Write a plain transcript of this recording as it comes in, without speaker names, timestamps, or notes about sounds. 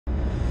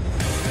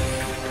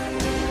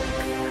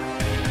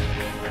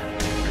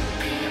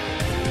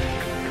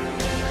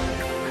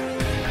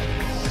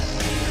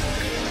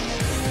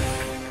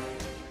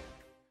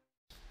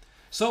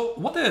So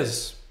what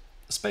is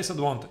space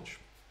advantage?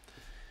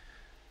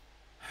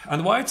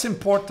 And why it's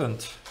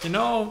important? You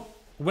know,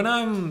 when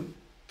I'm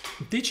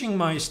teaching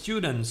my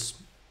students,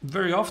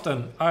 very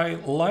often I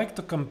like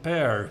to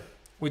compare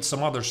with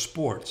some other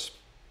sports.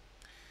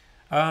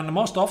 And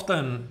most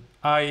often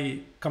I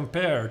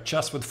compare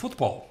chess with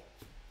football.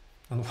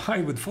 And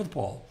why with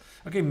football?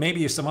 Okay,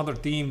 maybe some other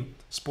team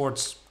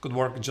sports could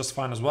work just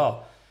fine as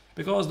well.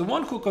 Because the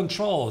one who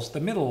controls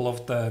the middle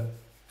of the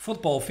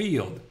football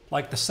field,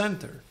 like the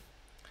center,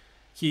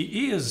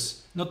 he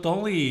is not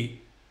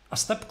only a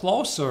step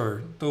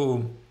closer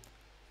to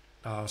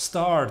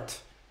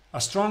start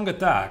a strong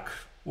attack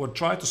or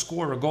try to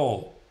score a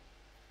goal,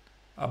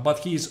 but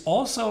he's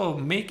also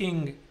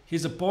making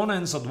his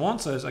opponent's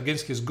advances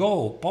against his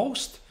goal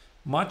post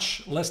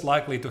much less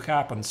likely to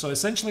happen. So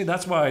essentially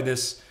that's why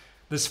this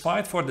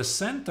fight for the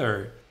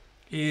center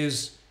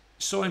is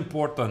so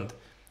important.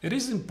 It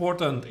is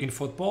important in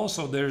football,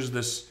 so there's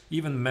this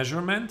even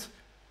measurement,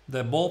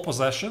 the ball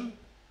possession,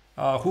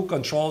 who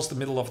controls the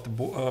middle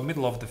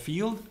of the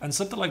field, and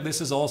something like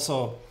this is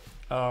also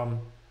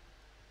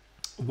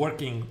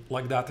working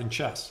like that in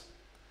chess.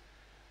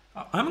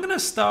 I'm gonna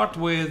start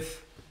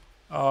with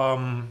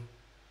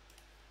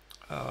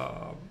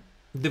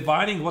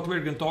dividing what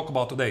we're going to talk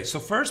about today. So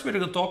first we're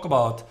going to talk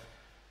about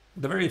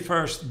the very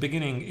first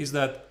beginning is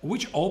that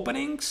which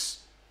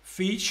openings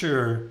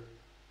feature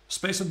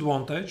space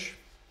advantage.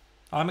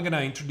 I'm going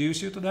to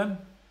introduce you to them.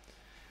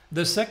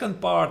 The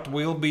second part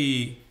will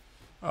be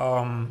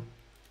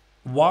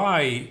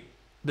why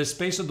the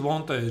space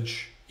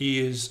advantage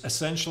is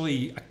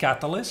essentially a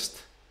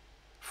catalyst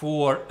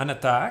for an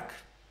attack,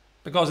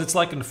 because it's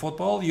like in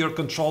football, you're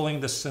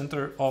controlling the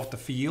center of the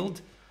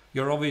field.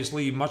 You're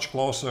obviously much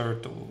closer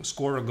to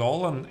score a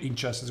goal, and in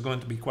chess it's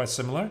going to be quite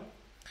similar.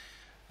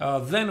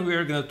 Then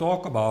we're going to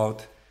talk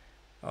about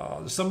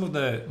some of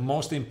the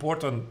most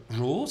important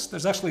rules.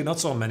 There's actually not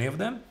so many of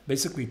them,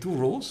 basically 2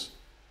 rules,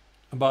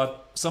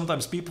 but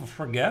sometimes people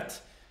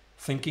forget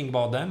thinking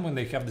about them when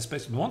they have the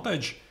space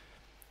advantage.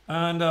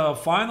 And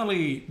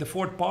finally, the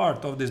 4th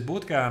part of this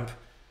bootcamp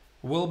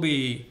will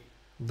be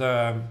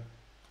the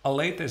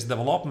latest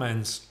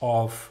developments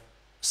of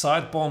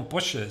side pawn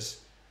pushes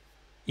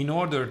in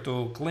order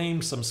to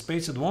claim some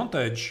space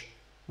advantage,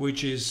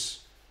 which is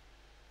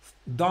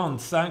done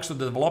thanks to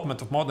the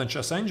development of modern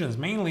chess engines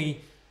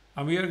mainly,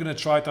 and we are going to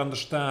try to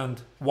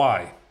understand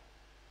why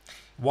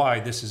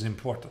this is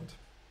important.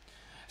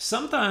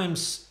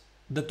 Sometimes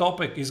the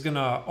topic is going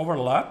to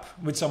overlap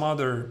with some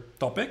other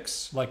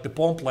topics, like the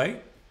pawn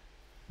play,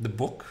 the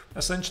book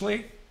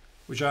essentially,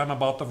 which I'm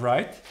about to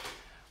write,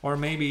 or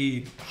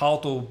maybe how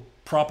to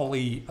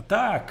properly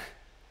attack,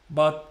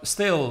 but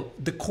still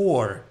the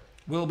core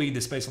will be the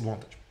space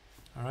advantage.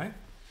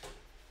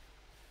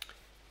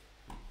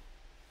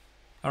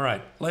 All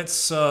right, let's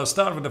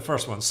start with the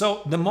first one.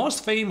 So the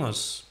most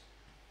famous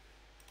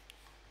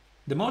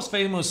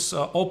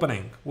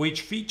opening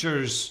which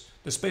features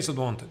the space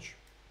advantage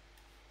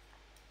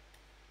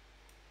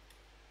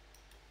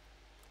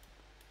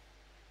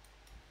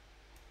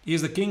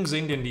is the King's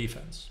Indian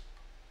defense,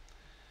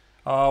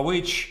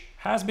 which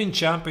has been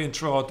championed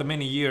throughout the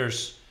many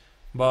years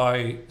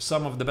by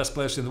some of the best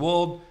players in the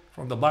world.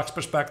 From the Blacks'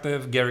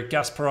 perspective, Garry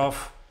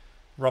Kasparov,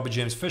 Robert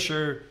James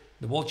Fischer,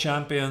 the world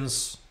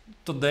champions.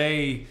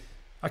 Today,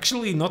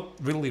 actually not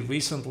really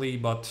recently,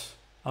 but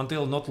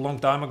until not a long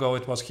time ago,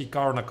 it was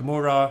Hikaru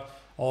Nakamura.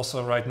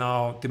 Also right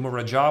now, Timur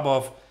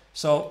Rajabov.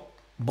 So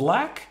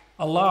Black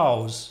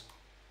allows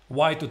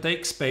White to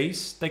take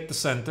space, take the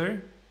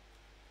center.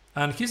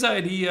 And his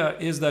idea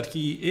is that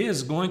he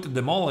is going to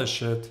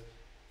demolish it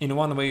in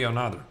one way or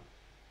another.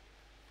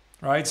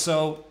 Right,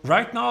 so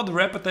right now the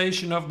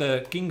reputation of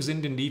the King's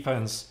Indian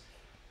defense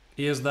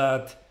is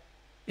that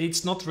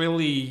it's not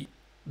really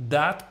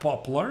that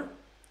popular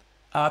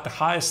at the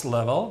highest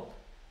level,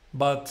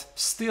 but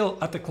still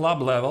at the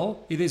club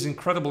level it is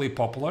incredibly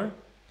popular.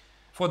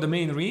 For the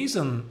main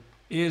reason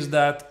is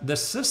that the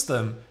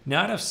system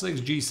knight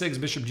f6,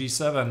 g6, bishop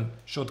g7,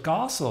 short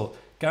castle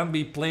can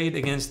be played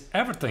against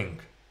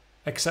everything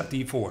except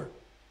e4.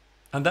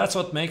 And that's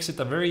what makes it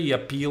a very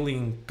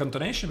appealing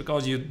continuation,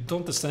 because you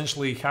don't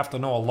essentially have to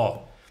know a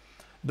lot.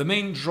 The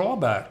main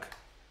drawback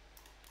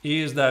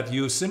is that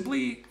you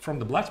simply, from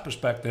the Black's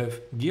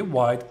perspective, give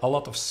White a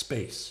lot of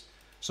space.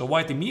 So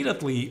White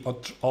immediately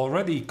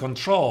already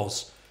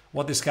controls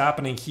what is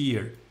happening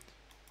here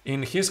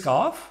in his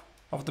half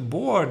of the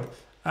board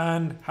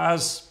and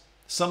has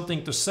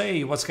something to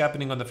say what's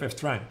happening on the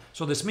 5th rank.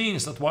 So this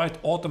means that White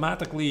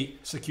automatically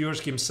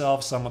secures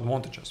himself some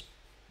advantages.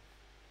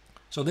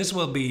 So this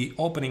will be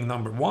opening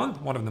number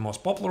 1, one of the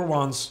most popular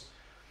ones.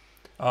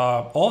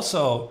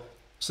 Also,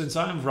 since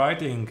I'm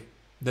writing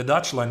the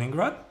Dutch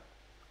Leningrad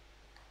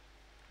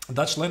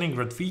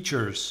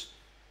features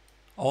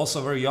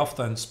also very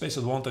often space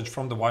advantage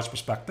from the White's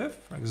perspective.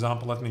 For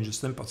example, let me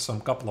just input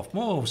some couple of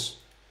moves.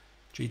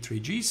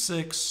 G3,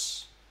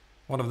 G6,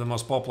 one of the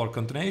most popular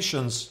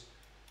continuations.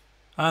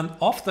 And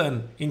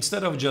often,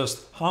 instead of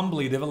just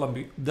humbly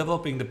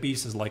developing the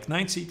pieces like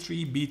knight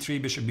c3,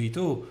 b3, bishop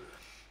b2,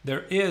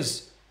 there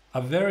is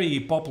a very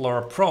popular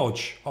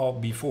approach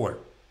of b4.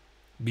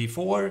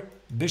 b4,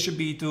 bishop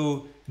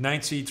b2,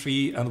 knight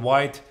c3, and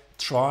white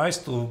tries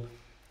to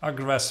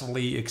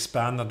aggressively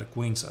expand on the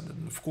queen side.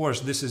 And of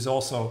course, this is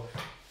also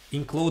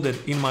included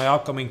in my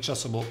upcoming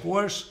chessable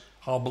course,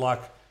 how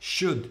black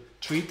should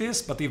treat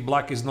this. But if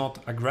black is not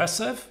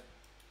aggressive,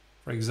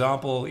 for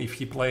example, if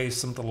he plays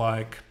something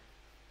like,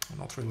 I'm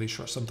not really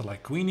sure, something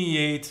like queen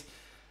e8,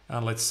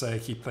 and let's say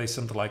he plays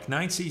something like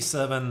knight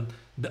c7,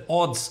 the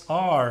odds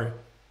are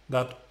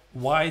that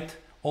white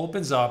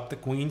opens up the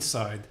queen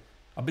side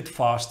a bit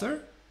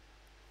faster,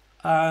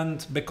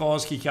 and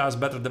because he has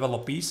better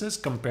developed pieces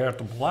compared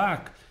to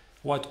black,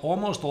 white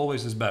almost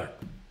always is better.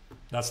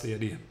 That's the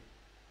idea.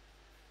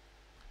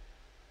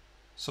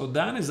 So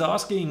Dan is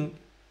asking,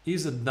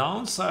 is the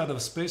downside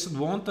of space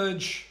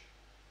advantage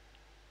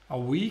a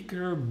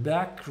weaker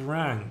back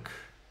rank?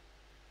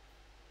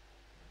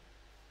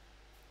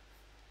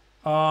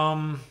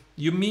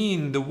 You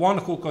mean the one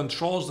who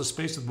controls the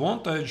space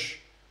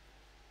advantage?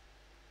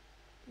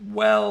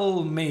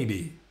 Well,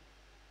 maybe.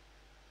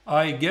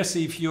 I guess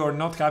if you're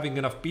not having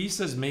enough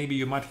pieces, maybe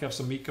you might have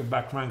some weaker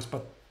back ranks,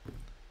 but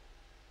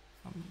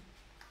I'm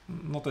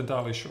not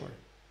entirely sure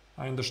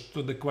I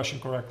understood the question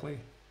correctly.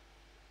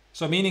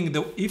 So meaning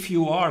that if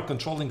you are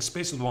controlling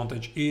space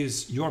advantage,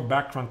 is your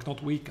back rank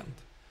not weakened?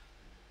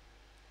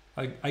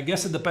 I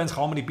guess it depends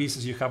how many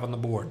pieces you have on the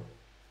board.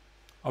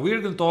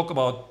 We're going to talk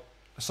about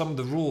some of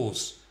the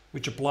rules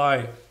which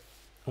apply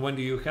when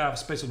you have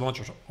space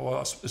advantage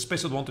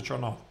or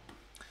not.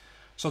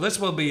 So this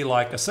will be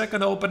like a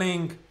second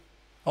opening.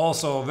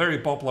 Also very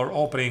popular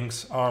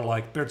openings are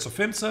like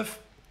Pirtso-Fimtsev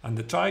and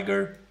the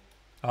Tiger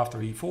after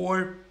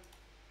e4.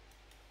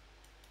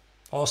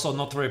 Also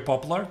not very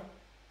popular,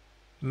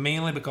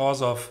 mainly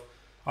because of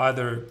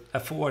either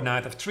f4,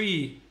 knight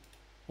f3,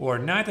 or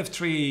knight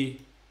f3,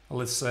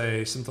 let's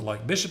say something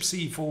like bishop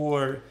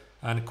c4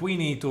 and queen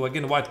e2.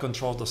 Again, white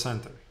controls the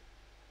center.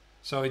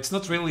 So it's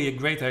not really a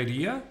great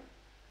idea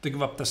to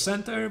give up the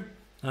center,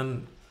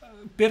 and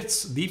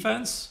Pirt's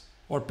defense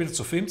or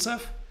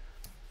Pirtso-Fimtsev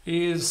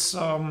is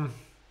not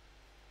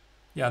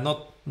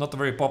a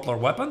very popular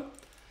weapon.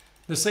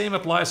 The same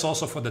applies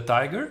also for the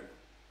Tiger.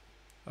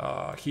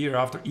 Here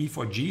after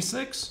e4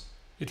 g6,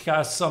 it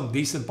has some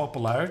decent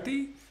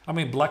popularity. I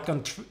mean, black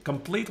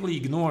completely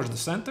ignores the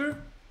center.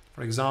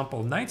 For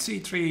example, knight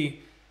c3,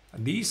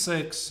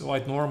 d6,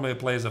 white normally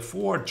plays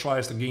a4,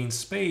 tries to gain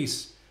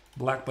space.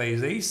 Black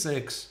plays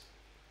a6,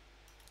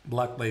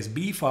 black plays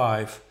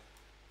b5,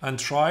 and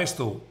tries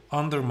to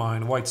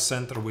undermine white's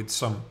center with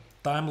some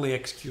timely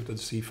executed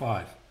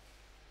c5.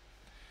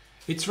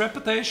 Its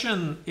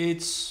reputation,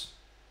 it's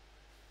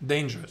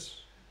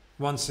dangerous.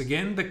 Once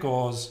again,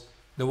 because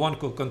the one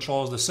who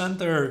controls the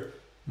center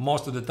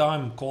most of the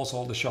time calls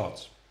all the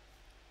shots.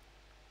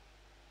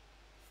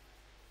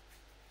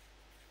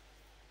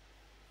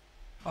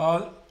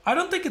 I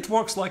don't think it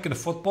works like in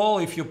football.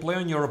 If you play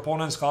on your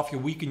opponent's half, you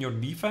weaken your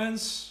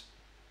defense.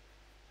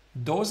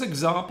 Those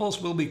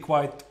examples will be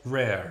quite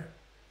rare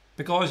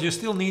because you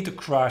still need to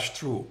crash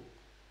through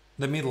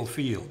the middle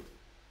field.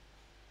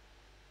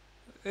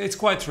 It's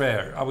quite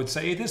rare, I would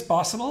say. It is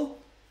possible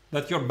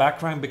that your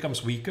back rank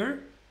becomes weaker,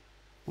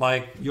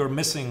 like you're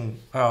missing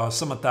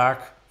some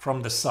attack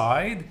from the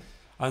side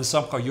and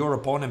somehow your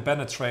opponent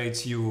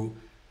penetrates you,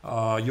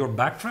 your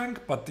back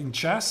rank, but in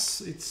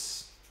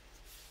chess,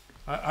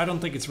 I don't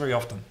think it's very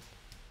often,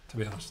 to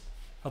be honest.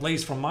 At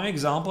least from my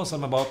examples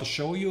I'm about to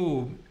show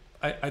you,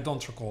 I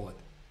don't recall it.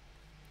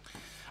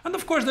 And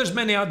of course there's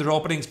many other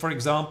openings. For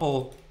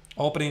example,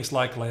 openings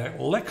like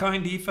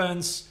Lekhine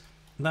defense,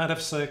 knight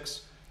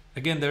f6.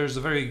 Again, there's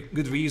a very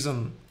good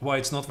reason why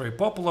it's not very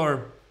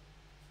popular,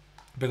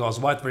 because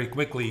white very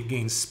quickly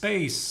gains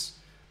space,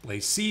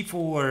 plays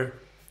c4,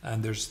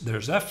 and there's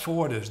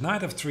f4, there's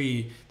knight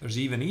f3, there's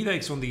even e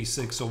takes on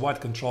d6, so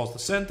white controls the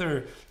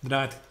center. The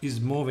knight is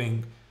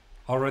moving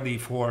already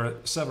for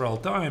several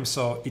times,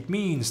 so it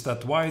means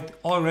that white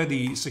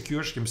already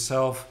secures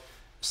himself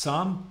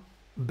some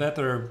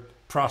better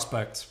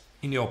prospects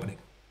in the opening.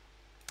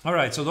 All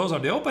right, so those are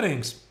the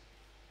openings.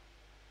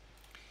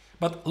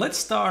 But let's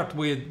start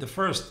with the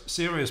first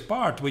serious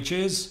part, which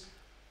is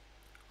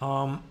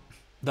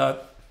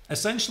that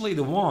essentially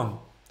the one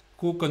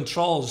who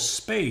controls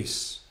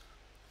space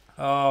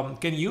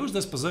can use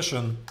this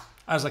position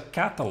as a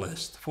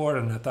catalyst for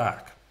an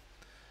attack.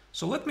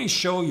 So let me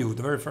show you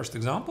the very first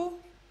example.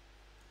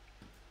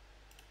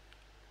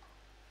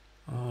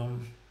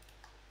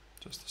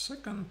 Just a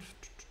second.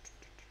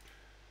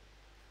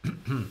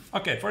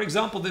 Okay, for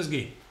example, this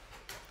game.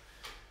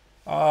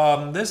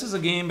 This is a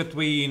game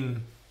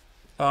between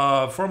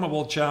former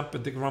world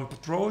champion Tigran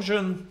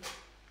Petrosian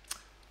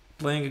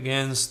playing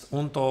against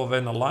Unto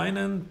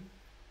Venäläinen,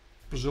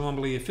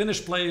 presumably a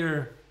Finnish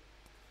player.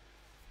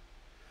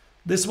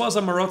 This was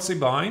a Marozzi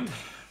bind,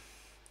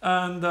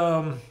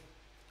 and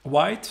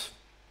white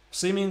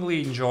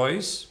seemingly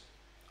enjoys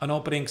an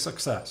opening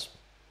success.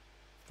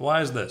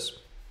 Why is this?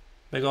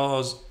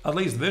 Because at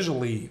least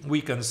visually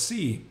we can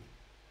see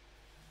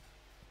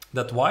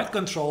that white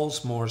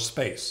controls more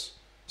space.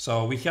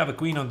 So we have a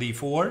queen on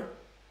d4.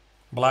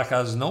 Black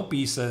has no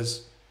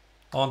pieces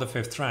on the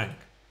 5th rank.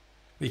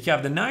 We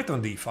have the knight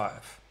on d5.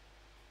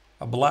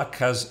 Black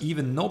has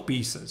even no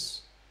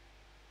pieces.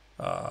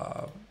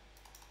 Yeah,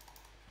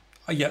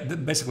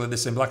 basically the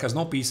same. Black has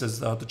no pieces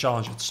to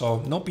challenge it.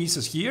 So no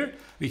pieces here.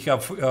 We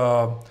have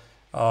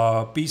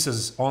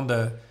pieces on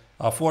the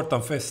 4th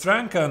and 5th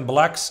rank, and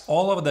Black's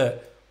all of the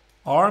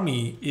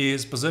army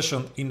is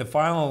positioned in the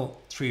final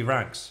 3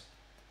 ranks.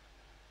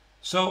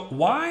 So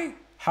why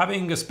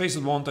having a space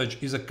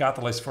advantage is a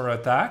catalyst for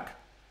attack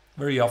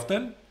very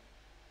often?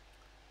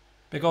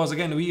 Because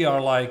again, we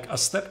are like a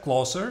step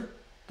closer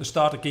to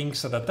start a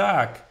kingside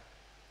attack.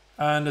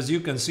 And as you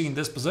can see in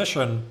this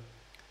position,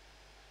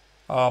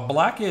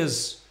 Black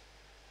is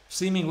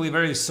seemingly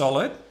very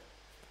solid,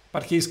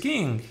 but his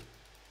king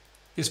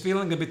is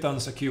feeling a bit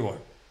insecure.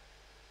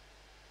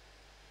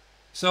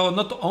 So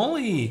not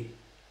only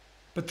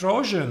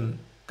Petrosian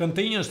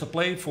continues to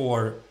play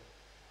for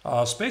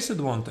space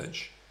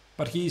advantage,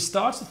 but he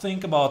starts to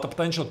think about a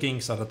potential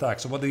kingside attack.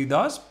 So what he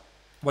does,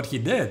 what he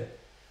did,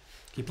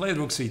 he played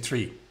rook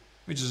c3,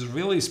 which is a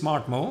really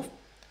smart move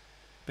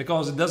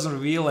because it doesn't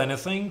reveal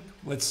anything.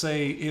 Let's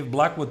say if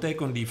Black would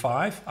take on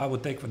d5, I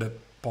would take for the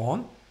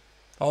pawn,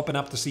 open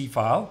up the c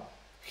file,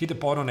 hit the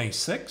pawn on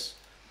a6,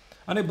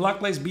 and if Black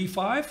plays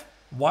b5,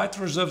 White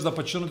reserves the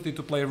opportunity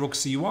to play rook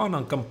c1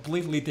 and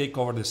completely take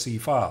over the c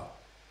file.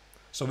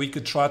 So we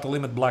could try to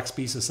limit Black's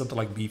pieces, something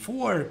like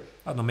b4,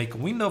 I don't know, make a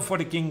window for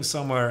the king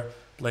somewhere,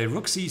 play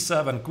rook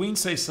c7, queen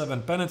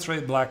c7,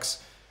 penetrate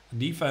Black's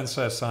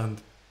defenses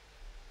and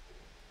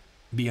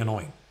be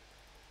annoying.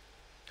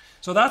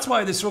 So that's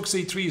why this rook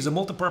c3 is a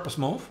multi-purpose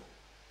move.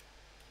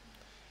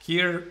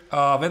 Here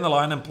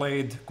Venäläinen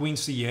played queen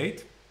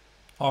c8,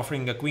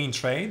 offering a queen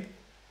trade.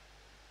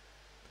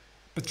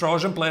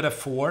 Petrosian played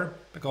f4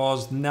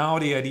 because now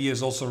the idea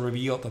is also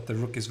revealed that the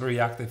rook is very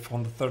active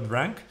on the 3rd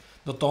rank.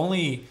 Not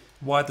only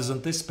White is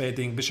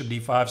anticipating bishop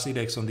d5, c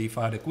takes on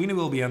d5, the queen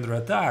will be under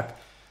attack,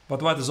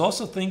 but White is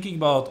also thinking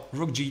about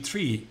rook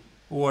g3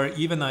 or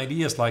even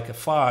ideas like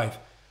f5,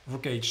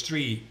 rook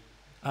h3,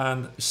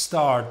 and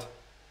start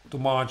to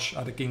march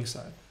at the king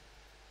side.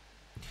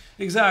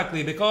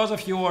 Exactly, because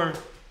of your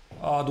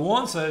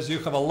nuances, you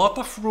have a lot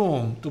of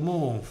room to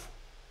move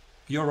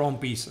your own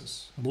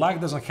pieces.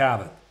 Black doesn't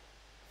have it.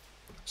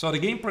 So the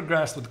game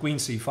progressed with queen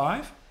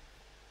c5,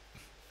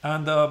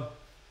 and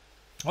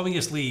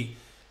obviously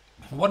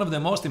one of the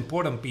most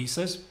important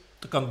pieces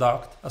to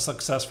conduct a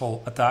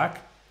successful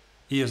attack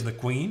is the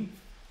queen.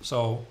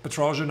 So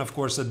Petrosian of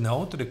course said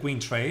no to the queen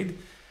trade.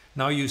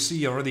 Now you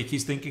see already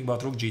he's thinking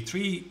about rook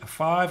g3,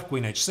 f5,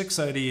 queen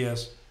h6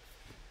 ideas.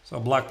 So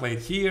Black played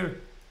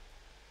here,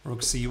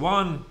 rook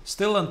c1,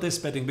 still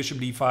anticipating bishop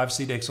d5,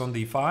 c takes on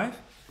d5,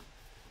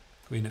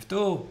 queen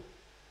f2.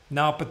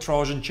 Now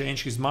Petrosian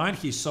changed his mind,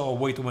 he saw a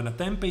way to win a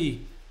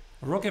tempi,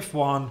 rook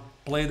f1,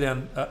 played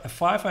an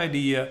f5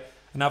 idea,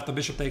 and after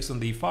bishop takes on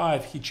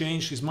d5, he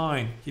changed his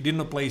mind. He did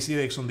not play c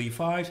takes on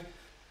d5.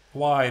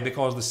 Why?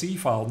 Because the c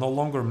file no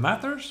longer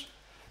matters.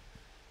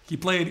 He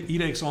played e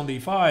takes on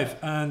d5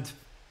 and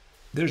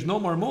there's no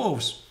more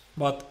moves,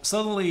 but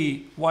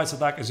suddenly White's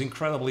attack is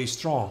incredibly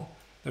strong.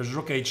 There's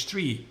rook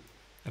h3,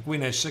 a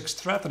queen h6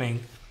 threatening,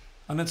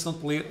 and it's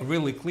not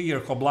really clear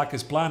how Black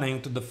is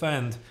planning to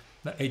defend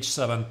the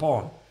h7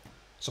 pawn.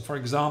 So for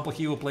example,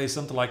 he will play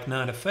something like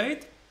knight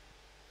f8,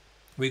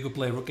 we could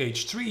play rook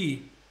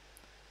h3,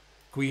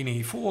 queen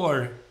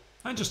e4,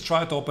 and just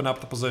try to open up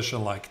the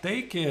position like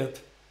take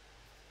it,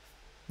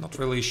 not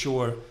really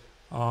sure,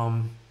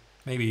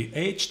 maybe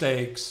h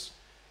takes,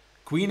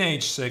 queen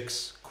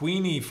h6,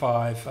 queen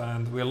e5,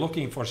 and we're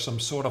looking for some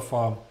sort of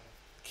a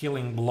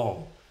killing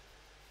blow.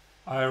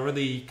 I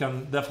really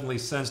can definitely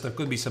sense there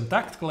could be some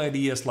tactical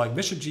ideas like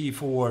bishop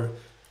g4,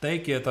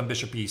 take it, and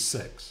bishop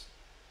e6.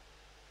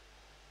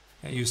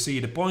 And you see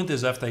the point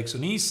is f takes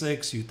on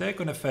e6, you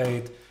take on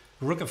f8,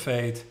 rook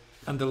f8,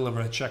 and deliver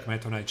a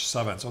checkmate on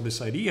h7. So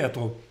this idea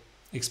to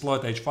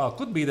exploit h-file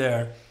could be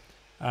there,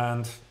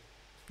 and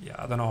yeah,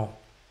 I don't know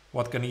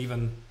what can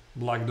even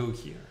Black do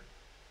here.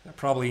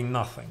 Probably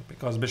nothing,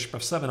 because bishop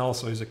f7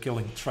 also is a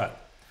killing threat.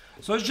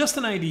 So it's just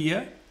an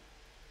idea,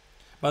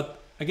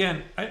 but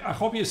again, I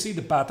hope you see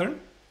the pattern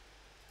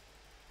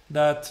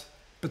that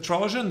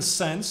Petrosian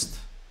sensed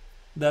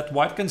that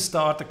White can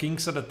start a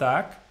kingside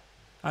attack,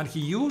 and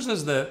he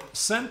uses the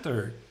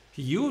center,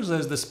 he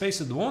uses the space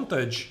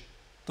advantage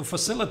to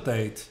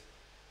facilitate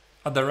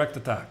a direct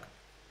attack.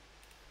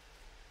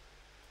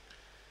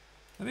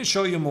 Let me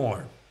show you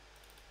more.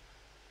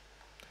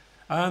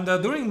 And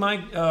during my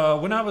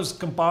when I was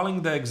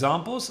compiling the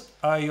examples,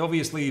 I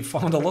obviously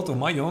found a lot of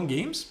my own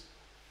games.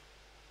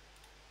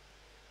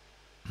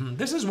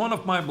 This is one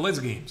of my blitz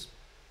games,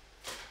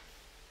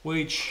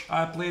 which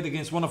I played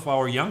against one of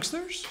our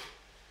youngsters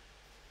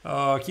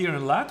here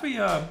in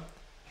Latvia.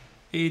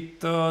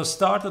 It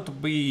started to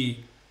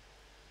be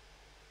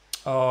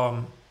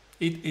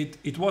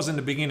it was in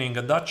the beginning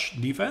a Dutch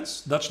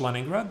defense, Dutch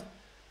Leningrad.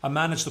 I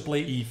managed to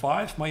play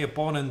e5. My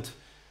opponent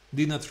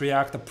did not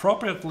react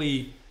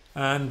appropriately,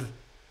 and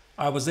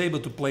I was able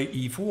to play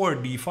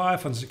e4,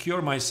 d5 and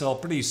secure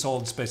myself pretty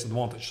solid space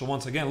advantage. So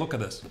once again, look at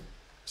this.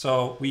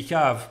 So we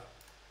have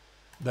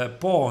the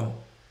pawn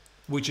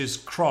which is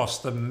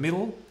crossed the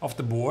middle of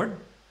the board.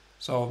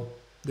 So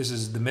this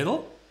is the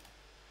middle.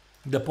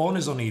 The pawn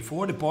is on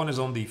e4, the pawn is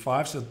on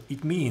d5, so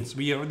it means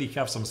we already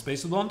have some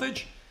space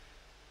advantage.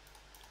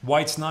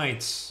 White's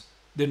knights,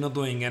 they're not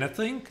doing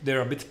anything,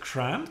 they're a bit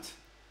cramped.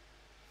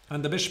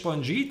 And the bishop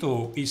on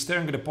g2 is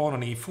staring at the pawn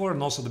on e4,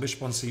 and also the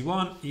bishop on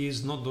c1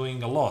 is not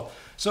doing a lot.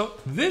 So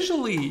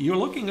visually, you're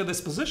looking at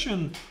this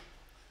position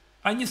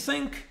and you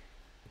think,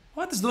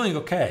 what is doing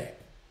okay?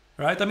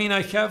 Right? I mean,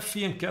 I have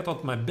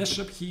fianchettoed my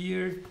bishop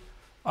here.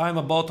 I'm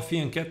about to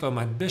fianchetto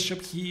my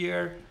bishop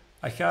here.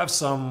 I have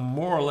some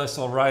more or less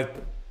alright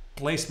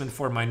placement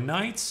for my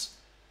knights.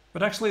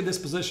 But actually this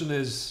position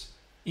is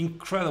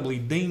incredibly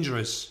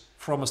dangerous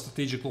from a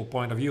strategical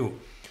point of view.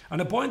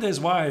 And the point is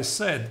why I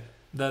said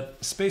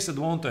that space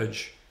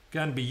advantage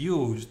can be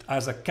used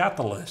as a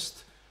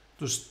catalyst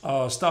to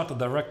start a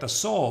direct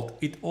assault.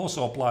 It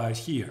also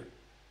applies here.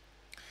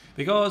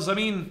 Because, I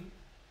mean,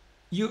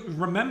 you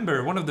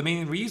remember one of the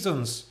main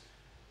reasons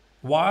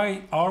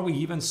why are we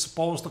even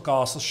supposed to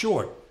castle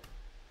short?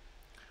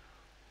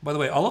 By the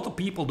way, a lot of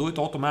people do it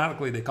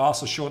automatically. They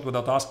castle short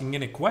without asking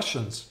any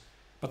questions.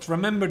 But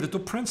remember the two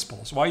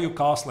principles. Why are you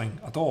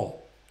castling at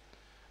all?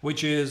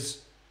 Which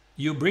is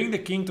you bring the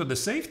king to the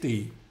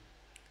safety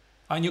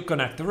and you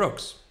connect the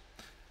rooks.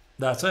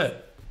 That's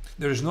it.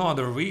 There is no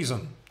other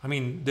reason. I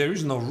mean, there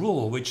is no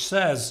rule which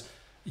says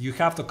you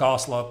have to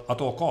castle at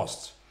all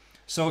costs.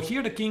 So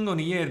here the king on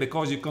e8,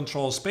 because you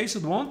control space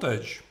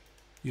advantage.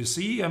 You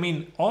see, I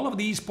mean, all of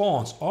these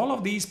pawns, all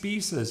of these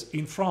pieces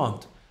in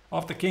front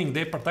of the king,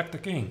 they protect the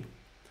king.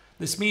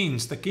 This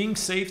means the king's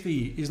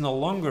safety is no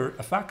longer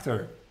a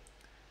factor.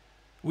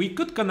 We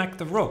could connect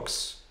the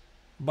rooks,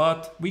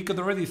 but we could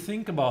already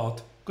think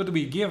about, could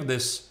we give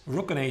this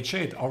rook on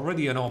h8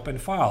 already an open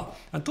file?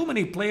 And too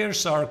many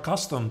players are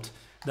accustomed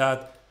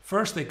that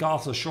first they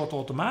castle short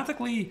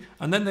automatically,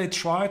 and then they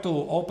try to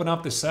open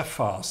up this f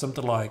file,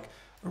 something like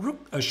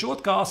a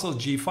short castle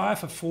g5,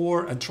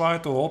 f4, and try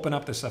to open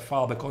up this f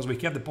file because we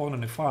kept the pawn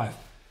on f5.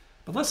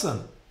 But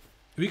listen,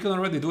 we can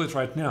already do it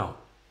right now.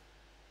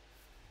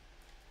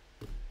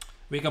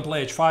 We can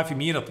play h5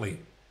 immediately.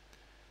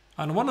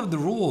 And one of the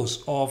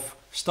rules of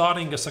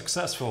starting a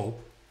successful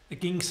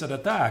king-set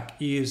attack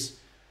is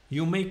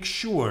you make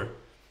sure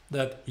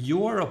that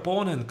your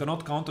opponent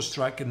cannot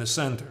counter-strike in the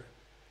center.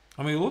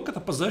 I mean, look at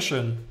the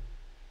position,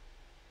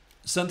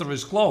 center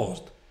is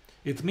closed.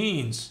 It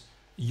means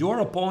your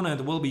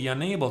opponent will be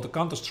unable to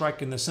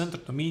counter-strike in the center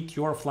to meet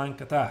your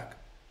flank attack.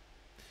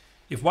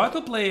 If white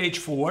will play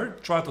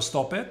h4, try to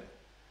stop it.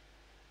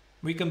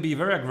 We can be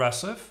very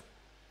aggressive.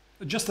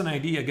 Just an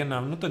idea, again,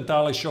 I'm not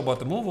entirely sure about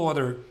the move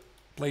order.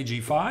 Play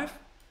g5,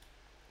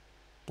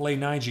 play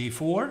knight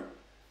g4,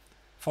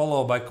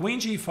 followed by queen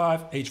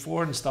g5,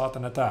 h4, and start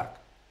an attack.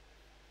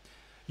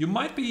 You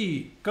might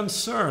be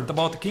concerned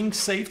about the king's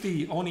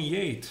safety on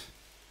e8,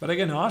 but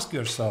again, ask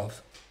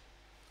yourself,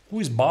 who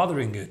is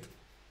bothering it?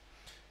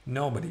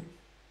 Nobody.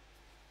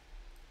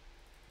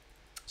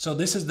 So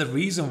this is the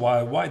reason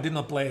why white did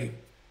not play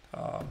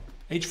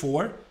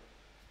h4.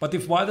 But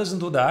if white doesn't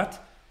do that,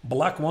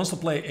 black wants to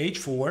play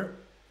h4.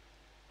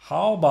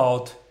 How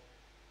about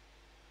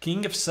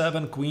king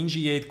f7, queen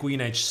g8, queen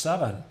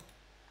h7?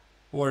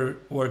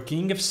 Or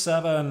king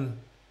f7,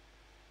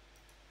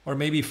 or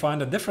maybe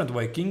find a different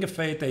way. King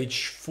f8,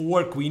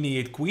 h4, queen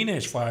e8, queen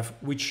h5,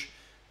 which,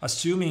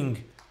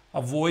 assuming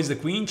avoids the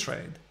queen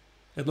trade.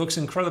 It looks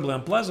incredibly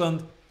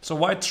unpleasant. So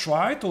white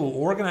tried to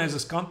organize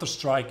this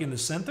counter-strike in the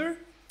center.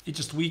 It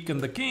just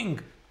weakened the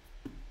king.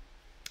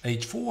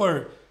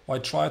 h4,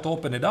 white tried to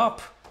open it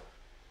up.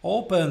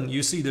 Open,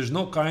 you see there's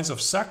no kinds of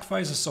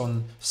sacrifices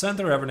on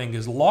center. Everything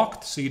is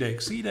locked, c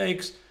takes, c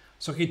takes.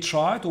 So he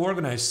tried to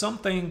organize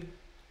something.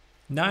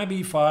 Knight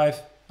b5,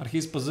 and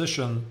his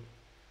position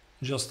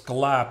just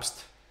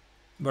collapsed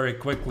very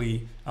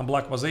quickly, and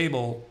black was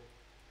able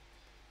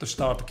to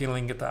start a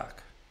killing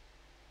attack.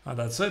 And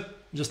that's it.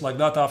 Just like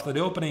that, after the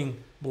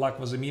opening, black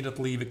was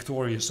immediately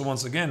victorious. So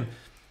once again,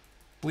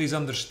 please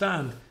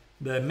understand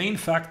the main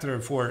factor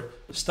for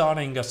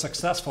starting a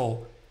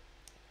successful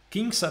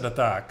king-set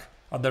attack,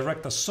 a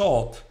direct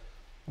assault,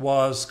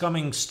 was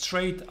coming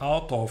straight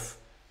out of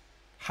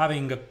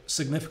having a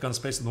significant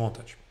space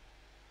advantage.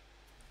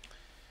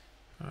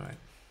 All right,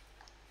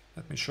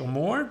 let me show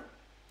more.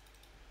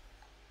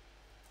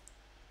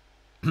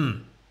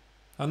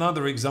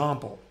 Another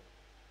example.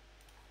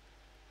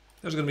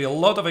 There's going to be a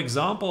lot of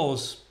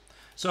examples.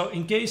 So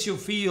in case you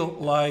feel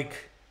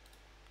like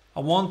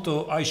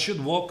I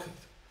should walk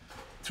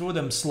through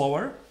them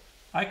slower,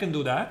 I can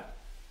do that.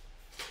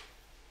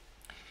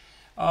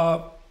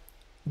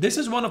 This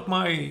is one of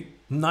my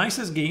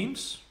nicest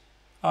games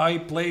I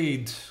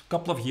played a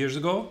couple of years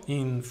ago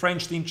in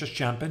French Team Chess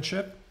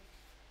Championship.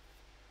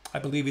 I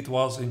believe it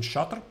was in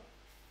Chartres.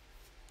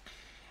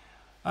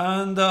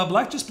 And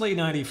black just played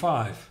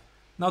 95.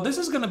 Now this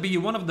is going to be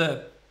one of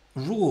the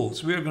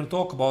rules we're going to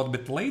talk about a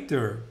bit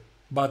later,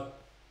 but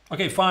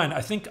Okay, fine.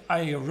 I think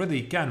I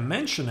already can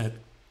mention it,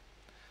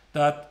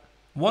 that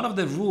one of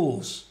the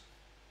rules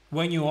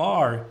when you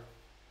are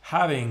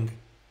having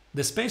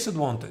the space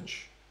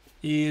advantage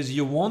is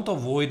you want to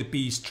avoid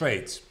piece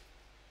trades.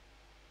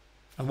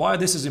 And why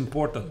this is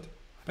important?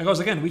 Because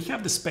again, we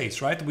have the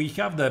space, right? We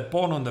have the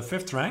pawn on the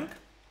 5th rank.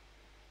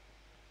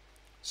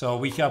 So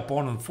we have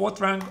pawn on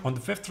 4th rank, on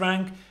the 5th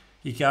rank.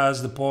 He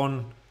has the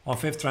pawn on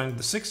 5th rank,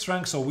 the 6th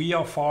rank. So we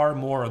are far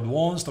more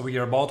advanced. We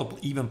are about to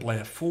even play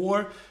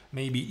f4,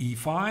 maybe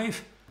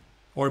e5,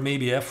 or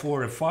maybe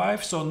f4,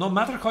 f5. So no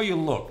matter how you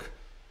look,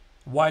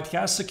 white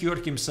has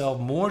secured himself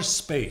more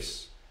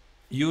space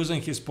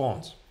using his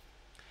pawns.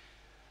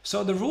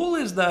 So the rule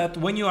is that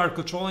when you are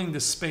controlling the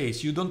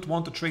space, you don't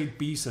want to trade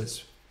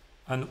pieces.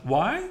 And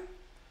why?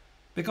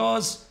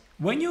 Because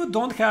when you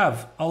don't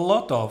have a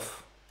lot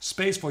of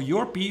space for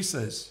your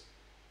pieces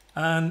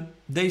and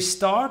they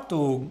start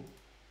to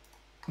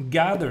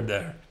gather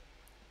there,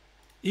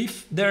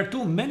 if there are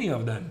too many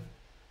of them,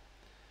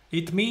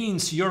 it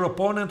means your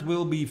opponent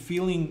will be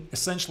feeling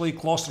essentially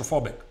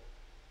claustrophobic.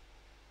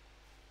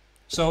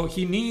 So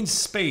he needs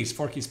space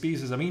for his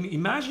pieces. I mean,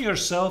 imagine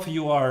yourself,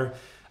 you are,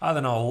 I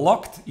don't know,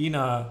 locked in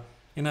a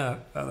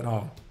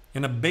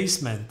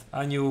basement,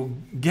 and you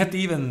get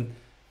even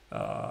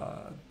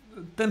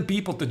 10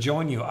 people to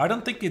join you. I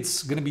don't think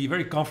it's going to be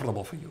very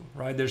comfortable for you,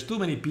 right? There's too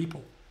many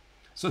people.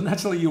 So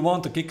naturally you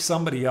want to kick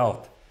somebody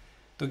out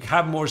to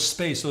have more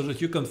space so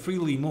that you can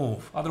freely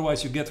move.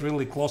 Otherwise you get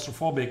really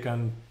claustrophobic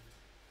and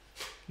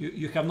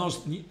you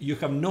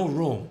have no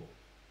room.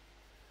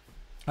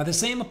 And the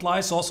same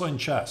applies also in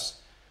chess.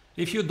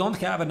 If you don't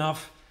have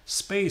enough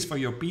space for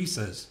your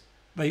pieces,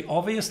 they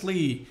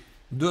obviously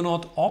do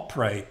not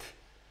operate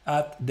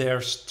at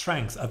their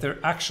strength, at their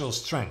actual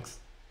strength.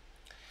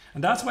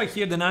 And that's why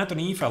here the knight on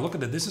e5, look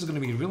at it, this is going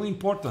to be really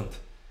important.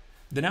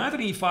 The knight on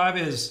e5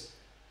 is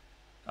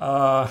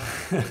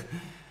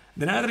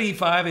the knight on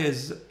e5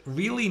 is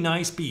really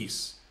nice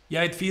piece.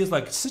 Yeah, it feels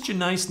like such a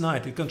nice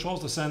knight, it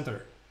controls the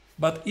center.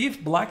 But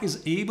if black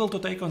is able to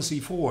take on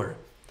c4,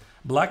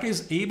 black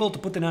is able to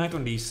put the knight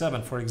on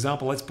d7, for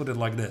example, let's put it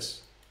like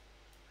this.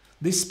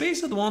 The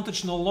space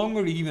advantage no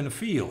longer even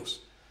feels,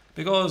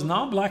 because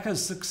now black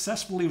has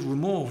successfully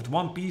removed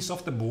one piece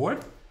off the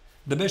board.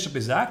 The bishop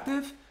is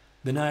active,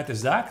 the knight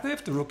is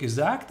active, the rook is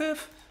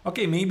active.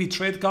 Okay, maybe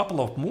trade a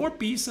couple of more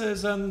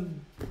pieces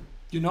and,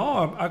 you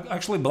know,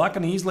 actually black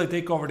can easily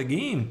take over the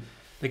game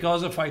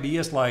because of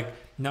ideas like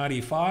knight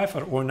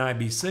e5 or knight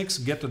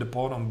b6, get to the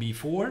pawn on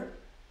b4.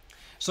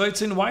 So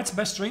it's in white's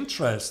best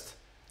interest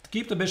to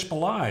keep the bishop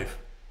alive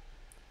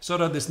so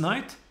that this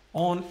knight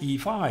on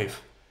e5,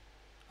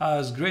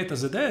 as great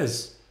as it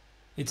is,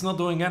 it's not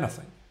doing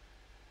anything.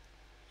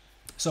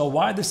 So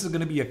why this is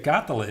going to be a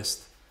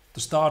catalyst to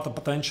start a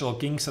potential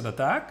king-set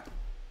attack?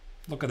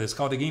 Look at this,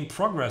 how the game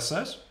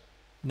progresses.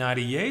 Knight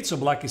e8, so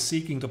black is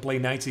seeking to play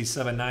knight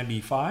c7, knight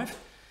b5.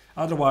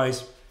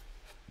 Otherwise,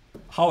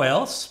 how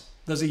else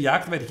does he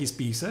activate his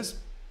pieces?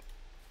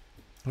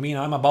 I mean,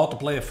 I'm about to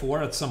play a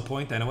 4 at some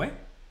point anyway.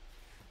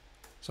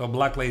 So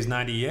black plays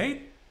knight e8.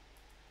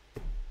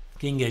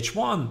 King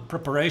h1,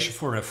 preparation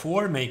for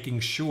f4, making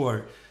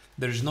sure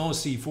there's no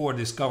c4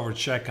 discovered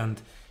check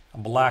and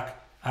black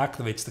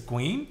activates the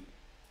queen.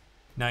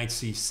 Knight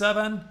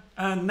c7,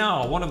 and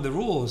now one of the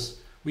rules,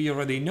 we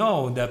already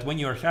know that when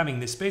you're having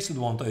this space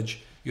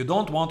advantage, you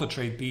don't want to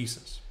trade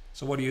pieces.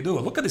 So what do you do?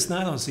 Look at this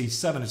knight on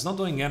c7, it's not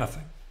doing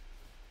anything.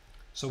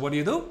 So what do?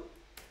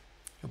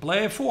 You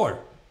play f4.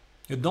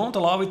 You don't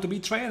allow it to be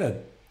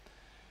traded.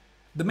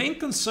 The main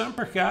concern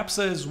perhaps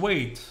is,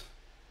 wait,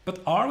 but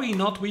are we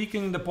not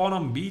weakening the pawn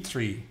on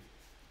b3?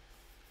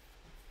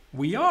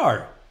 We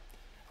are.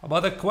 But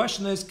the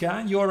question is,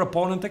 can your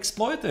opponent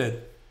exploit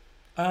it?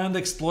 And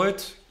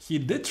exploit, he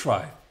did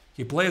try.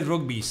 He played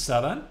rook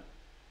b7.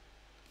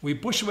 We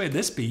push away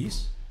this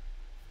piece.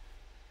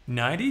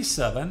 Knight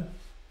e7.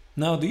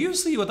 Now, do you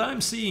see what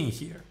I'm seeing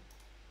here?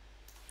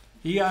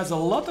 He has a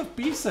lot of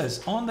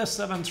pieces on the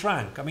 7th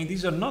rank. I mean,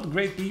 these are not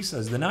great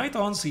pieces. The knight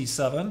on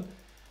c7,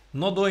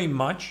 not doing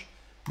much.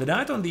 The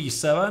knight on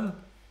d7,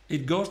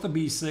 it goes to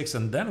b6,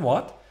 and then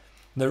what?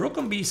 The rook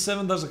on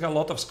b7 doesn't have a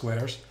lot of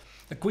squares.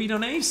 The queen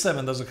on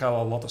a7 doesn't have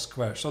a lot of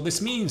squares. So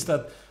this means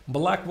that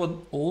black would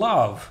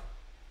love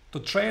to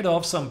trade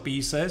off some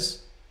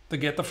pieces to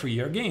get a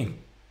freer game.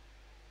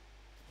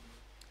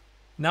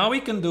 Now we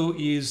can do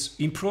is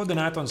improve the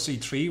knight on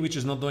c3, which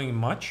is not doing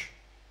much.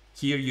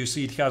 Here you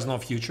see it has no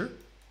future.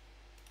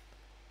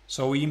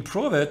 So we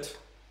improve it,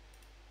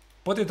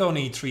 put it on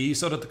e3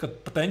 so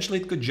that potentially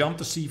it could jump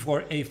to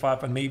c4,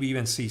 a5, and maybe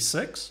even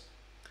c6.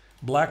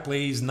 Black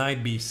plays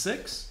knight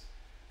b6.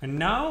 And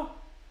now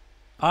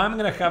I'm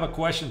going to have a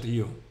question to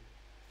you.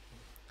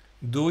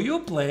 Do you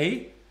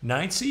play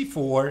knight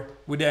c4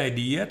 with the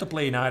idea to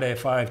play knight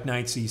a5,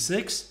 knight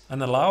c6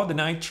 and allow the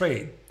knight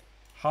trade?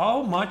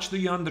 How much do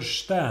you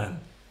understand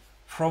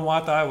from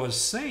what I was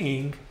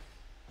saying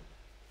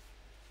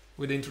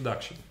with the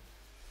introduction?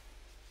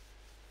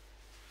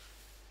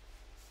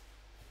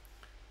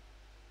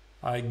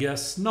 I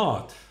guess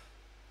not.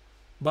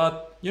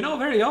 But you know,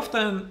 very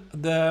often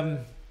the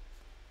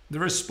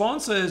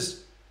response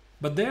is,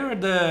 but they're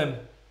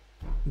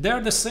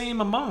the same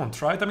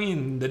amount, right? I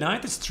mean, the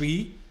knight is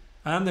 3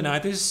 and the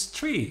knight is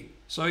 3,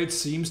 so it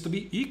seems to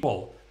be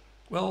equal.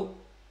 Well,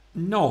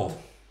 no,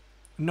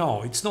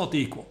 it's not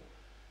equal,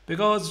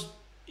 because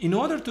in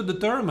order to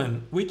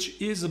determine which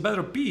is a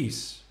better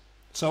piece,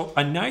 so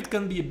a knight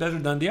can be better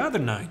than the other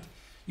knight,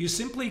 you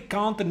simply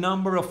count the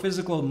number of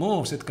physical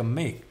moves it can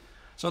make.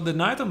 So the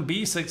knight on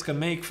b6 can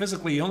make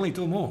physically only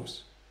 2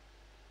 moves.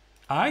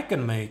 I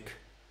can make,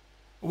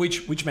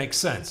 which makes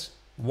sense,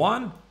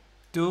 1,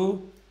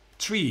 2,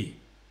 3.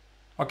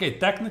 Okay,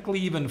 technically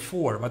even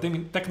 4, but I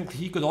mean technically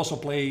he could also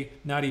play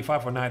knight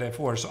e5 or knight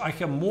a4, so I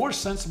have more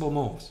sensible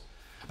moves.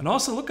 And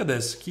also look at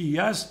this, he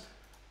has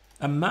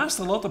amassed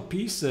a lot of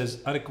pieces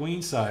at the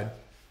queen side,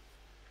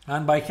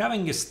 and by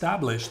having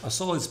established a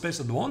solid space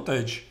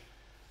advantage,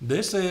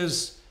 this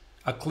is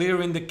a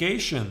clear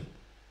indication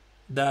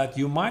that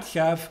you might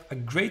have a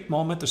great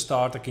moment to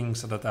start a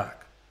kingside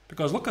attack.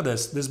 Because look at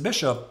this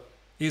bishop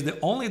is the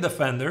only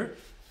defender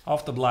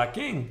of the black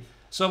king.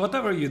 So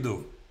whatever you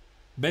do,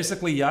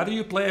 basically either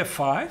you play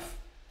a5,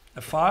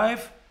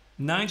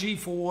 knight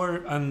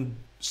g4 and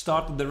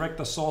start a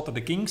direct assault at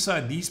the king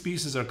side. These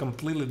pieces are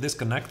completely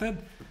disconnected.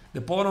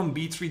 The pawn on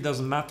b3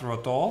 doesn't matter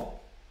at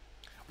all.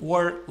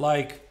 Or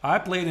like I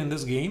played in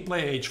this game,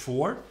 play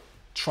h4,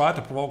 try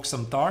to provoke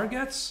some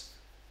targets,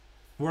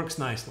 works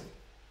nicely.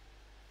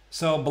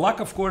 So black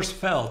of course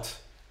felt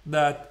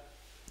that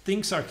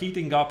things are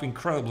heating up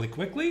incredibly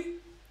quickly.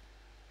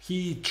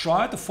 He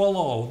tried to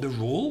follow the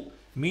rule,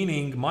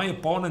 meaning my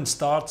opponent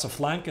starts a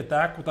flank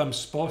attack, what I'm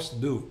supposed to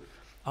do.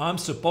 I'm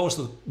supposed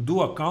to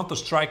do a counter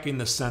strike in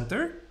the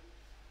center.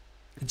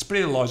 It's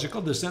pretty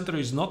logical, the center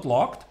is not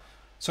locked,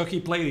 so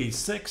he played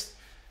e6.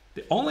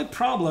 The only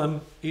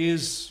problem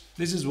is,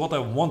 this is what I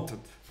wanted.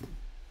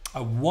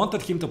 I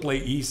wanted him to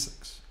play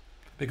e6,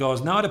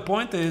 because now the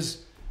point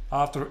is,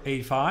 after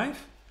a5,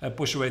 I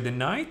push away the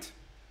knight,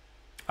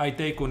 I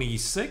take on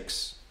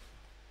e6,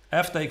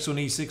 f takes on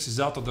e6 is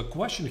out of the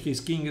question, his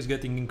king is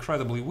getting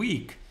incredibly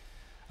weak.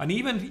 And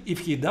even if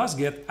he does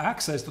get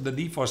access to the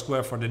d4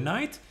 square for the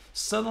knight,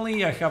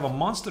 suddenly I have a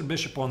monster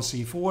bishop on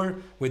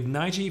c4 with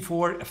knight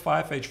g4,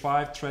 f5,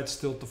 h5, threat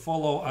still to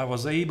follow. I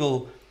was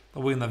able to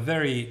win a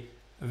very,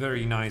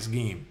 very nice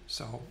game.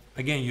 So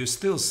again, you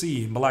still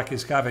see black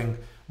is having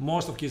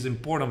most of his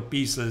important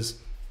pieces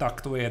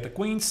tucked away at the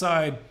queen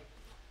side.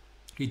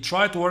 He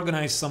tried to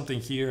organize something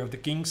here at the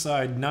king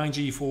side, knight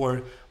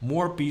g4,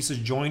 more pieces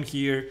join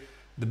here,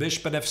 the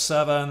bishop at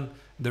f7,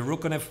 the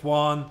rook on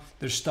f1,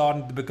 they're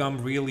starting to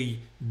become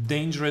really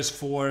dangerous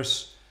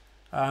force,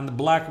 and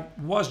black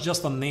was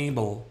just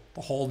unable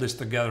to hold this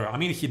together. I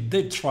mean, he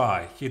did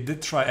try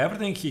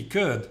everything he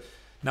could.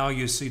 Now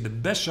you see the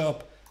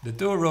bishop, the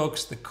 2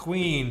 rooks, the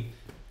queen,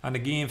 and the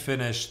game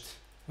finished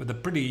with a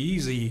pretty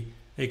easy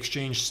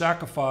exchange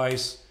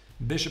sacrifice,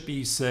 bishop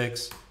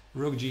e6,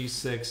 rook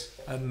g6,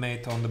 and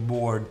mate on the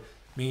board,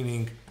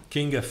 meaning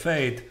king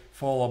f8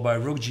 followed by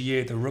rook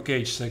g8 or rook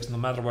h6. No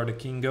matter where the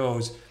king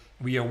goes,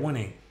 we are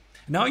winning.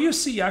 Now you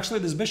see actually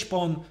this bishop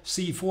on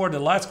c4, the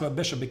light square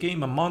bishop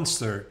became a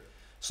monster.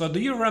 So do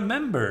you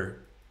remember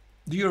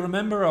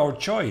our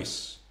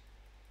choice,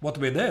 what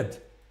we did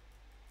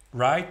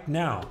right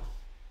now?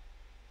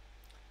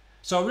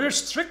 So we're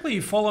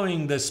strictly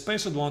following the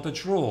space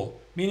advantage rule,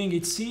 meaning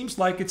it seems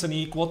like it's an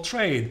equal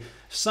trade.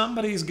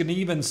 Somebody's gonna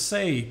even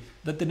say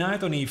that the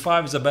knight on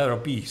e5 is a better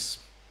piece,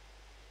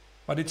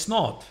 but it's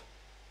not.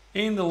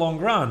 In the long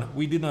run,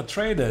 we did not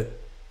trade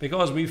it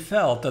because we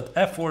felt that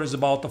f4 is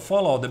about to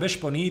follow, the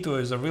bishop on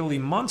e2 is a really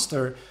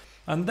monster,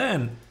 and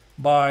then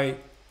by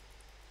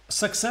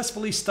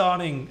successfully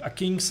starting a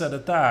kingside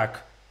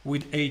attack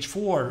with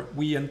h4,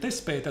 we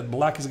anticipate that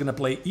black is going to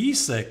play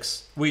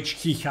e6,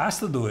 which he has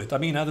to do it. I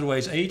mean,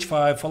 otherwise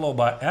h5 followed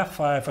by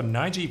f5 and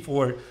knight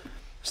g4,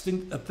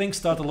 things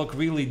start to look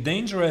really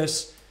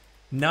dangerous.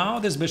 Now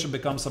this bishop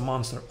becomes a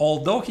monster,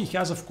 although he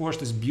has, of course,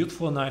 this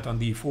beautiful knight on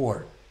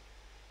d4.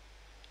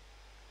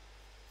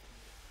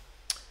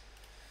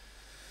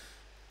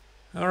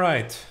 All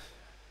right,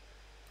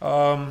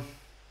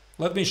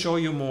 let me show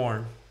you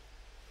more.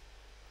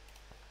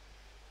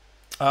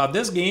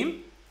 This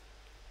game,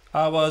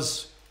 I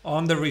was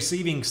on the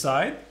receiving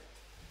side.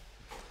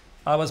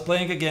 I was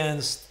playing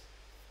against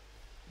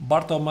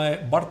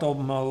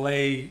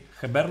Bartłomiej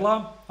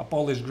Heberla, a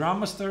Polish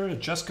grandmaster, a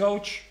chess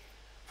coach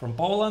from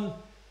Poland.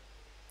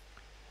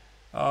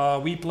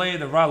 We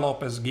played a Ra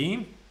Lopez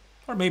game,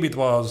 or maybe it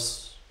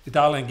was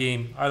Italian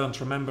game, I don't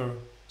remember,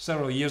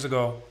 several years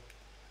ago.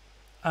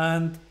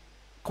 And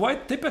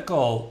quite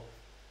typical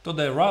to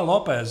the Ra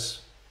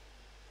Lopez,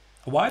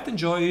 white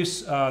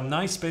enjoys a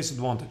nice space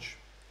advantage.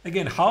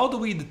 Again, how do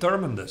we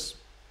determine this?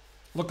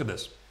 Look at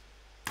this.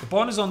 The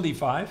pawn is on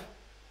d5,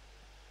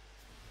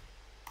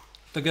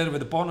 together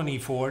with the pawn on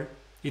e4.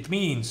 It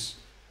means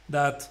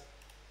that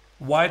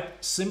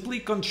white simply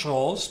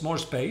controls more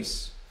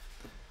space.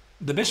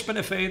 The bishop in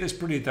f8 is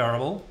pretty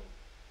terrible.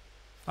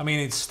 I mean,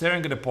 it's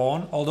staring at the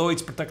pawn, although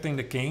it's protecting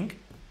the king.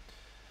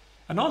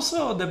 And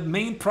also the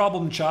main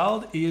problem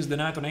child is the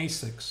knight on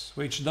a6,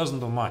 which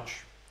doesn't do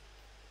much.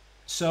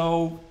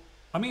 So,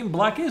 I mean,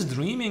 black is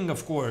dreaming,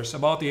 of course,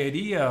 about the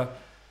idea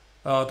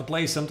to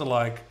play something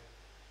like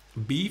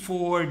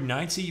b4,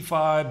 knight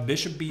c5,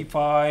 bishop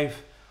b5,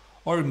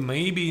 or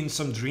maybe in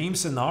some dream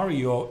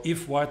scenario,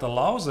 if white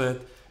allows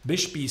it,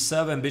 bishop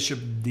e7, bishop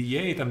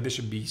d8, and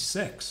bishop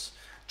b6.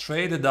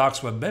 Trade the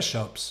dogs with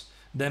bishops,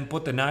 then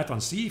put the knight on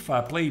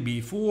c5, play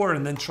b4,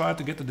 and then try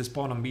to get to this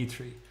pawn on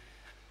b3.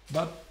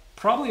 But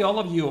probably all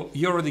of you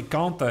already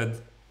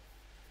counted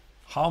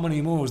how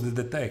many moves did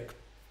it take.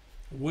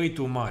 Way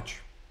too much.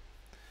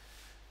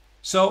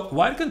 So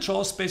white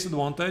controls space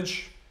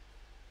advantage,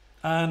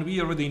 and we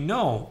already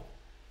know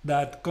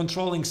that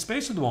controlling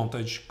space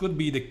advantage could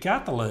be the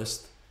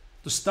catalyst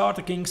to start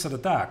a kingside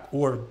attack,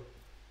 or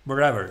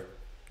wherever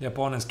the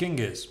opponent's king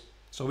is.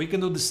 So we can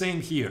do the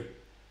same here.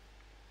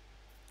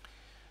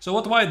 So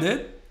what white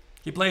did?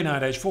 He played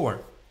knight h4.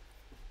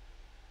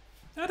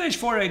 Knight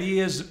h4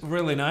 idea is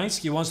really nice.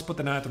 He wants to put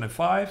the knight on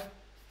f5,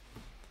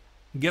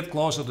 get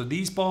closer to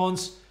these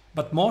pawns,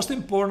 but most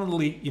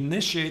importantly,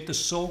 initiate the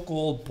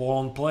so-called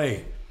pawn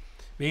play.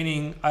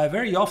 Meaning, I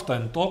very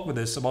often talk with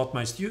this about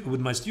my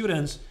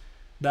students,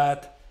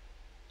 that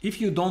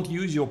if you don't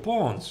use your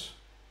pawns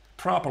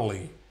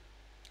properly,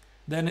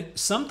 then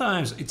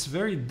sometimes it's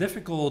very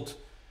difficult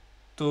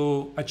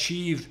to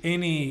achieve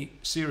any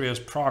serious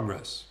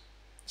progress.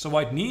 So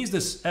white needs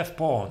this f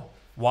pawn.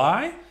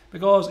 Why?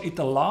 Because it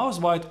allows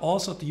white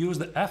also to use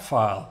the f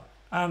file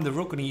and the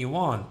rook on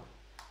e1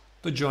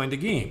 to join the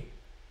game.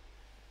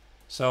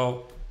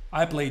 So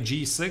I play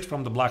g6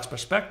 from the black's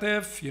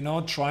perspective, you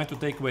know, trying to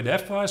take away the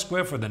f5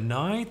 square for the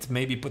knight,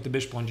 maybe put the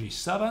bishop on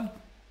g7,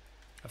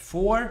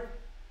 f4.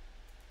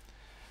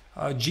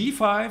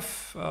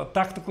 G5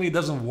 tactically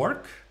doesn't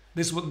work.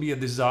 This would be a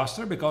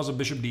disaster because of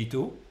bishop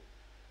d2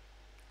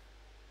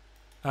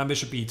 and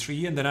bishop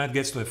e3, and the knight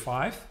gets to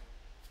f5.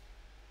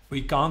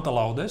 We can't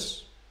allow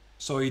this,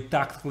 so it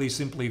tactically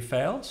simply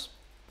fails.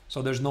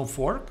 So there's no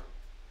fork.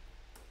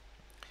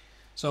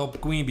 So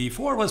queen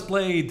b4 was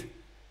played,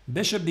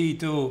 bishop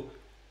d2,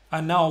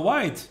 and now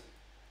white,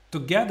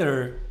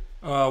 together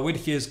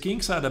with his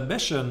kingside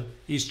ambition,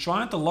 is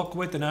trying to lock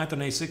away the knight on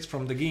a6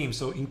 from the game.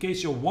 So in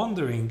case you're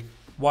wondering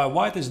why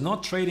white is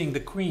not trading the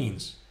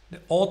queens, the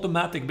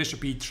automatic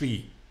bishop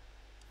e3,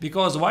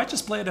 because white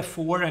just played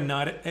f4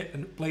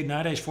 and played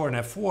knight h4 and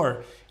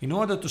f4 in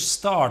order to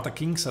start a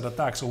kingside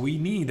attack. So we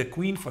need a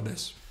queen for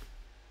this.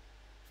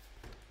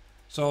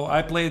 So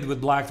I played with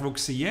black rook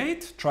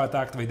c8, tried to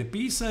activate the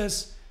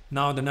pieces.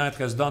 Now the knight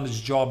has done its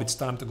job, it's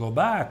time to go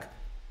back.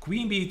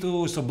 Queen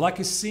b2, so black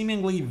is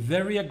seemingly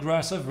very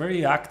aggressive,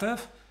 very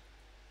active.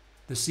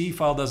 The c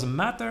file doesn't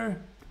matter.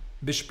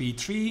 Bishop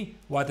e3,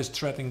 white is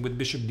threatening with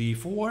bishop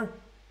d4.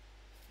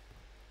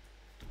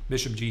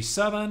 Bishop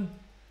g7.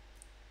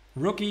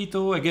 Rook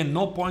e2, again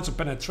no points of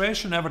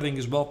penetration, everything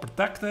is well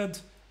protected.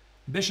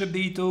 Bishop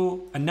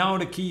d2, and now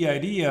the key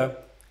idea,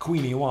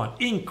 queen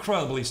e1.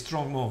 Incredibly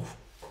strong move.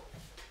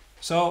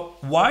 So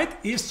white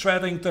is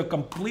threatening to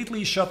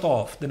completely shut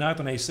off the knight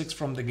on a6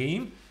 from the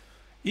game.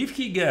 If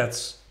he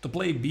gets to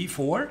play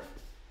b4,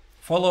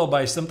 followed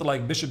by something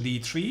like bishop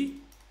d3,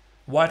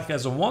 white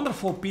has a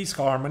wonderful piece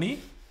harmony,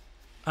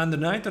 and the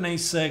knight on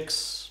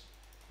a6,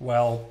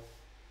 well,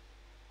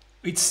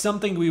 it's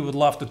something we would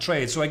love to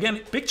trade. So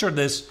again, picture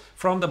this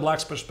from the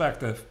black's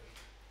perspective.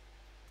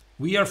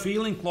 We are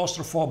feeling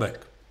claustrophobic.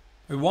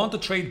 We want to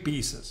trade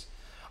pieces.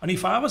 And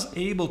if I was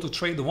able to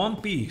trade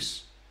one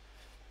piece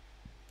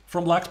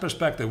from black's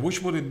perspective,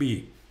 which would it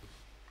be?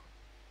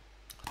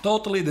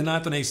 Totally the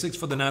knight on a6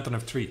 for the knight on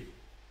f3.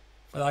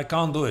 But I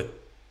can't do it.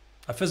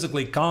 I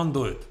physically can't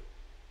do it.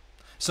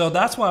 So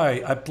that's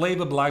why I play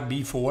with black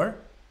b4,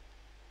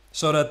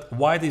 so that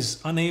white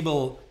is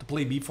unable to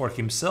play b4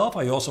 himself.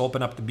 I also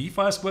open up the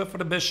b5 square for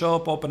the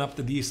bishop, open up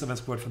the d7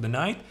 square for the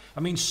knight.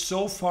 I mean,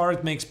 so far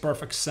it makes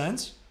perfect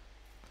sense.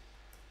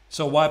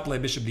 So white play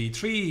bishop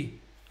d3,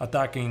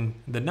 attacking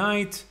the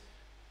knight.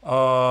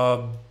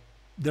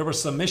 There were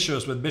some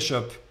issues with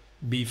bishop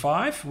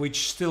b5,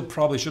 which still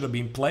probably should have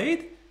been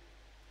played.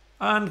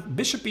 And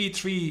bishop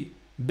e3,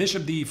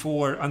 bishop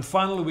d4, and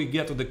finally we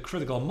get to the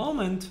critical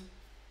moment.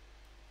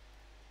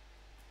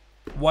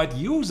 White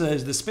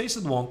uses the space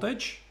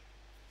advantage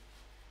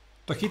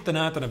to hit the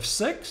knight on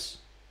f6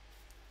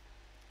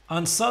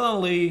 and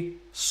suddenly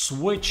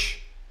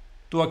switch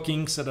to a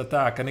kingside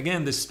attack. And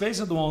again, the space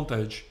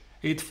advantage,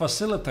 it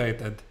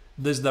facilitated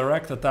this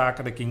direct attack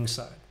at the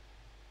kingside.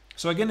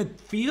 So again, it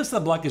feels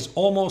that black is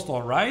almost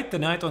all right. The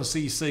knight on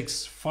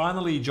c6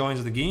 finally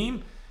joins the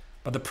game.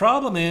 But the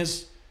problem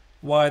is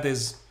white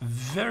is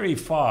very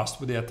fast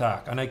with the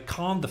attack, and I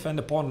can't defend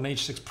the pawn on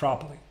h6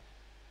 properly.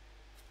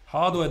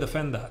 How do I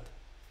defend that?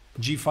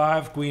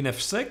 g5, queen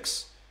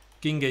f6,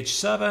 king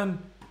h7,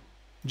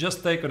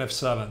 just take on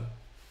f7.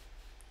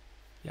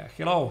 Yeah,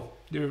 hello,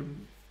 they're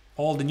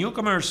all the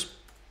newcomers.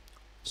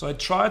 So I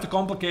try to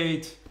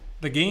complicate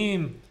the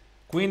game.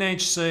 Queen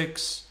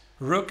h6,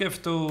 rook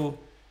f2,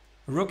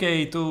 rook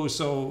a2,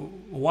 so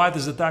white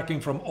is attacking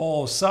from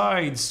all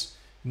sides.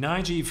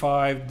 knight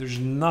g5, there's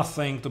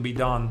nothing to be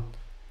done,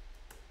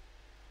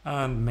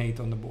 and mate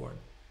on the board.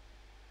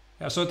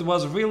 Yeah, so it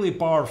was really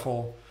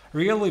powerful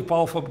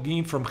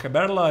game from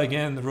Heberla.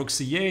 Again, rook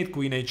c8,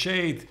 queen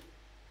h8,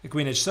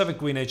 queen h7,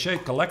 queen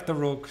h8, collect the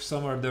rook,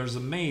 somewhere there's a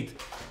mate.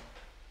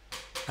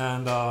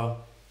 And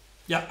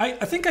yeah,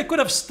 I think I could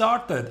have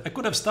started,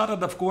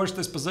 of course,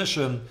 this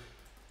position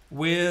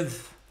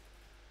with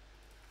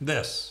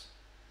this.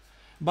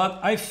 But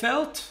I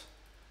felt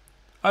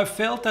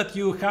that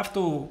you have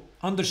to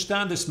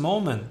understand this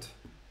moment,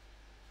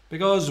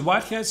 because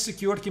White has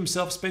secured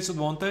himself space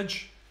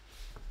advantage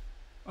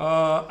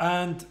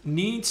and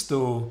needs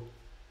to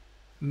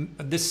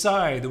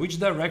decide which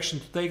direction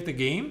to take the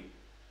game.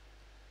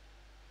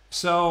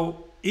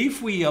 So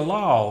if we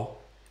allow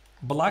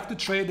Black to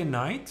trade the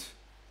knight,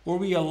 or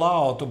we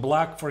allow to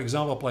Black, for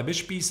example, play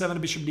bishop e7,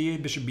 bishop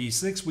d8, bishop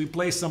b6, we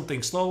play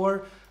something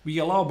slower, we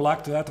allow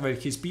Black to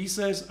activate his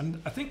pieces,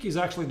 and I think he's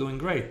actually doing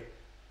great.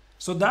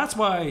 So that's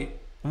why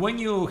when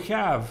you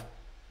have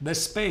the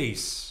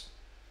space,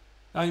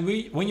 and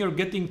when you're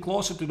getting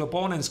closer to the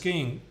opponent's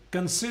king,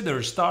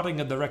 consider starting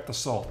a direct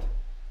assault.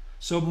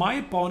 So my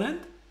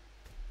opponent,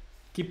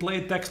 he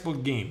played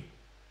textbook game.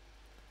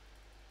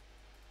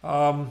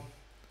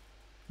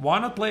 Why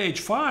not play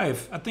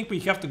h5? I think we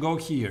have to go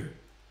here.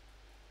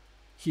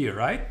 Here,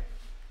 right?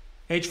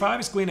 h5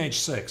 is queen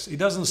h6. It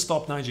doesn't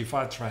stop knight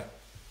g5 threat.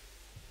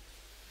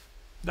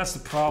 That's the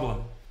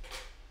problem.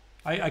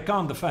 I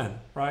can't defend,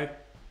 right?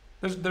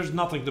 There's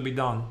nothing to be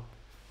done.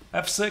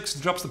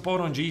 f6 drops the pawn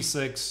on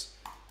g6.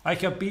 I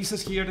have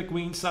pieces here, the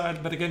queen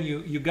side, but again,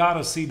 you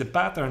gotta see the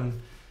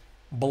pattern.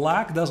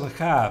 Black doesn't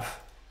have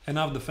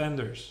enough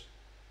defenders.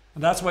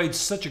 And that's why it's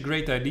such a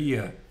great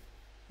idea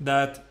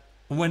that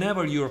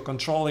whenever you're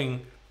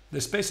controlling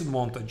the space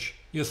advantage,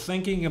 you're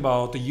thinking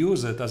about to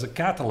use it as a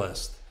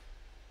catalyst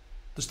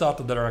to start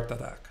a direct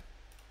attack.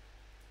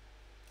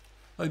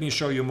 Let me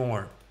show you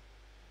more.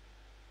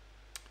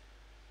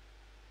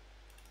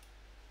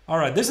 All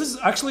right, this is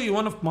actually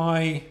one of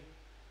my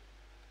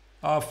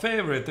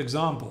favorite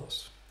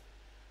examples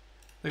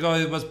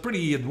because it was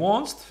pretty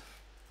advanced.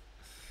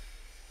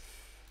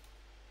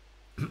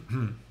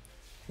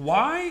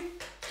 Why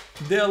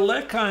the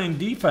Alekhine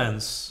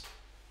defense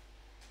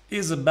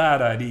is a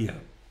bad idea.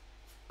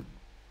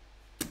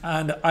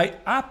 And I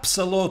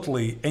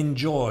absolutely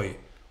enjoy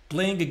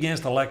playing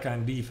against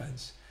Alekhine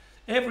defense.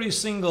 Every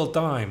single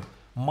time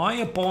my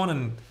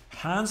opponent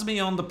hands me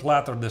on the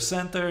platter, the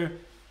center,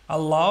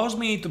 allows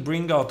me to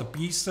bring out the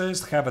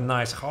pieces, have a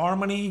nice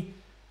harmony.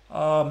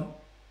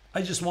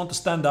 I just want to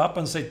stand up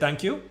and say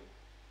thank you.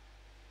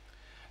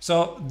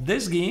 So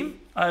this game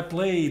I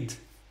played,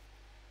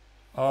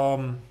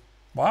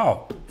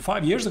 wow,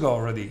 5 years ago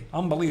already.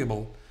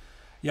 Unbelievable.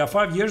 Yeah,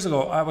 5 years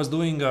ago I was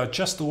doing a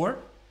chess tour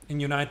in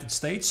United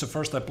States. So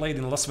first I played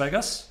in Las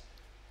Vegas.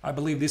 I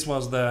believe this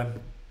was the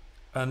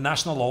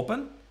National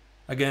Open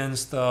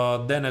against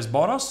Denis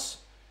Boros.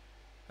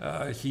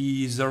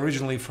 He's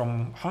originally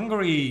from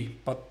Hungary,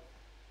 but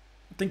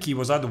I think he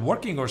was either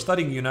working or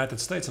studying in the United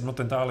States. I'm not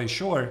entirely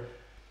sure.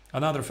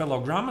 Another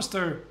fellow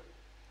grandmaster.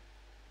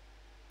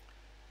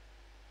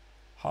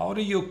 How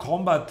do you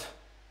combat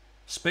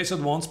space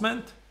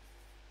advancement?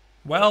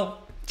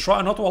 Well,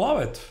 try not to allow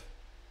it.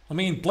 I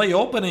mean, play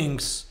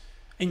openings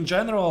in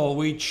general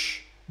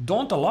which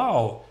don't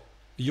allow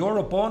your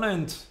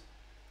opponent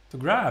to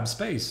grab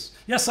space.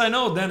 Yes, I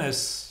know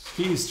Dennis.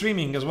 He is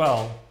streaming as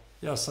well.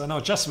 Yes, I know,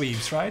 Chess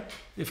Weaves, right?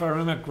 If I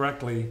remember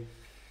correctly.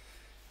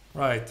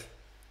 Right.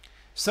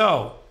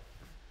 So,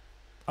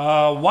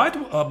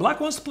 Black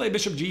wants to play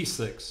bishop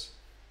g6.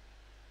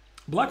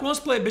 Black wants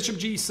to play bishop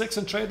g6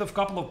 and trade off a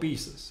couple of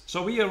pieces.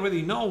 So we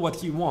already know what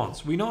he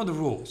wants. We know the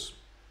rules.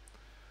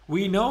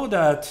 We know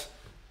that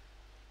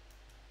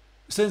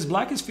since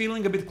Black is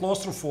feeling a bit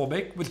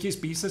claustrophobic with his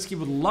pieces, he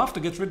would love to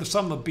get rid of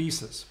some of the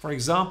pieces. For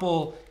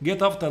example,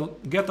 get off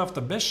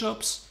the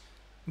bishops,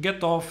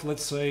 get off,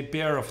 let's say,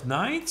 pair of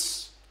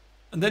knights,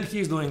 and then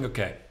he's doing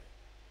okay.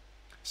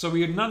 So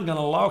we're not going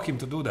to allow him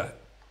to do that.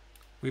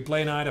 We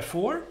play knight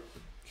f4,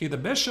 hit the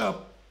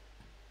bishop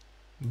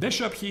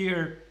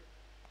here,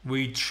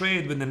 we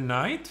trade with the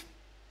knight,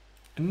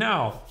 and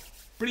now,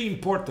 pretty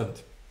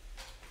important.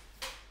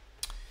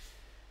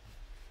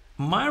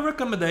 My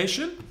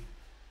recommendation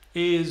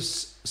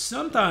is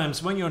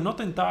sometimes when you're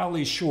not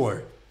entirely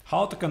sure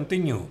how to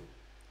continue,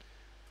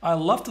 I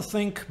love to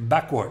think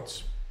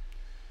backwards.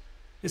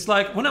 It's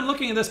like when I'm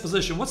looking at this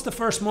position, what's the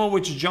first move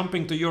which is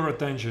jumping to your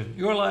attention?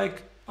 You're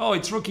like, oh,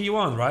 it's rook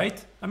e1,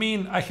 right? I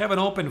mean, I have an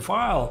open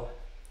file.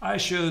 I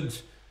should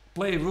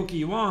play rook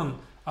e1.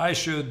 I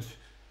should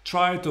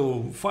try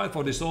to fight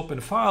for this open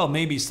file.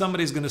 Maybe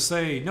somebody's going to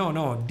say, no,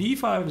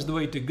 d5 is the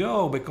way to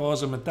go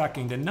because I'm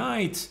attacking the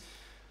knight.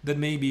 Then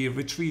maybe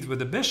retreat with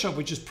the bishop,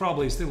 which is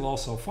probably still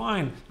also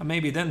fine. And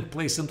maybe then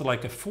play something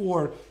like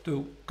f4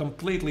 to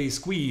completely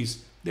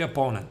squeeze the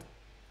opponent.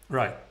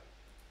 Right.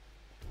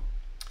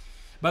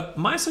 But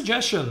my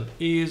suggestion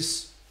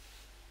is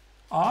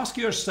ask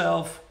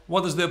yourself,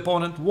 what does the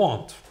opponent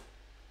want?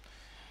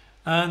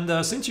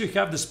 And since you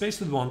have the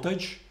space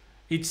advantage,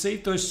 it's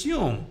safe to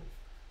assume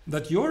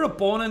that your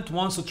opponent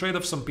wants to trade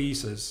off some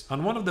pieces.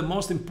 And one of the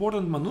most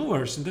important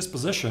maneuvers in this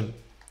position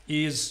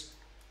is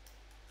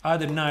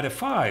either knight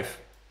f5,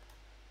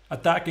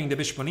 attacking the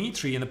bishop on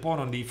e3 and the pawn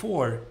on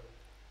d4,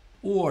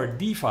 or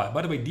d5.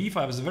 By the way,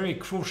 d5 is a very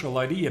crucial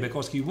idea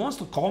because he wants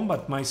to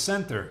combat my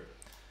center.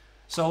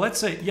 So let's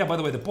say, yeah, by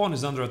the way, the pawn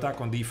is under attack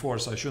on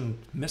d4, so I shouldn't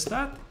miss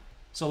that.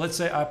 So let's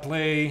say I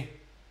play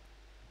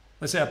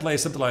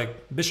something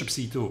like bishop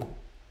c2.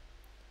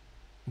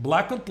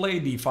 Black could play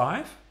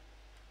d5.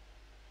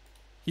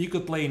 He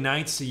could play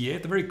knight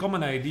c8, a very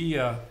common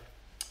idea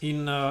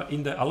in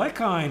the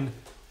Alekhine,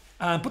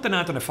 and put the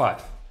knight on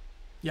f5.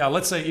 Yeah,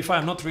 let's say if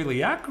I'm not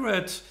really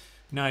accurate,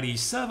 knight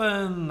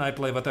e7, I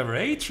play whatever,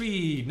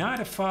 a3, knight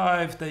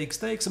f5,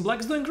 takes, and black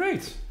is doing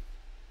great.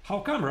 How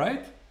come,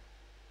 right?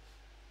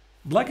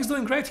 Black is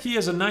doing great. He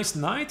has a nice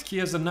knight, he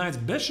has a nice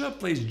bishop,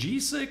 plays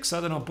g6,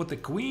 I don't know, put the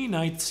queen,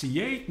 knight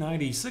c8,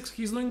 knight e6,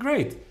 he's doing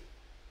great.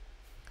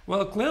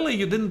 Well, clearly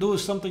you didn't do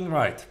something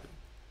right.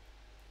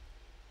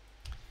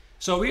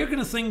 So we are going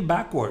to think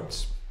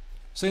backwards.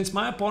 Since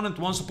my opponent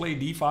wants to play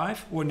d5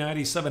 or knight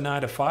e7,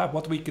 knight f5,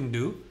 what we can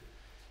do,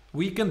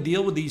 we can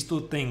deal with these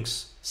two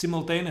things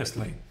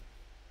simultaneously.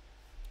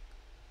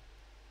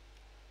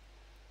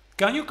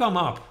 Can you come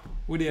up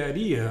with the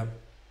idea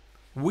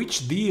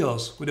which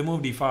deals with the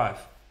move d5?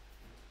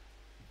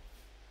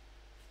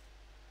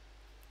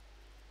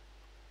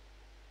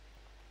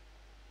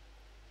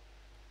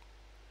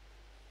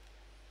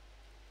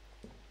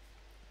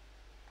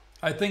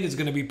 I think it's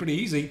going to be pretty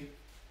easy.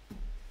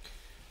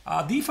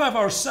 d5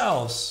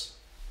 ourselves,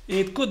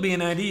 it could be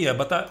an idea,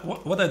 but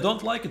what I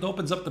don't like, it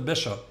opens up the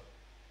bishop.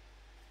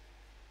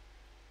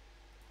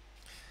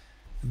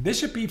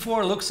 Bishop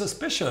e4 looks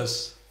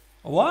suspicious.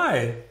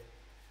 Why?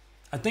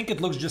 I think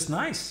it looks just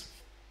nice.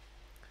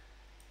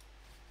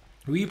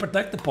 We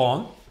protect the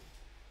pawn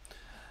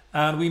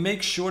and we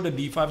make sure that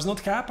d5 is not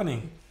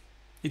happening.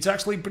 It's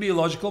actually a pretty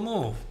logical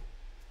move.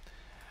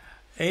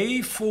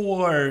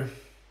 a4,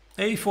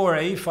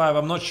 a5,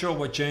 I'm not sure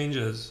what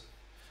changes.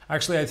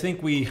 Actually, I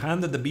think we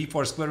handed the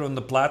b4 square on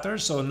the platter,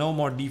 so no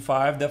more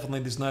d5.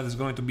 Definitely this knight is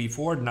going to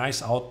b4.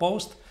 Nice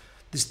outpost.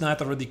 This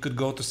knight already could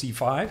go to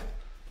c5.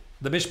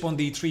 The bishop on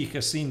d3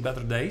 has seen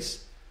better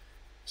days,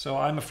 so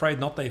I'm afraid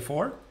not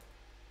a4.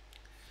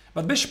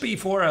 But bishop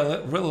e4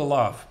 I really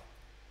love.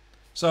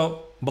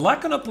 So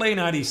black cannot play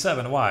knight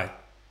e7. Why?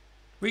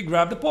 We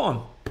grab the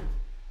pawn.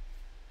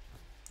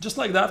 Just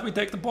like that, we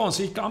take the pawn.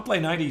 So he can't play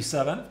knight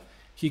e7.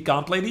 He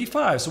can't play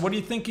d5. So what do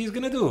you think he's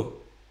going to do?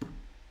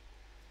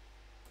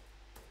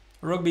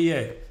 Rook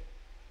b8.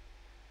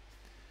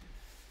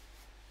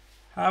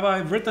 Have I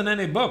written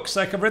any books?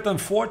 I have written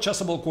 4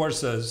 chessable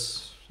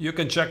courses. You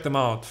can check them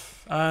out.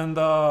 And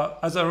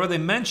as I already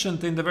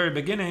mentioned in the very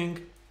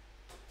beginning,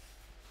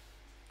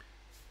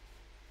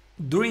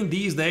 during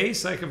these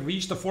days I have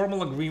reached a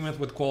formal agreement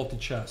with Quality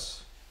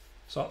Chess.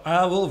 So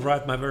I will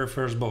write my very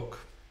first book.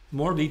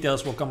 More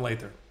details will come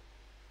later.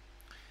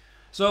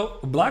 So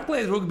black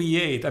played rook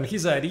b8, and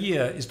his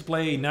idea is to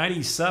play knight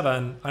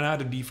e7 and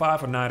either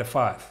d5 or knight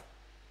f5.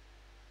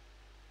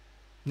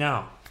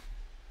 Now,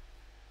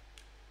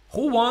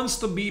 who wants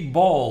to be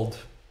bold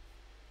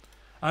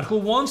and who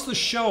wants to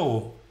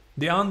show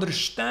the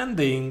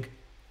understanding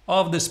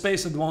of the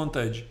space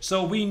advantage?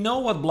 So we know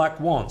what black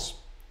wants.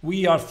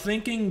 We are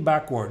thinking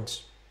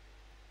backwards.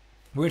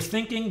 We're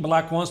thinking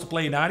black wants to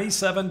play knight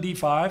e7,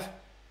 d5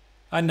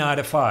 and knight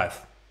f5.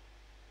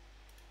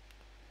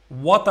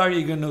 What are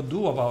you going to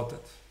do about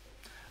it?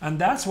 And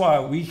that's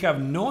why we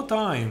have no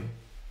time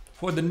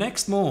for the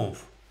next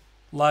move,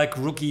 like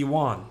rook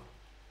e1,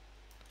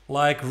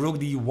 like rook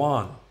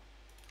d1,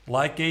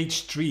 like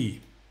h3.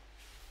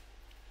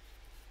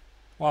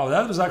 Wow,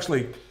 that was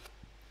actually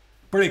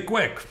pretty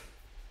quick.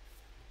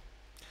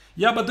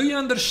 Yeah, but do you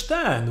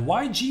understand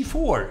why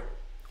g4?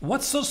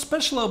 What's so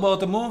special about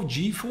the move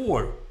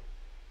g4?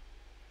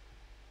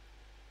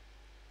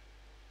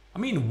 I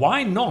mean,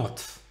 why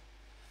not?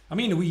 I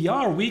mean, we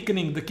are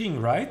weakening the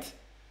king, right?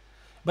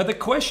 But the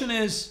question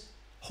is,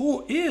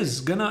 who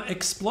is gonna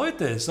exploit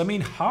this? I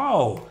mean,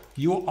 how?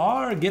 You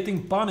are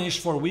getting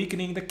punished for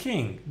weakening the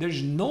king.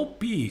 There's no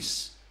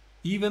peace,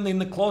 even in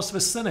the close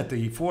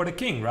vicinity for the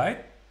king,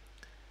 right?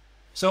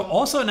 So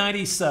also knight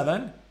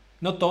e7,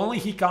 not only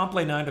he can't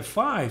play knight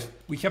f5,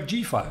 we have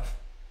g5.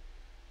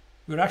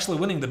 We're actually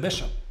winning the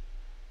bishop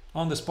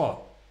on the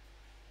spot.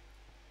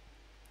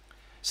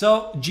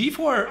 So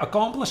g4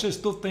 accomplishes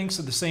two things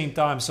at the same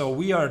time. So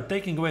we are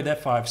taking away the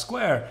f5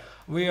 square.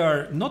 We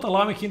are not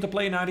allowing him to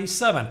play knight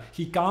e7.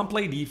 He can't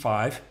play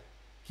d5.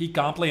 He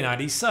can't play knight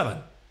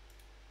e7.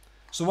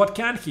 So what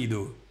can he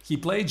do? He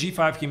played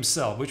g5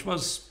 himself, which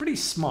was pretty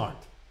smart,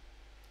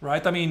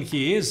 right? I mean,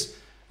 he is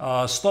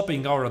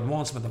stopping our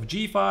advancement of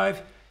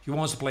g5. He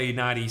wants to play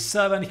knight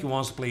e7. He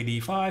wants to play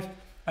d5.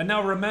 And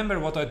now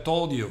remember what I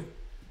told you.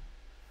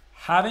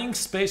 Having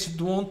space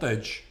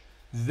advantage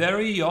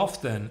very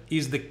often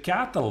is the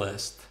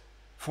catalyst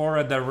for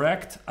a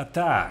direct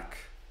attack.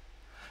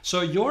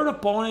 So your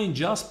opponent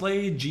just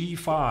played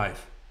g5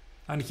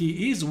 and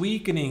he is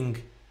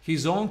weakening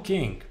his own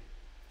king.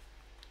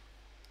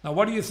 Now,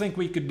 what do you think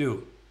we could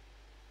do?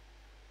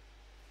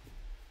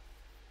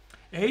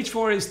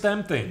 h4 is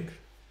tempting.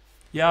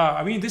 Yeah,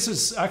 I mean, this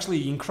is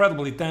actually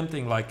incredibly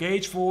tempting. Like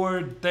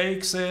h4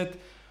 takes it,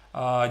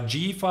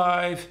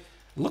 g5.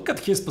 Look at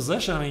his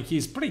position. I mean,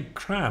 he's pretty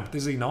cramped,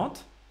 is he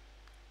not?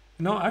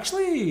 No,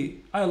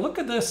 actually, I look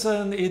at this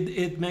and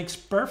it makes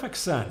perfect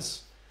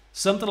sense.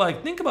 Something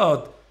like, think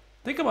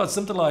about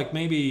something like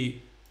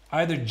maybe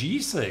either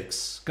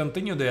g6,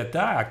 continue the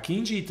attack,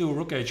 king g2,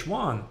 rook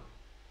h1.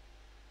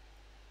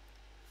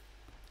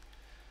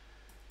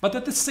 But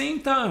at the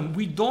same time,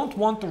 we don't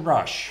want to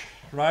rush,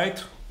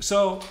 right?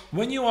 So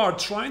when you are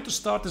trying to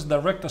start this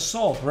direct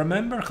assault,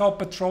 remember how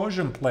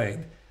Petrosian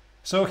played.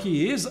 So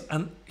he is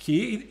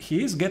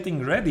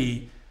getting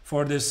ready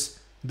for this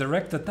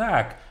direct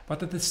attack,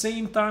 but at the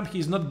same time,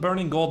 he's not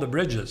burning all the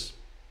bridges.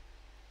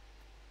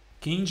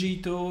 King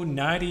g2,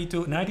 knight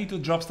e2, knight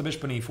e2 drops the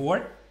bishop on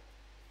e4.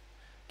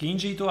 King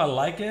g2, I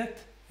like it.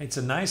 It's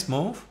a nice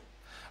move.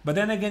 But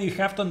then again, you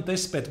have to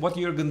anticipate what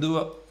you're gonna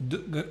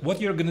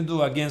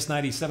do against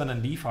knight e7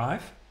 and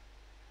d5.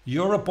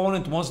 Your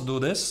opponent wants to do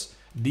this.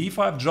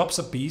 d5 drops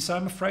a piece,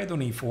 I'm afraid, on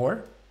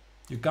e4.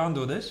 You can't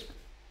do this.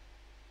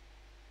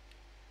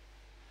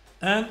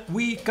 And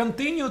we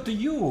continue to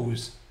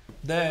use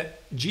the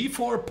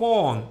g4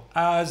 pawn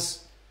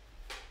as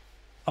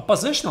a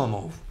positional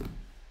move.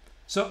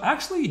 So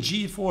actually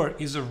g4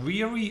 is a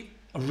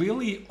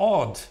really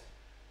odd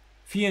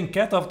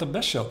fianchetto of the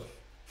bishop.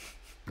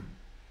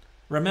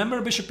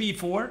 Remember bishop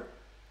e4?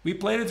 We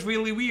played it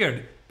really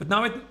weird, but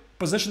now it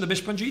positioned the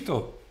bishop on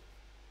g2.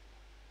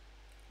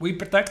 We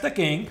protect the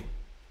king,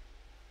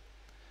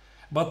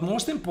 but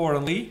most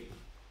importantly,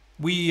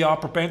 we are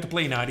preparing to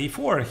play knight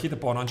e4 and hit the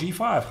pawn on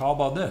g5. How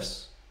about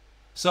this?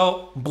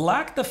 So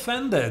black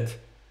defended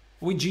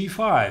with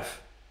g5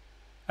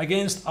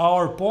 against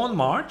our pawn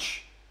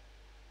march,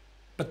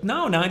 but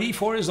now knight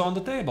e4 is on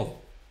the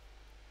table.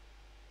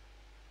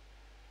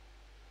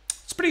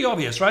 It's pretty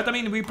obvious, right? I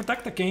mean, we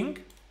protect the king.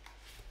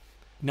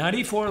 Knight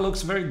e4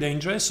 looks very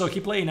dangerous, so he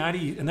played knight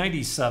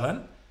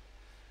e7.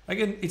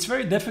 Again, it's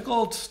very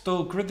difficult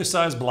to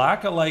criticize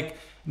black. Like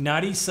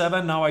knight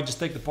e7, now I just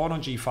take the pawn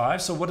on g5.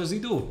 So what does he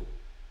do?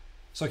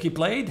 So he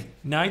played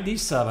knight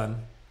d7,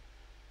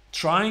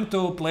 trying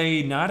to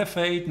play knight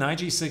f8, knight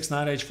g6,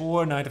 knight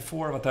h4, knight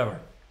f4, whatever.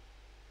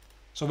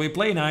 So we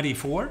play knight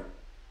e4,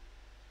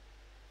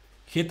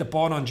 hit the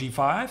pawn on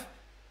g5.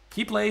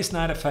 He plays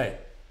knight f8,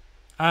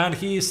 and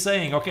he is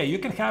saying, okay, you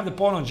can have the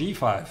pawn on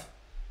g5,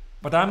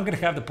 but I'm going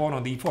to have the pawn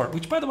on d4,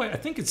 which, by the way, I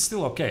think it's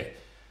still okay.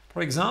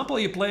 For example,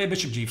 you play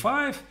bishop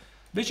g5,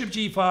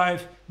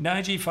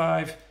 knight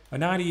g5, a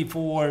knight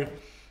e4,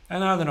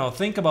 and I don't know,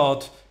 think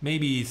about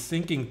maybe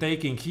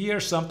taking here.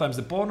 Sometimes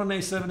the pawn on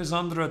a7 is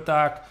under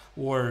attack,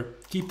 or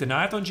keep the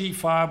knight on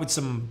g5 with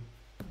some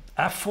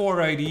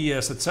f4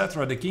 ideas,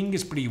 etc. The king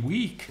is pretty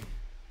weak.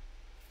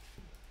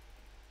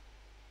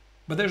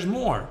 But there's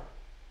more.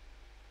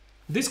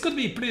 This could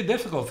be pretty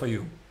difficult for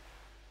you,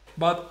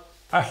 but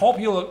I hope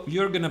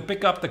you're going to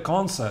pick up the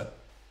concept.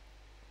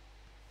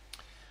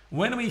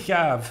 When we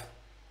have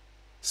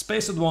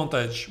space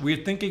advantage,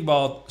 we're thinking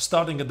about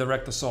starting a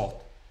direct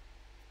assault.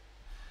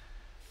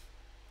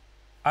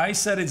 I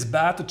said it's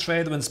bad to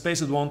trade when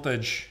space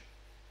advantage.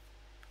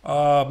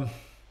 Probably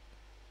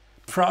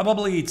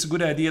it's a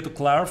good idea to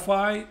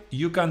clarify.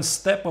 You can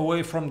step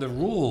away from the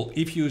rule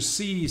if you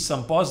see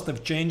some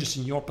positive changes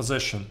in your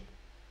position.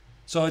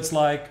 So it's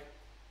like,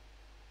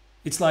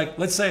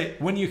 let's say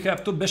when you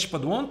have two bishop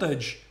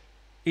advantage,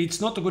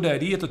 it's not a good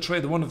idea to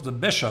trade one of the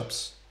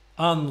bishops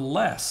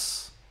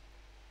unless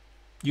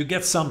you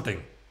get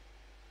something.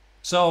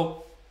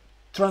 So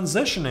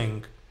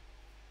transitioning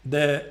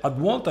the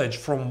advantage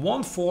from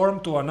one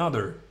form to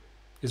another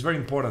is very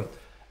important.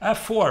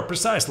 f4,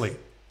 precisely.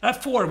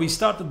 f4, we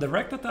start the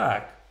direct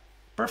attack.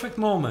 Perfect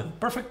moment,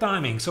 perfect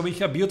timing. So we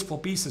have beautiful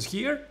pieces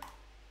here.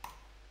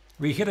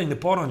 We're hitting the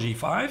pawn on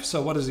g5.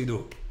 So what does he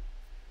do?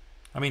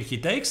 I mean, he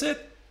takes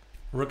it.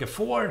 Rook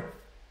f4,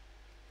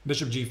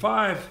 bishop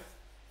g5.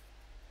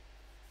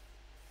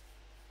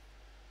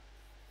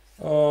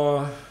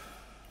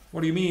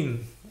 What do you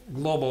mean,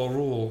 global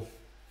rule?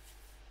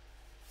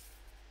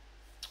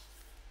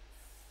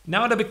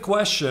 Now the big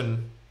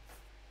question,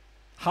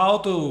 how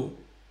to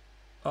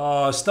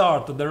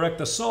start the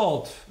direct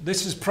assault.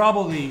 This is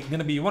probably going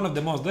to be one of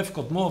the most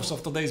difficult moves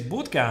of today's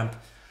bootcamp,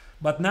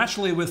 but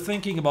naturally we're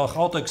thinking about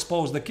how to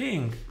expose the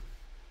king.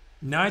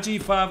 Knight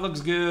g5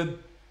 looks good,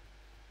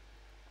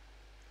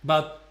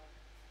 but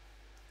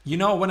you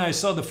know, when I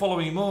saw the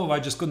following move, I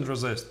just couldn't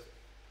resist.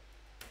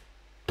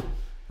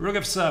 Rook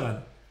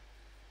f7.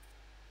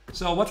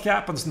 So what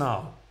happens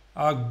now?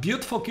 A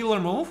beautiful killer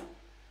move.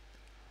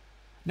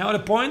 Now the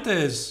point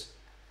is,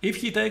 if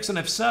he takes an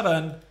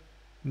f7,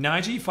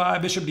 knight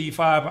g5, bishop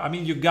d5, I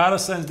mean, you gotta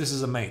sense this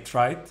is a mate,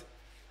 right?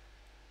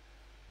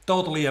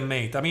 Totally a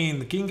mate. I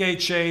mean, king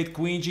h8,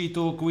 queen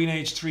g2, queen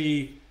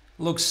h3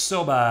 looks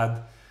so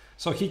bad.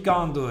 So he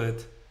can't do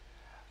it.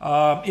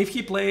 If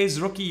he plays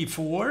rook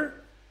e4,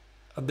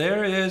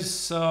 there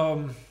is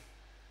a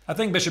I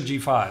think bishop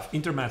g5,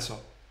 intermezzo.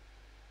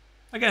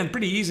 Again,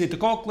 pretty easy to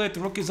calculate. The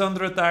rook is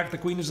under attack, the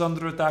queen is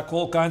under attack,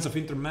 all kinds of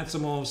intermezzo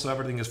moves, so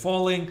everything is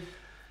falling.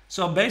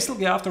 So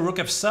basically after rook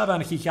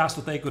f7, he has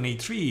to take on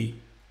e3,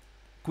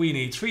 queen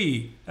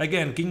e3.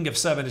 Again, king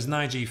f7 is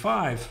knight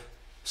g5.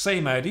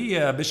 Same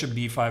idea, bishop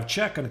d5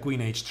 check and queen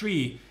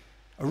h3.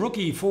 Rook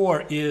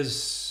e4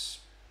 is,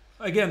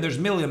 again, there's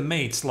a million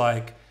mates,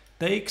 like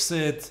takes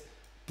it,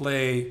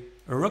 play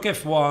rook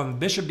f1,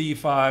 bishop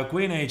d5,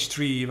 queen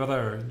h3,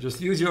 whatever. Just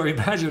use your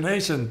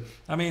imagination.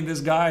 I mean,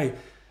 this guy,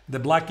 the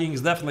black king,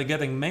 is definitely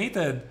getting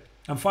mated.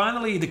 And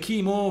finally, the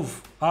key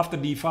move after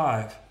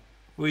d5,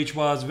 which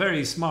was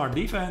very smart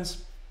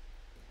defense.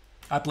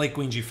 I played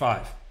queen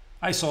g5.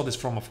 I saw this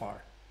from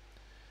afar.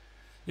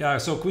 Yeah,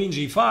 so queen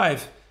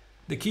g5,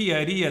 the key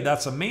idea,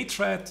 that's a mate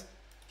threat.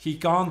 He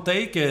can't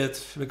take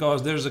it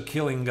because there's a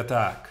killing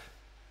attack.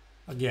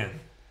 Again.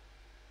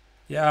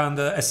 Yeah, and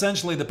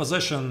essentially the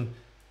position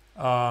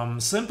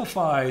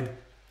simplified.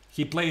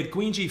 He played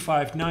queen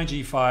g5, knight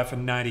g5,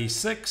 and knight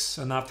e6.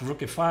 And after rook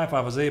f5, I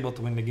was able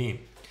to win the game.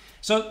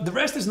 So the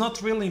rest is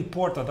not really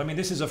important. I mean,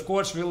 this is, of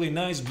course, really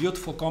nice,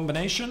 beautiful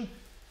combination.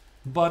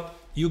 But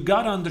you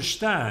got to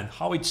understand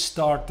how it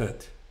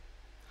started.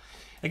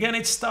 Again,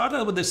 it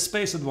started with the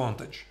space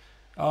advantage.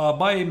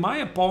 By my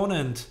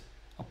opponent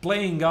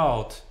playing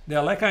out the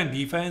Alekhine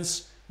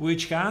defense,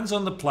 which hands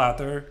on the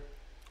platter,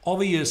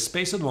 obvious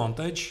space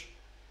advantage.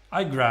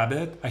 I grab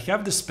it, I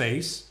have the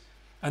space,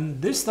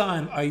 and this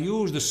time I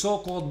use the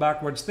so-called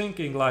backwards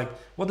thinking, like,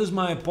 what does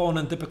my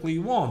opponent typically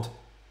want?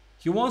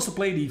 He wants to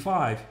play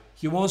d5,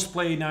 he wants to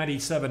play knight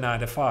e7,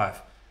 knight f5.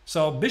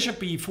 So bishop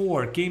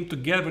e4 came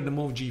together with the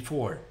move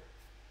g4.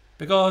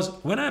 Because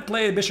when I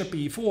played bishop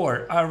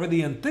e4, I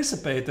already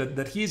anticipated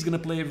that he's going to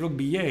play rook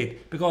b8,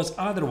 because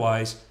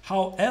otherwise,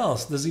 how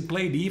else does he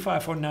play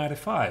d5 or knight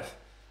f5?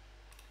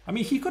 I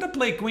mean, he could have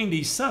played queen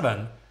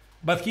d7,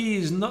 but he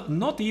is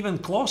not even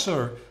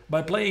closer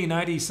by playing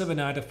knight e7,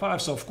 knight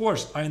f5. So of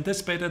course, I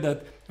anticipated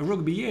that rook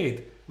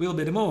b8 will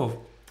be the move.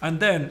 And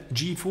then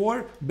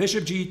g4,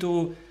 bishop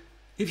g2.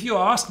 If you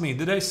ask me,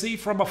 did I see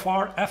from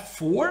afar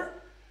f4?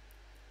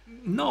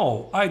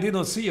 No, I did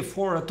not see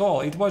f4 at all.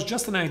 It was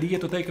just an idea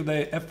to take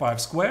the f5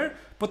 square,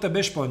 put the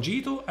bishop on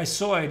g2. I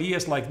saw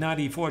ideas like knight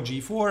e4,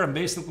 g4, and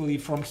basically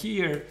from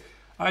here,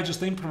 I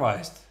just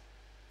improvised,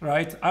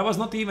 right? I was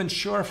not even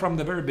sure from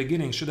the very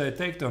beginning, should I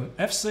take it on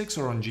f6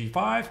 or on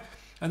g5?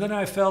 And then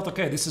I felt,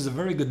 okay, this is a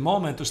very good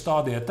moment to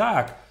start the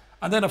attack.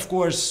 And then, of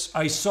course,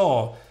 I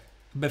saw,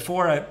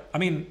 before I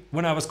mean,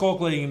 when I was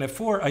calculating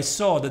f4, I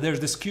saw that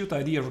there's this cute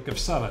idea rook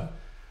f7.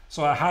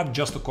 So I had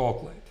just to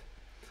calculate.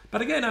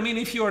 But again, I mean,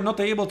 if you are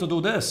not able to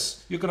do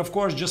this, you can of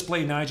course just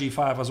play knight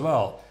g5 as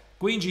well.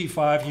 Queen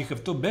g5, you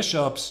have two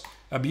bishops,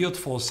 a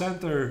beautiful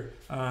center,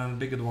 and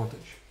big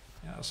advantage.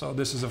 Yeah, so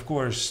this is of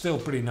course still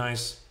pretty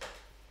nice.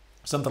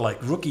 Something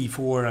like rook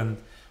e4, and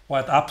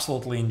white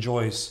absolutely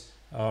enjoys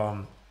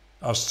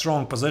a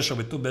strong position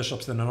with two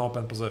bishops in an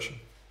open position.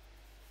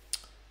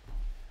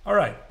 All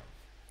right,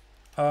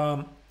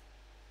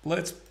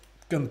 let's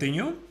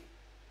continue.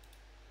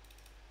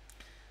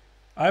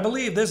 I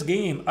believe this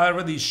game I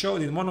already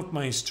showed in one of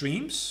my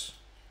streams,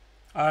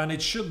 and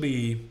it should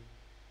be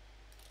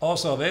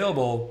also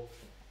available.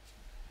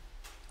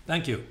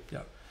 Thank you.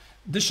 Yeah,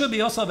 this should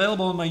be also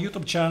available on my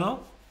YouTube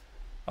channel.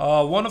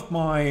 One of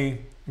my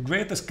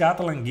greatest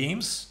Catalan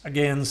games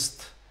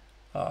against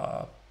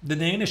the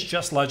Danish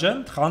chess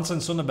legend Hansen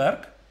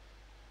Sunneberg.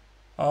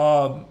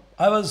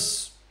 I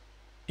was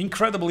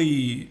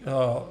incredibly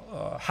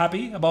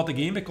happy about the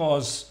game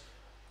because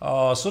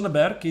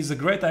Sunneberg is a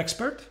great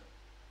expert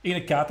in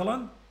a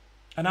Catalan,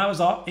 and I was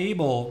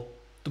able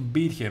to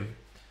beat him.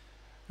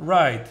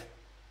 Right.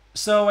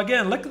 So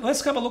again,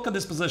 let's have a look at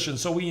this position.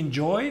 So we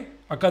enjoy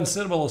a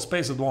considerable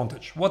space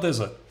advantage. What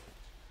is it?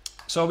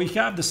 So we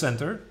have the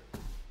center,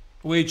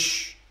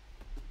 which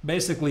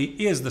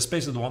basically is the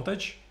space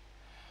advantage.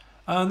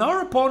 And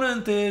our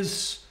opponent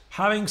is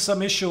having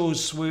some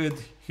issues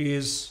with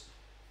his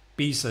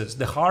pieces.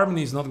 The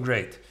harmony is not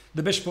great.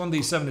 The bishop on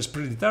d7 is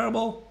pretty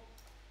terrible.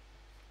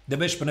 The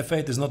bishop on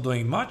f8 is not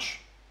doing much.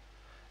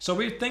 So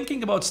we're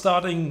thinking about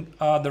starting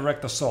a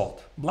direct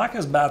assault. Black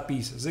has bad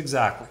pieces,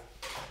 exactly.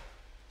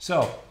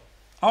 So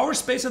our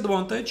space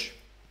advantage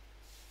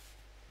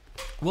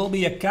will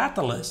be a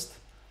catalyst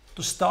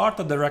to start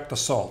a direct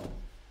assault.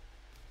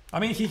 I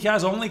mean, he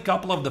has only a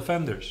couple of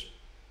defenders.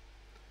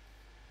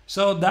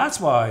 So that's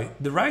why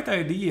the right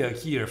idea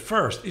here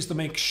first is to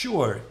make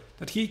sure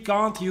that he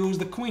can't use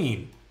the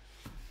queen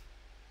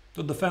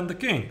to defend the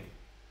king.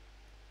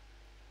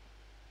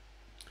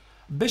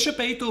 Bishop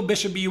a2,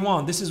 bishop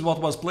b1, this is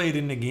what was played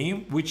in the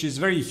game, which is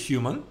very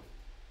human.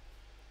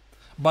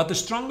 But the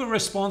stronger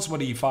response was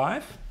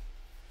e5,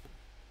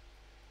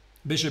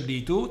 bishop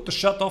d2 to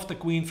shut off the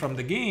queen from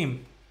the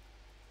game,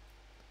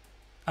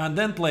 and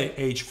then play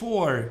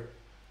h4,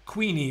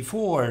 queen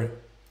e4,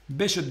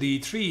 bishop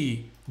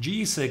d3,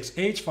 g6,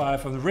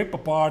 h5, and rip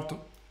apart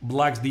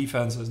black's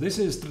defenses. This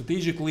is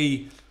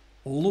strategically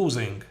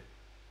losing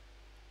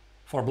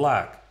for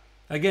black.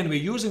 Again,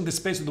 we're using the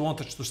space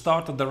advantage to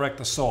start a direct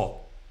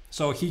assault.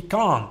 So he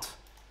can't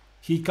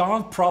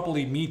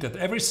properly meet it.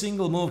 Every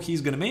single move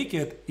he's gonna make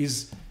it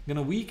is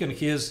gonna weaken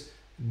his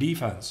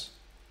defense.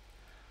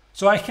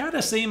 So I had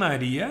the same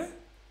idea,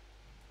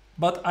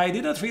 but I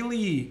didn't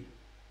really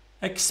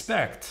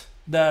expect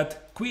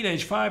that Queen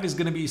h5 is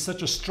gonna be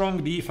such a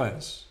strong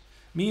defense.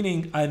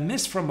 Meaning I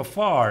missed from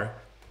afar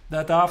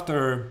that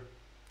after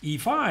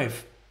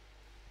e5,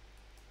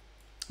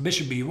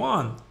 bishop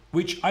b1,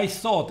 which I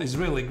thought is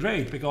really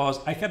great because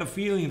I had a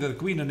feeling that the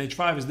queen on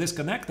h5 is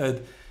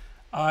disconnected.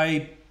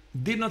 I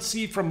did not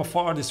see from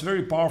afar this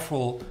very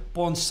powerful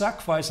pawn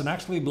sacrifice, and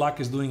actually black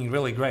is doing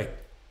really great.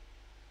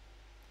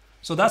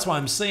 So that's why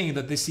I'm saying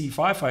that this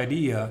e5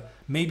 idea,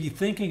 maybe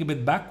thinking a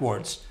bit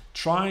backwards,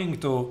 trying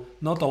to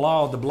not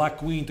allow the black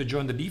queen to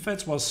join the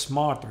defense, was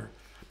smarter.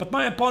 But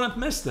my opponent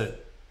missed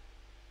it.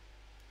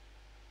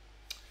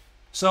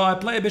 So I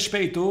play bishop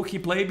a2, he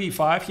played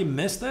b5, he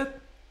missed it.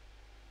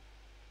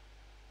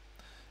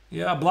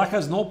 Yeah, black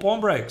has no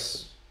pawn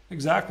breaks.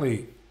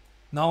 Exactly.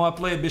 Now I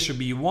play bishop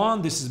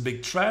b1, this is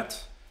big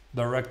threat,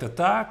 direct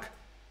attack,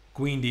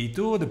 queen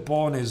d2, the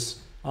pawn is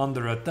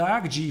under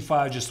attack,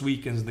 g5 just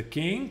weakens the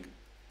king.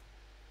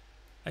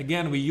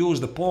 Again, we use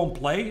the pawn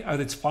play at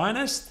its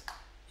finest.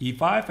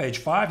 e5,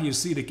 h5, you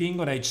see the king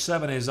on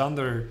h7 is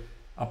under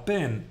a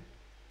pin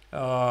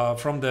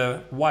from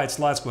the white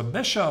slide square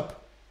bishop.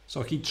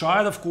 So he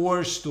tried, of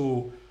course,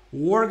 to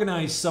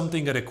organize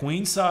something at the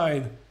queen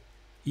side.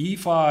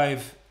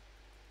 e5,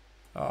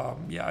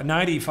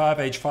 knight e5,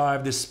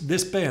 h5,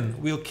 this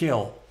pin will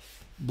kill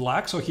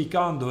black, so he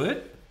can't do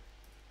it.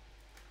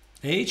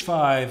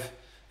 h5,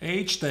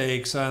 h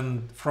takes,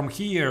 and from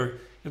here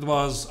it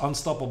was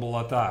unstoppable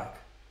attack.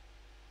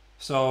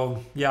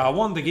 So yeah, I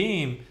won the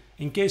game.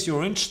 In case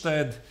you're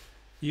interested,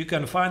 you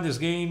can find this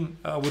game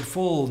with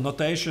full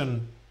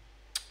notation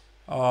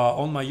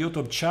on my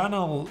YouTube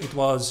channel. It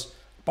was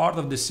part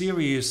of the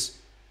series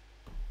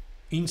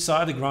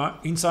Inside the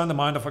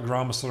Mind of a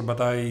Grandmaster, but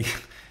I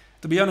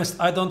to be honest,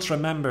 I don't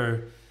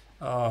remember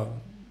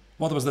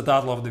what was the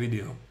title of the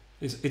video.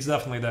 It's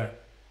definitely there.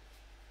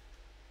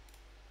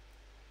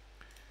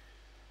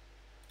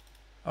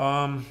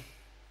 All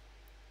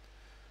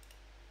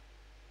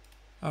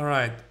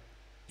right.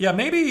 Yeah,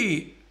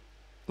 maybe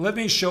let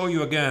me show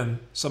you again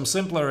some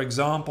simpler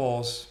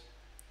examples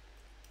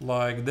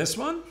like this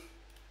one.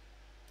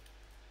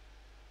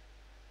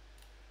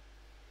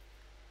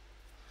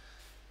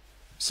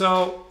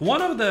 So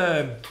one of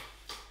the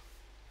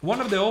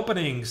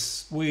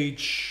openings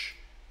which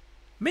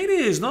maybe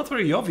is not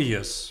very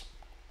obvious,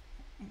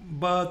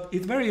 but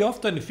it very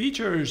often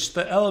features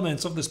the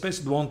elements of the space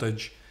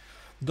advantage.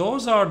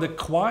 Those are the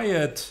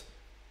quiet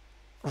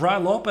Rai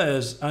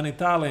Lopez and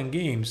Italian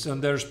games,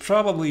 and there's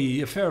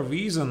probably a fair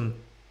reason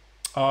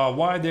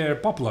why they're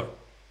popular.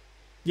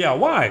 Yeah,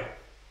 why?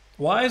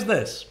 Why is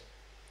this?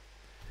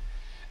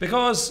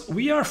 Because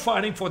we are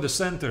fighting for the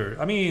center.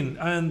 I mean,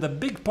 and the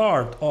big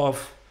part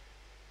of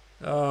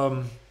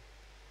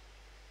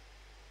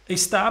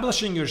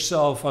establishing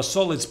yourself a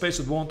solid space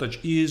advantage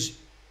is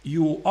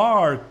you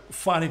are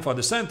fighting for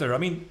the center. I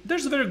mean,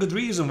 there's a very good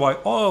reason why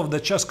all of the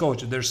chess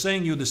coaches, they're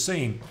saying you the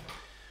same.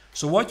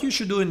 So what you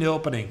should do in the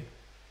opening,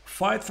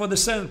 fight for the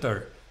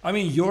center. I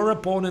mean, your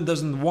opponent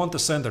doesn't want the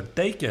center.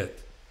 Take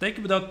it. Take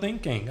it without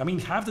thinking. I mean,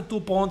 have the 2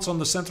 pawns on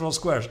the central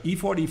squares,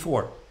 e4,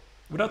 d4,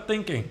 without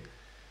thinking.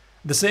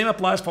 The same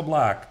applies for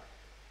black.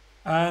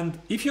 And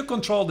if you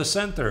control the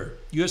center,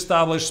 you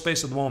establish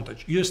space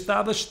advantage. You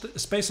establish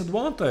space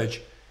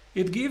advantage,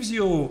 it gives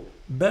you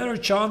better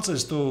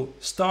chances to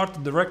start a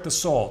direct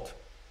assault,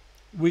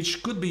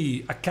 which could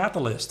be a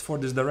catalyst for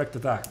this direct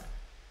attack.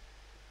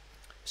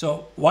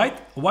 So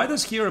white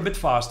is here a bit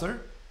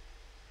faster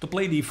to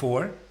play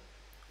d4.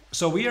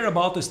 So we are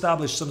about to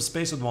establish some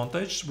space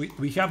advantage.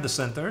 We have the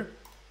center.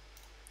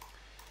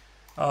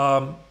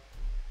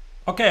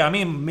 Okay, I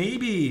mean,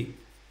 maybe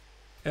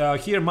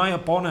here my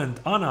opponent,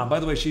 Anna, by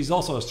the way, she's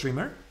also a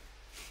streamer,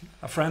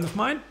 a friend of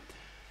mine.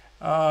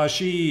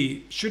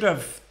 She should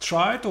have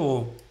tried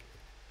to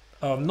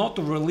not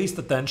to release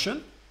the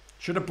tension.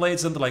 Should have played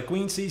something like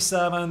queen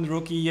c7,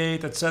 rook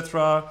e8,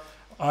 etc.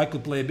 I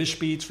could play bishop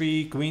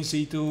e3, queen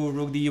c2,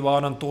 rook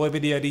d1, and toy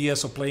with the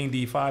ideas of playing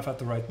d5 at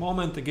the right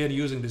moment. Again,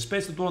 using the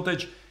space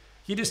advantage.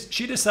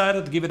 She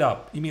decided to give it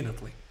up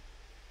immediately.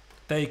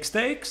 Takes,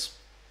 takes,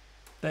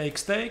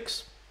 takes,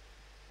 takes,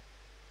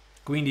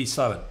 queen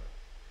d7.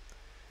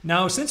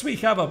 Now, since we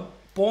have a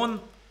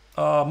pawn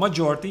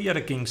majority at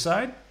the king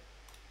side,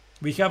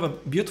 we have a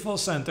beautiful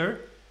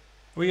center.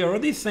 We are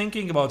already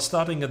thinking about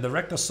starting a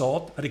direct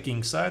assault at the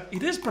king side.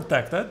 It is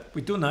protected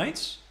with 2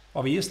 knights,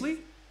 obviously.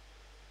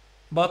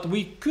 But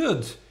we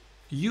could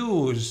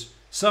use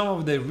some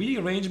of the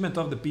rearrangement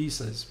of the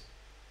pieces.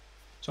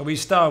 So we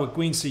start with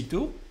queen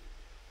c2.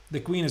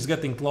 The queen is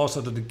getting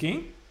closer to the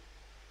king.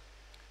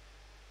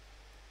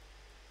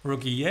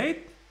 Rook e8.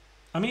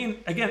 I mean,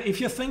 again,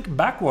 if you think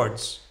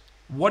backwards,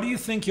 what do you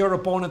think your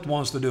opponent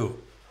wants to do?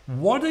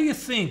 What do you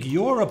think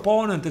your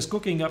opponent is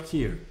cooking up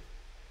here?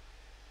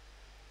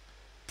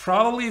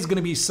 probably is going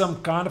to be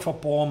some kind of a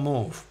pawn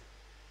move.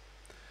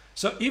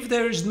 So if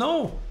there is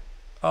no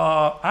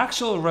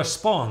actual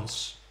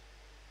response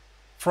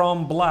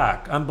from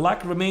black, and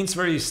black remains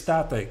very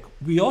static,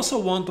 we also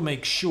want to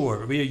make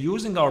sure we are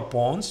using our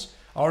pawns,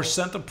 our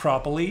center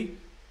properly,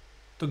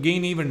 to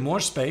gain even more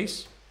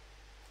space.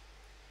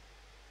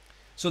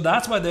 So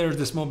that's why there's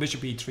this move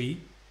bishop e3.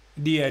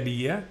 The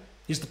idea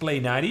is to play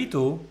knight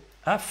e2,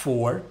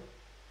 f4,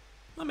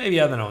 or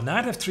maybe, I don't know,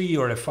 knight f3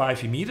 or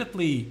f5,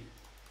 immediately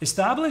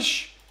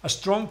establish a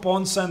strong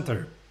pawn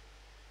center.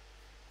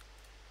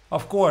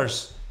 Of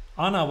course,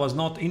 Anna was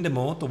not in the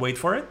mood to wait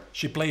for it.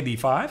 She played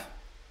e5,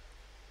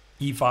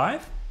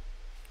 e5.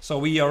 So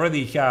we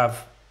already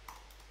have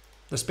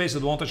the space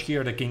advantage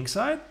here, the king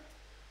side.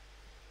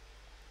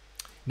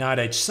 Knight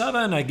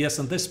h7, I guess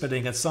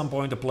anticipating at some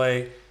point to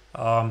play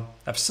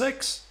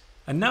f6.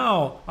 And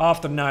now,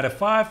 after knight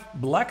f5,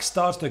 black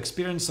starts to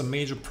experience some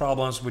major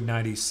problems with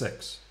knight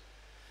e6.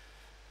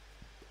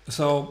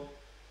 So,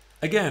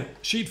 again,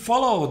 she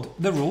followed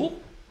the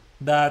rule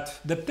that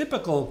the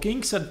typical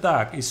king's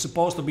attack is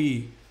supposed to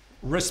be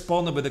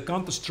responded with a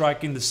counter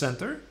strike in the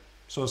center.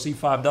 So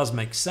c5 does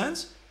make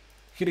sense,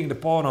 hitting the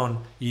pawn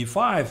on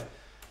e5.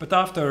 But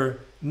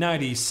after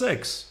knight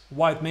e6,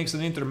 white makes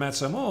an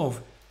intermezzo move.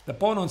 The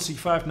pawn on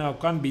c5 now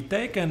can't be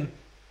taken.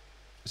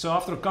 So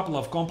after a couple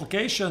of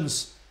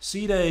complications,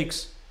 c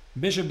takes,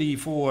 bishop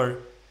d4,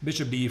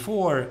 bishop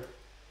d4,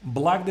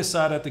 black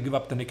decided to give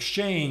up an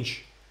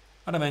exchange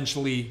and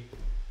eventually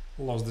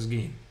lost this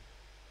game.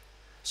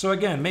 So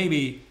again,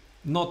 maybe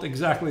not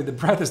exactly the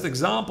brightest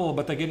example,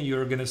 but again,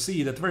 you're going to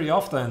see that very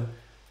often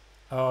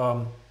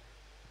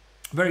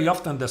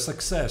the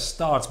success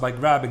starts by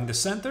grabbing the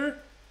center,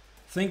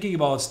 thinking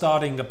about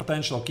starting a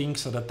potential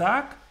kingside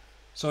attack.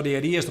 So the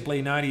idea is to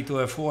play knight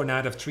e2, f4,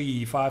 knight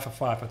f3, e5,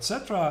 f5,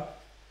 etc.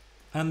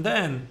 And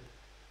then,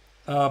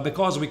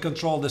 because we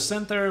control the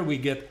center, we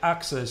get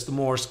access to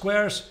more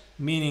squares,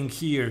 meaning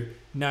here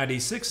knight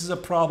e6 is a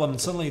problem,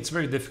 and suddenly it's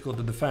very difficult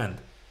to defend.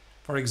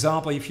 For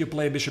example, if you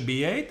play bishop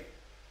b8,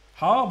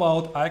 how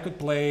about I could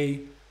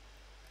play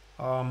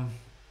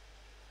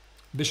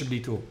bishop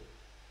d2?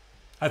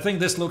 I think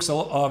this looks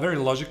very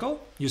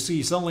logical. You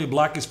see, suddenly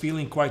black is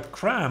feeling quite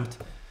cramped,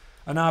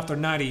 and after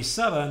knight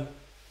e7,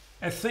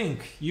 I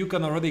think you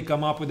can already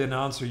come up with an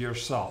answer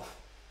yourself.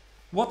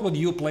 What would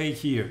you play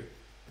here,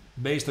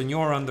 based on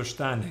your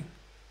understanding?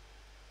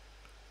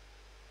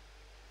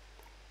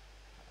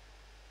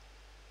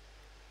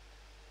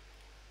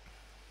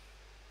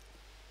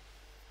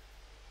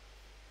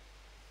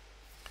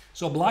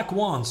 So black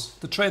wants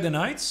to trade the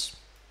knights,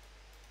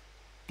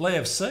 play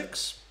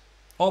f6,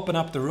 open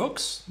up the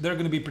rooks. They're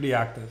going to be pretty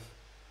active.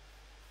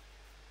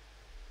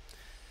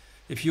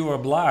 If you are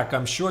black,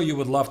 I'm sure you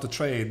would love to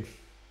trade.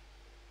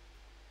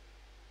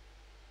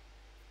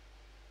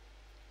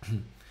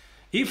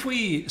 If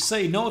we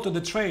say no to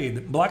the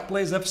trade, black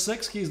plays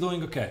f6, he's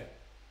doing okay.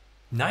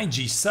 Knight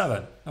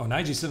g7. Oh,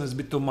 knight g7 is a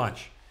bit too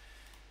much.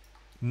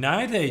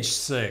 Knight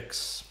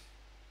h6.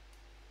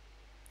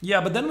 Yeah,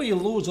 but then we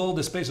lose all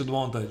the space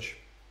advantage.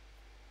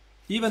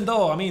 Even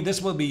though, I mean, this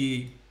will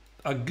be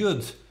a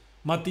good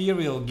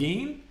material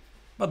gain,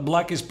 but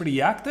black is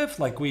pretty active,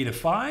 like queen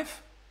f5.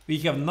 We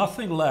have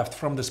nothing left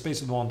from the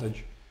space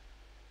advantage.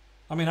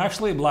 I mean,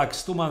 actually,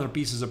 black's two minor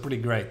pieces are pretty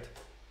great.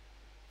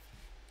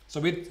 So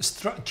we're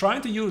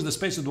trying to use the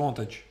space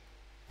advantage.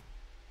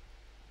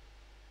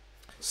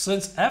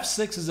 Since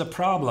f6 is a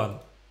problem,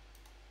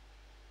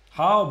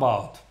 how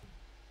about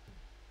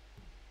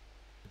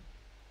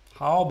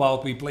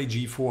we play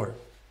g4?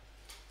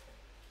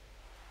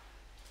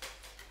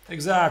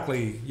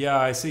 Exactly. Yeah,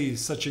 I see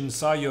Sachin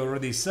Sayo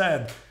already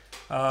said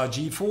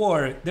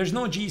g4. There's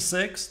no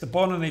g6. The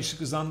pawn on h6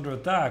 is under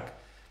attack.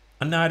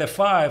 And knight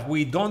f5,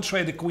 we don't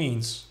trade the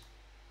queens.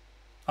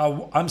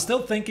 I'm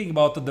still thinking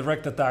about the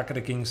direct attack at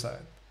the king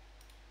side.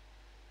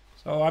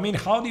 So, I mean,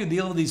 how do you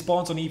deal with these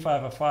pawns on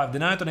e5, f5? The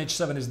knight on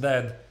h7 is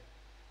dead,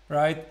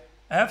 right?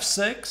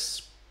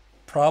 f6,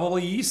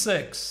 probably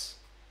e6.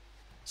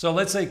 So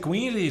let's say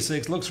queen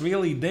e6 looks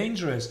really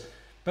dangerous.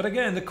 But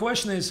again, the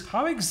question is,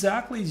 how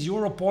exactly is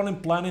your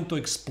opponent planning to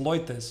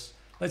exploit this?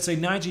 Let's say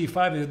knight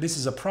g5, this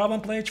is a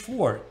problem, play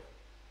h4.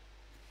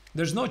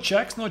 There's no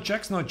checks, no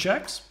checks, no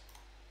checks.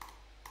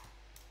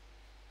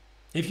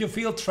 If you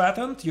feel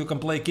threatened, you can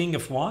play king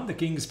f1. The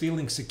king is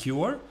feeling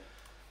secure.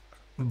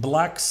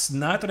 Black's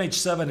knight on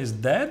h7 is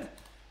dead.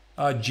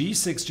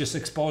 g6 just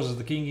exposes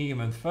the king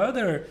even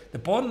further. The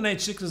pawn on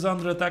h6 is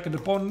under attack, and the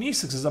pawn on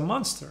e6 is a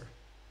monster.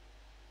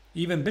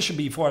 Even bishop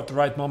b4 at the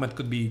right moment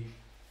could be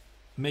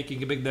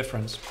making a big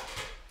difference.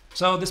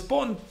 So this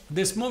move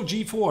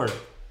g4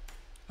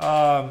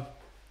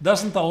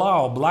 doesn't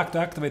allow black to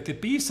activate the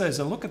pieces,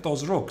 and look at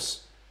those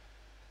rooks.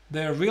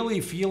 They're really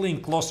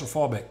feeling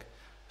claustrophobic.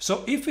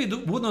 So if we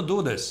would not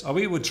do this, or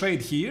we would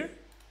trade here,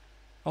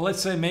 or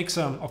let's say make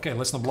some, okay,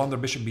 let's not blunder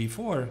bishop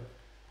b4,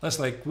 let's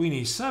like queen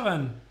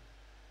e7,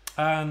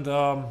 and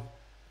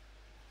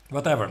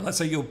whatever. Let's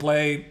say you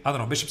play, I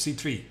don't know, bishop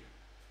c3.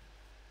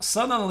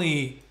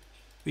 Suddenly,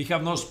 we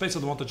have no space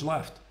advantage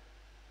left.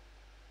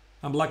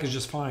 and black is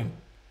just fine.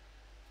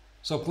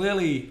 So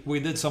clearly we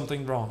did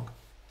something wrong.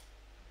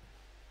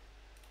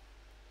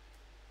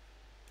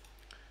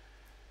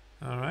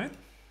 All right.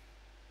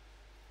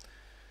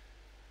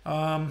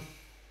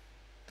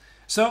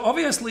 So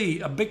obviously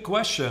a big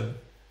question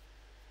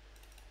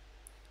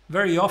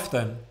very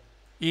often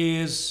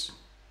is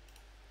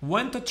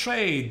when to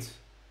trade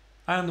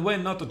and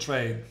when not to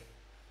trade.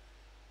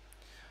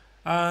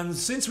 And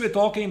since we're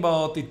talking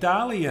about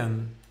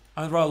Italian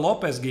and Raul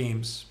Lopez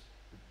games,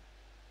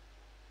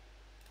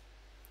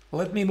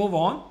 let me move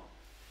on.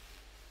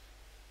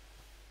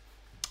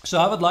 So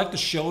I would like to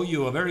show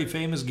you a very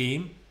famous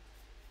game,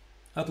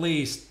 at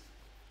least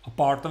a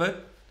part of it,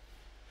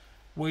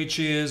 which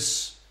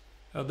is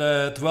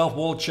the 12th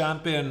world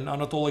champion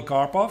Anatoly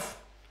Karpov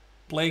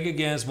playing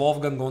against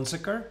Wolfgang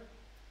Gunziker.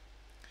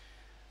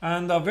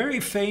 And a very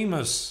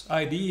famous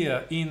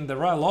idea in the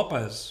Raul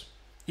Lopez,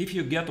 if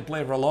you get to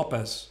play Raul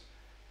Lopez,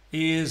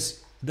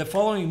 is the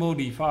following move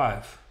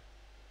d5,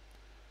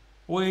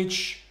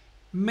 which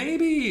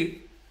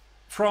maybe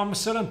from a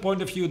certain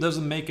point of view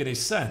doesn't make any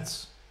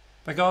sense,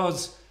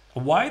 because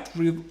white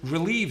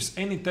relieves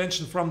any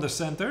tension from the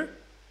center.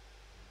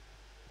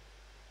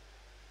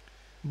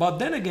 But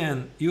then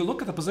again, you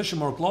look at the position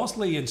more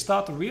closely and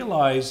start to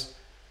realize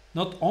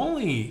not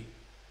only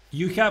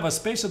you have a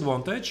space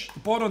advantage, the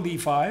pawn on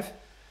d5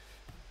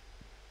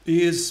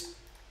 is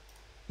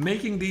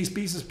making these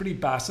pieces pretty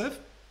passive,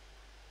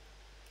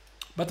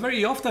 but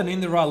very often in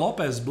the Raul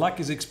Lopez,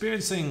 black is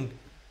experiencing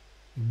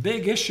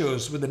big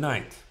issues with the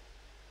knight.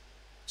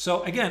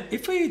 So again,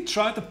 if we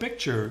try to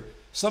picture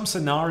some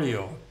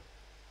scenario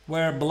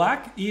where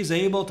black is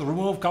able to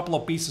remove a couple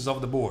of pieces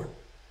of the board,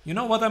 you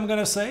know what I'm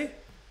gonna say?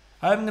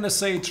 I'm gonna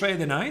say trade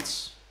the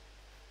knights,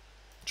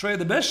 trade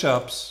the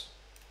bishops,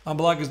 and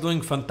black is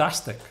doing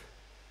fantastic.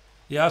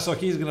 Yeah, so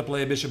he's gonna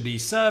play bishop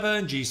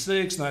d7,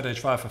 g6, knight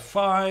h5,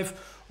 f5,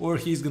 or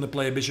he's gonna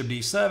play bishop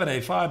d7,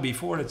 a5,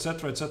 b4,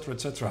 etc, etc,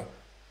 etc.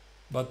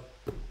 But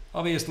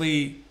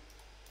obviously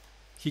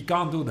he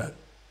can't do that.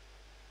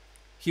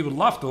 He would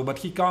love to, but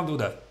he can't do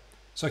that.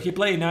 So he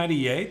played knight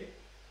e8.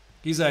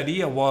 His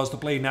idea was to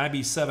play knight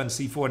b7,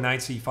 c4, knight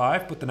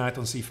c5, put the knight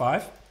on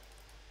c5.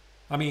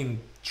 I mean,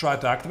 try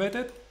to activate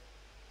it.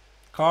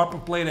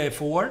 Karpov played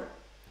a4,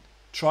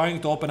 trying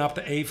to open up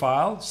the a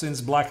file,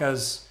 since black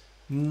has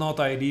not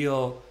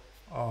ideal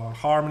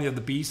harmony of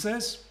the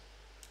pieces.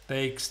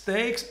 Takes,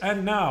 takes,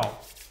 and now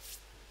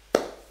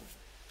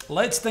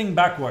let's think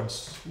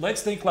backwards.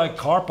 Let's think like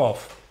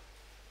Karpov.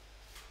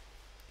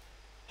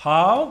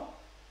 How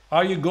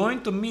are you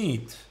going to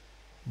meet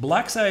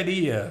black's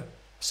idea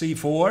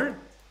c4,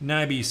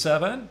 knight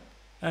b7,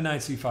 and knight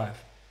c5?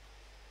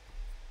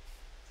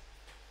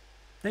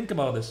 Think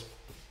about this.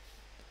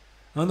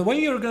 And the way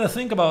you're going to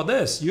think about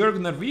this, you're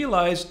going to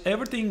realize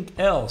everything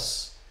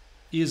else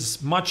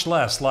is much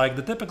less, like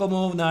the typical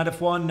move knight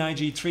f1, knight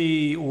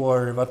g3,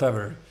 or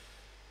whatever.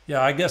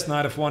 Yeah, I guess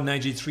knight f1,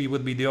 knight g3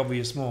 would be the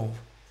obvious move.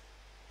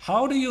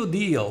 How do you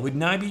deal with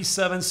knight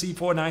b7,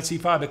 c4, knight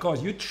c5?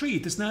 Because you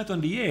treat this knight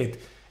on d8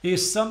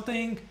 is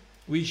something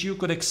which you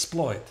could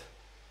exploit.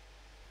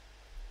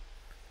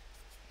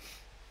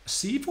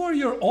 c4,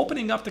 you're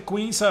opening up the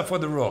queen side for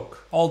the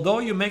rook. Although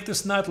you make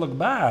this knight look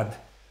bad,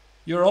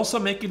 you're also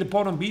making the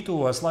pawn on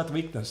b2 a slight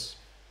weakness.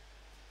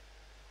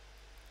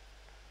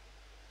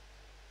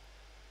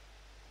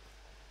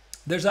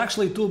 There's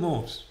actually two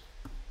moves.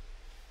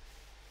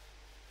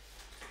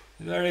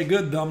 Very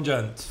good,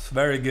 Domjant.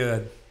 Very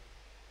good.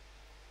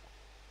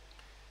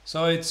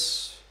 So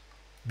it's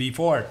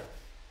b4.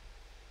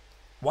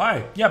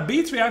 Why? Yeah,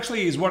 b3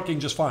 actually is working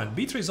just fine.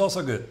 b3 is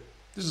also good.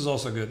 This is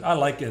also good. I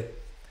like it.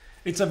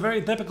 It's a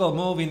very typical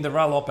move in the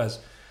Raul Lopez.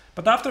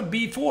 But after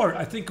b4,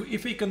 I think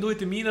if we can do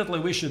it immediately,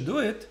 we should do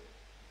it.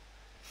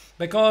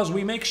 Because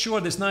we make sure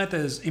this knight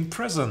is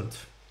imprisoned.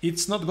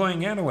 It's not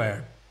going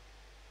anywhere.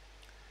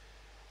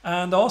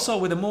 And also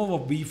with the move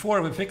of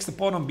b4, we fix the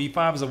pawn on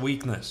b5 as a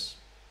weakness.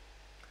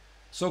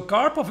 So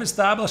Karpov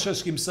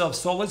establishes himself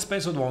solid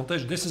space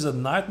advantage. This is a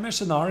nightmare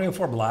scenario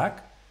for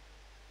black.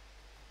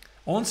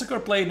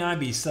 Onseker played knight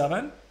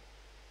b7.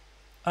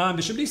 And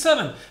bishop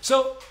d7.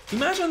 So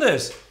imagine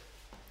this.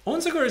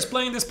 Onseker is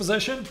playing this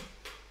position.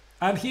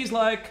 And he's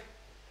like,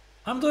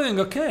 I'm doing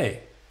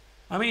okay.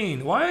 I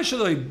mean, why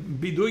should I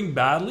be doing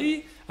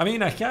badly? I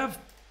mean, I have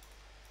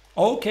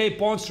okay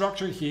pawn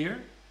structure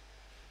here.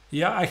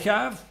 Yeah, I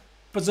have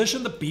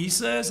positioned the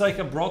pieces. I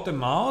have brought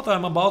them out.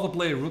 I'm about to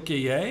play rook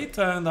e8.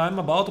 And I'm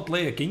about to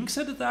play a king's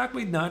head attack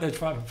with knight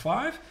h5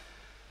 f5.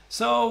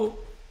 So,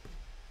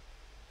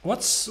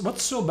 what's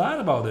so bad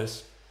about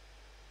this?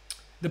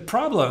 The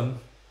problem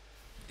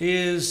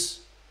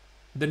is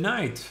the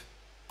knight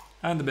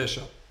and the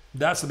bishop.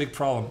 That's the big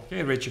problem.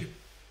 Hey, Richie.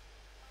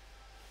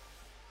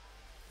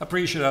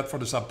 Appreciate that for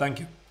the sub. Thank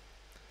you.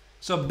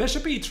 So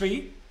bishop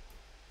e3,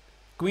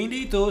 queen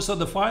d2. So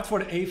the fight for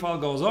the a file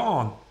goes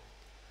on.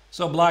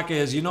 So black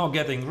is, you know,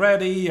 getting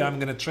ready. I'm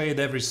going to trade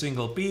every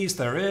single piece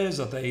there is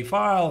at the a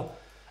file.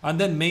 And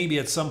then maybe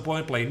at some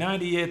point play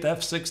knight e8,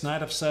 f6,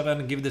 knight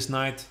f7, give this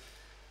knight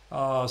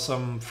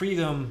some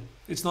freedom.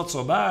 it's not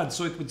so bad.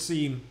 So it would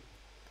seem.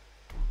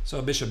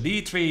 So bishop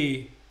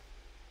d3,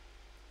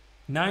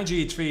 knight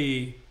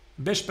g3,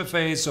 bishop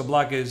f8. So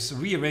black is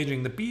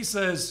rearranging the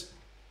pieces.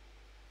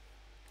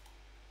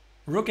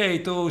 Rook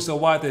a2. So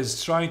white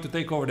is trying to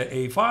take over the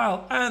a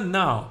file. And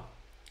now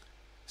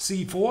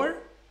c4.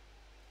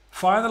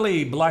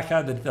 Finally, black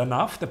had it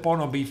enough. The pawn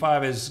on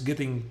b5 is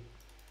getting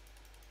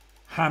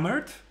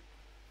hammered.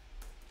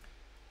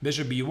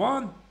 Bishop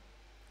b1,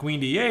 queen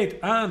d8,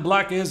 and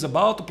black is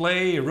about to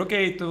play rook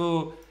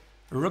a2,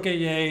 rook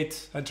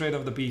a8, and trade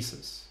off the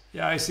pieces.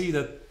 Yeah, I see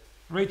that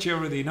Richie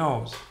already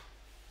knows.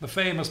 The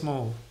famous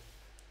move.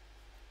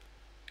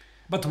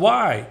 But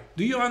why?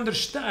 Do you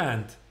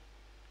understand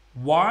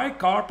why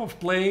Karpov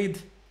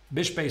played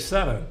bishop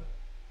a7?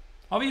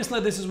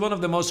 Obviously, this is one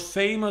of the most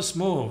famous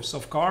moves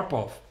of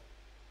Karpov.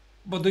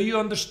 But do you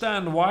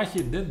understand why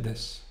he did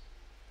this?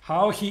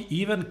 How he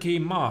even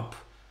came up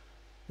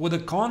with the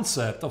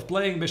concept of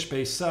playing bishop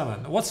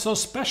a7? What's so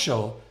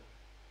special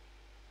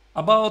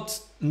about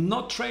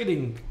not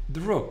trading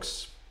the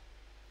rooks?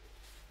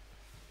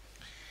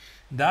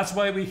 That's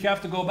why we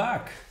have to go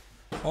back.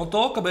 I'll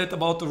talk a bit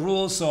about the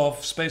rules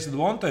of space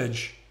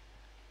advantage.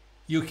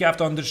 You have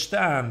to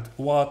understand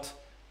what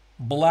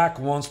black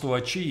wants to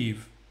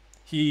achieve.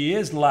 He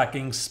is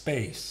lacking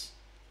space.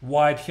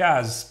 White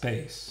has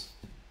space.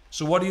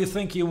 So what do you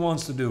think he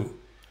wants to do?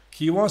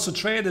 He wants to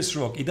trade this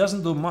rook. He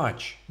doesn't do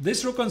much.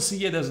 This rook on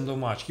c8 doesn't do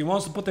much. He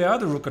wants to put the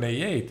other rook on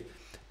a8.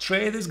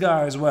 Trade this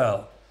guy as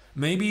well.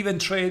 Maybe even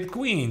trade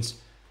queens.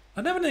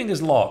 And everything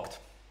is locked.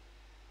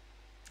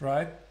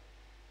 Right?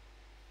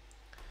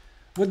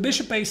 With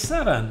bishop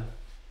a7,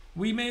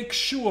 we make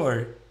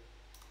sure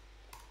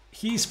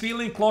he's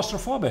feeling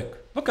claustrophobic.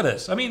 Look at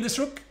this. I mean, this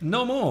rook,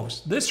 no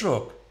moves. This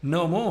rook,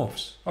 no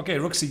moves. Okay,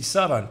 rook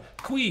c7.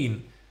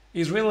 Queen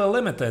is really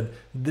limited.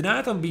 The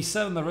knight on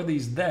b7 already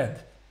is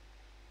dead.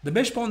 The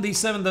bishop on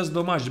d7 doesn't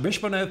do much. The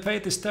bishop on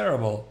f8 is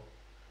terrible.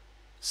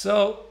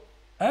 So,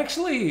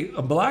 actually,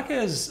 black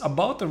is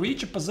about to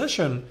reach a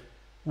position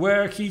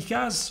where he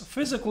has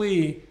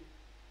physically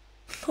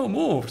no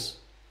moves.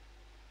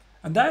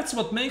 And that's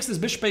what makes this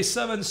bishop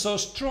a7 so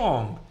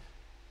strong.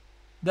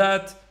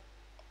 That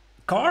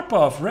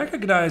Karpov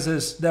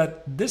recognizes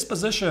that this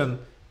position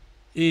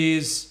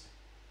is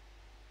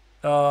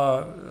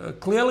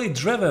clearly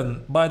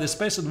driven by the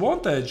space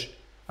advantage,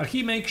 and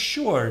he makes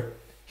sure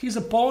his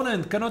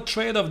opponent cannot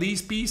trade off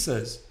these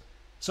pieces.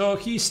 So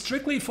he's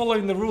strictly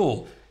following the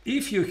rule.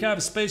 If you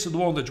have space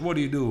advantage, what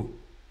do?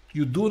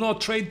 You do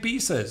not trade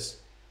pieces.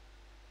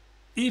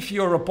 If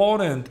your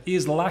opponent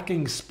is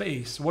lacking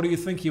space, what do you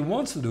think he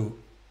wants to do?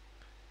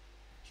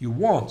 He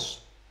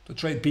wants to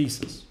trade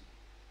pieces.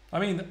 I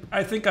mean,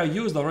 I think I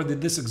used already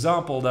this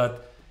example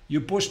that you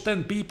push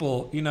 10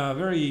 people in a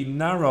very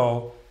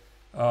narrow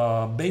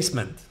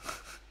basement.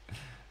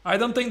 I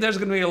don't think there's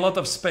going to be a lot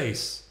of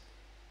space.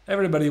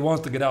 Everybody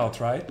wants to get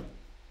out, right?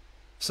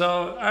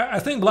 So I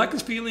think black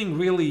is feeling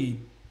really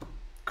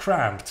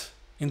cramped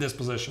in this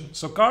position.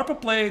 So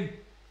Karpov played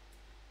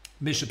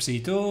bishop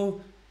c2.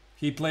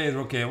 He played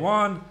rook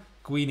a1,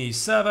 queen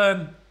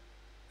e7.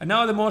 And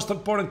now the most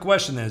important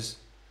question is,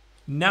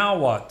 now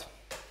what?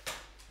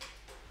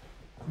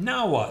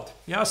 Now what?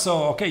 Yeah,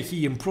 so, okay,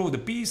 he improved the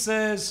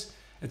pieces,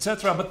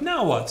 etc. But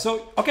now what?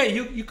 So, okay,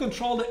 you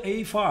control the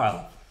A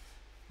file.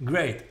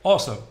 Great,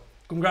 awesome,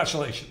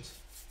 congratulations.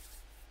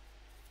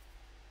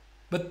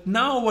 But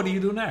now what do you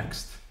do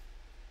next?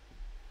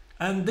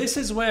 And this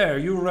is where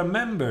you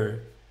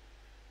remember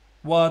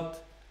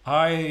what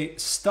I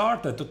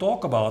started to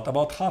talk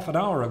about half an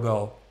hour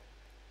ago.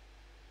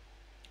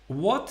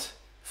 What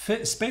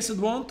space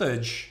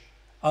advantage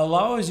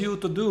allows you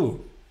to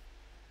do?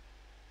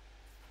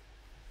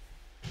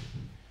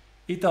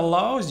 It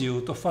allows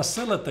you to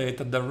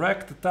facilitate a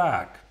direct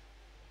attack.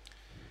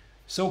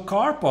 So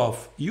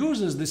Karpov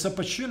uses this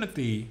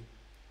opportunity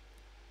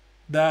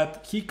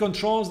that he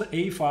controls the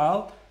A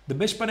file. The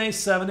bishop on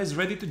a7 is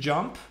ready to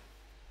jump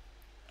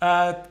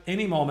at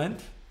any moment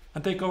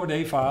and take over the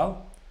A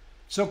file.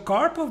 So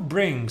Karpov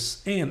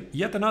brings in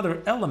yet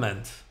another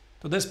element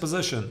to this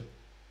position,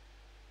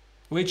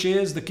 which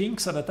is the king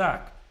side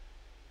attack.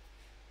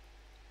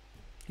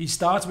 He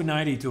starts with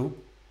knight e2,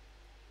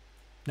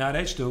 knight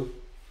h2,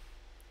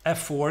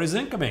 f4 is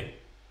incoming.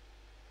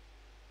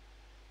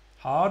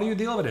 How do you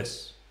deal with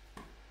this?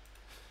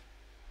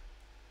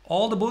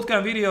 All the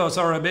bootcamp videos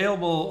are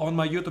available on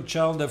my YouTube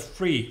channel. They're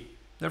free.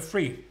 They're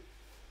free.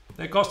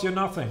 They cost you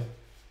nothing.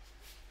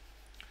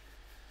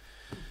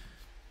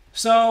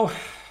 So,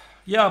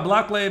 yeah,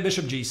 black played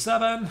bishop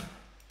g7,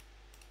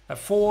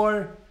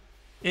 f4.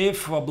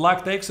 If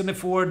black takes on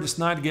f4, this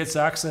knight gets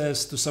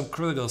access to some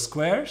critical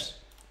squares.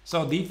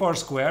 So d4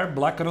 square,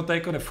 black cannot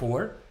take on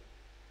f4.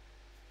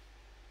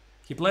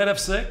 He played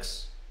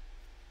f6.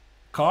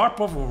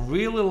 Karpov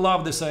really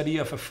loved this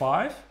idea of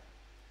f5.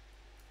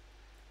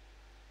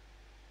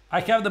 I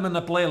have them in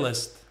the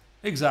playlist.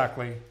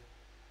 Exactly.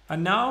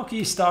 And now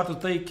he started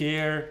to take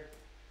care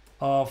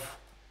of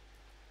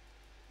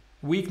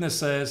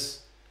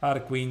weaknesses at the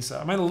queen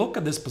side. I mean, look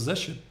at this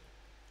position.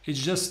 It's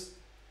just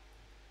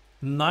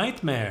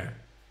nightmare.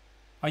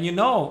 And you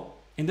know,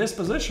 in this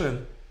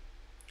position,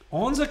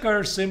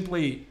 Onzekar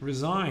simply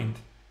resigned.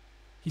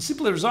 He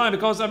simply resigned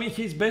because, I mean,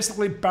 he's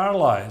basically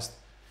paralyzed.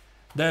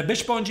 The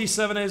bishop on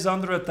g7 is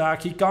under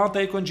attack. He can't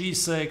take on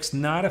g6.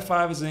 Knight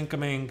f5 is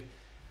incoming.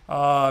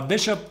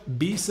 Bishop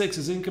b6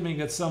 is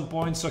incoming at some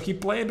point. So he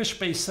played bishop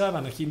a7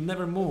 and he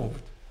never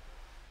moved.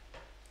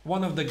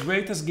 One of the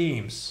greatest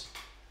games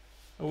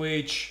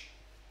which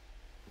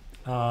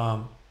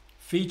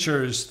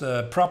features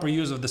the proper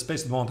use of the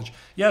space advantage.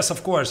 Yes,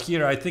 of course,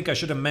 here I think I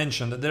should have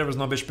mentioned that there was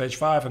no bishop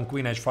h5 and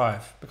queen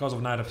h5 because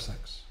of knight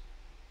f6.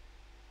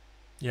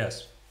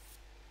 Yes.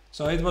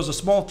 So it was a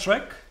small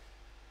trick.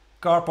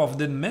 Karpov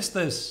didn't miss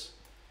this.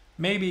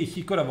 Maybe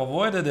he could have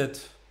avoided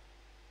it.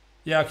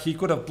 Yeah, he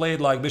could have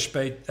played like bishop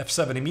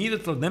f7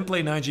 immediately, then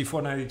play knight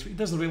g4, knight e3. It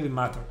doesn't really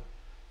matter.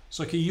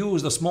 So he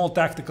used a small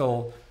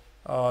tactical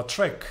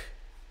trick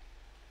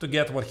to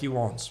get what he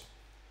wants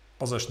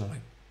positionally.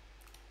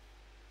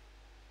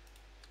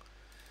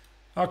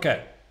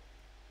 Okay.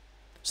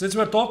 Since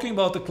we're talking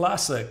about the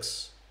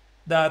classics,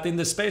 that in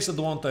the space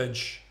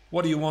advantage,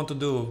 what do you want to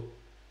do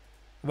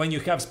when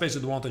you have space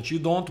advantage? You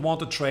don't want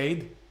to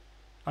trade,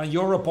 and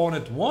your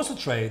opponent wants to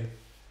trade.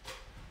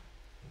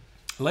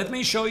 Let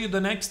me show you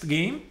the next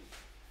game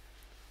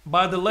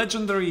by the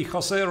legendary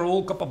Jose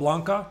Raul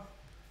Capablanca,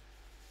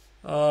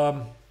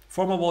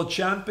 former world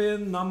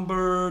champion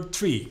number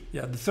 3.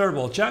 Yeah, the third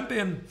world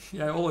champion.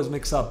 Yeah, I always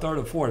mix up third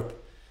or fourth.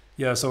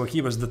 Yeah, so he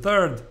was the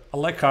third.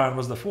 Alekhine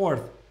was the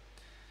fourth.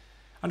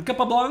 And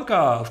Capablanca,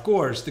 of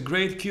course, the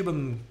great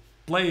Cuban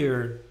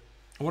player,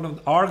 one of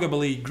the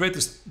arguably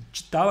greatest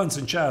talents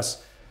in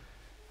chess.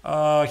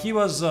 He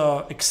was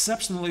an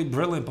exceptionally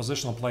brilliant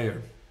positional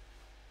player.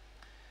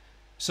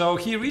 So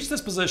he reached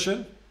this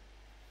position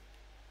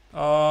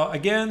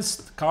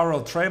against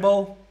Karel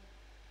Trebel.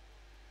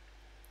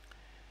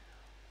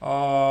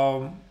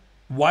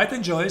 White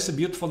enjoys a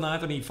beautiful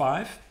knight on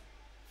e5,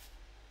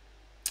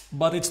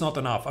 but it's not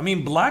enough. I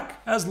mean,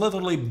 black has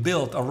literally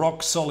built a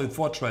rock-solid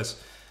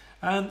fortress.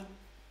 And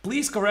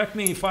please correct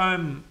me if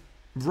I'm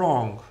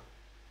wrong,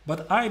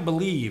 but I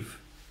believe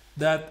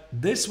that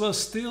this was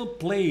still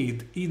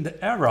played in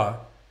the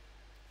era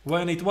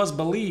when it was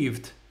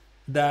believed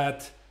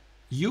that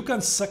you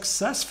can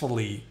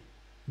successfully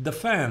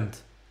defend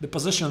the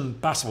position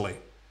passively.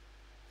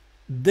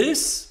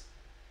 This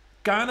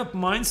kind of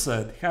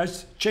mindset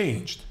has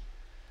changed.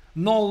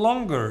 No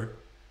longer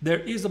there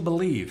is a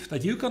belief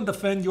that you can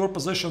defend your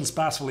positions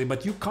passively,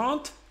 but you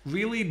can't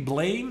really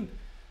blame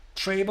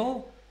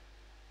Trebel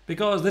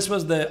because this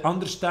was the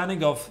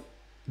understanding of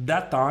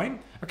that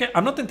time. Okay,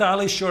 I'm not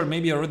entirely sure,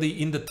 maybe already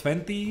in the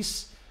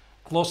 20s,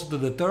 closer to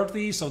the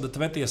 30s of the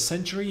 20th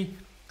century,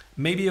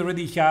 maybe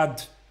already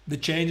had the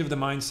change of the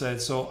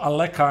mindset. So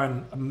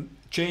Alekhine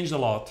changed a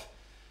lot,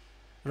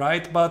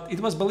 right? But it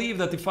was believed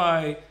that if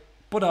I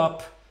put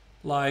up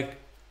like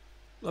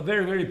a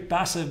very, very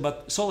passive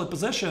but solid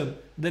position,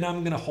 then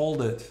I'm gonna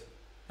hold it.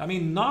 I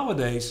mean,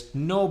 nowadays,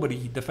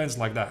 nobody defends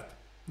like that.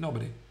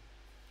 Nobody.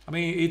 I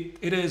mean,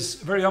 it is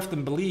very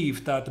often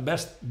believed that the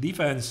best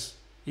defense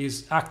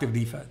is active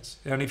defense.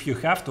 And if you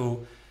have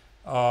to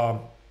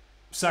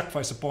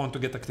sacrifice a pawn to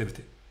get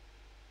activity.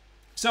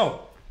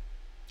 So,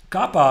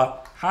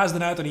 Kappa has the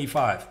knight on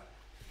e5.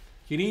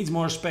 He needs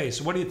more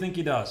space. What do you think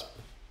he does?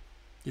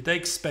 He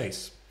takes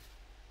space.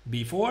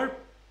 b4.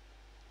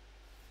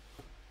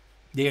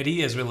 The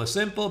idea is really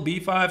simple.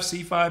 b5,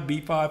 c5,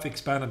 b5,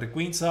 expand at the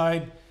queen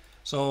side.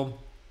 So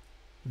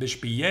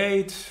bishop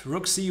e8,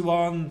 rook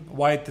c1.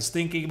 White is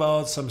thinking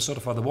about some sort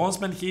of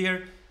advancement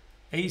here.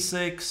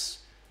 a6,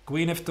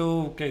 queen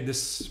f2. Okay,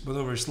 this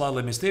maneuver is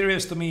slightly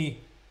mysterious to me.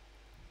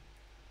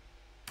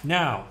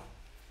 Now,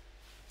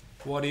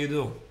 what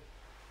do?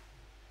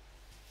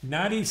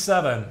 Knight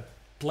e7.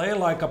 Play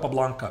like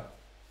Capablanca.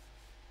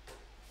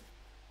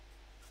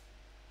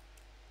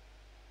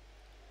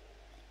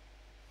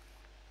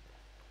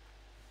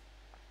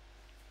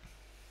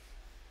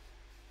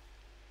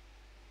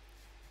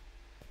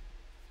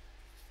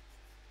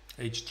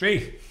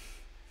 h3.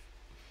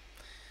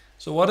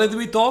 So what did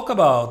we talk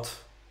about?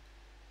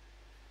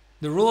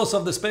 The rules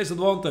of the space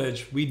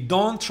advantage. We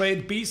don't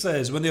trade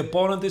pieces when the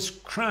opponent is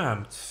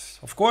cramped.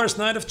 Of course,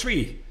 knight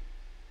f3.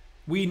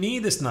 We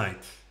need this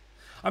knight.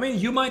 I mean,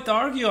 you might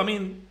argue, I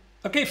mean,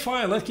 okay,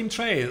 fine, let him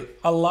trade.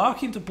 Allow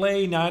him to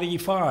play knight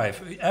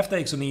e5, f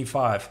takes on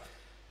e5.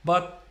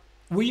 But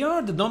we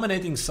are the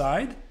dominating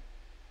side,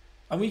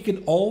 and we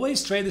can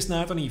always trade this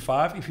knight on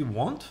e5 if you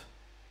want.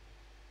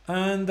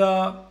 And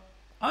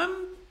I'm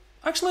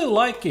actually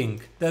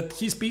liking that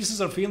his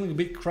pieces are feeling a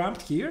bit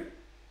cramped here.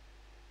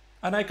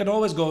 And I can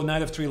always go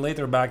knight f3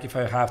 later back if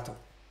I have to.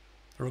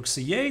 Rook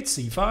c8,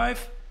 c5.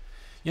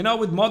 You know,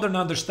 with modern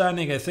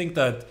understanding, I think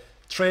that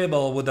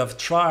Trebel would have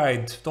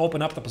tried to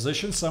open up the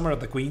position somewhere at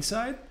the queen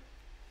side.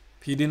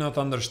 He did not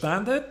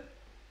understand it.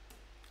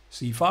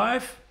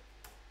 c5,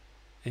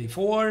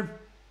 a4,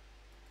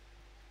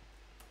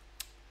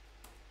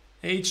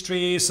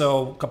 h3.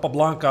 So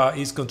Capablanca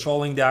is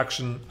controlling the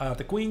action at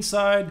the queen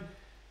side.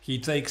 He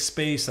takes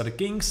space at the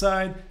king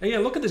side. And yeah,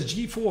 look at this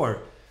g4.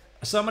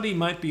 somebody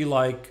might be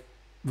like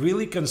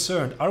really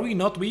concerned. Are we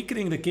not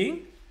weakening the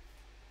king?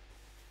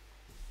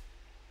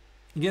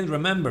 Again,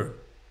 remember,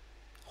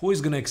 who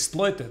is going to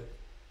exploit it?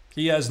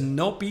 He has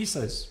no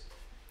pieces,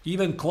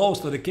 even close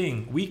to the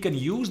king. We can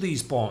use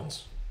these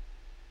pawns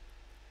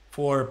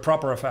for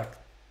proper effect.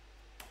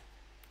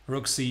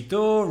 Rook c2,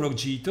 rook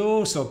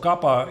g2. So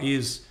Kappa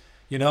is,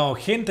 you know,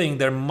 hinting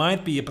there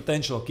might be a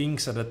potential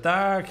king-set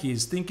attack.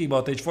 He's thinking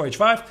about h4,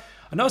 h5.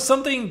 And now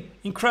something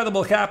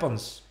incredible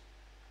happens.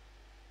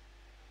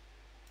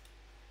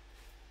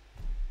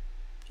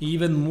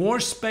 Even more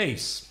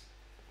space.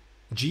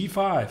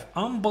 g5.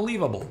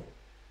 Unbelievable.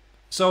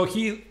 So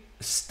he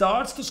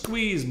starts to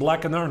squeeze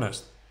black in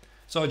earnest.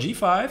 So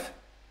g5,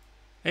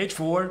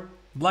 h4.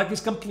 Black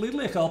is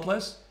completely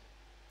helpless.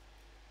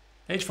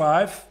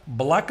 h5.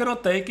 Black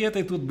cannot take it.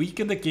 It would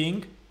weaken the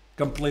king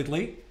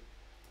completely.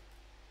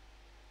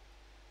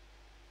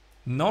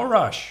 No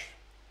rush.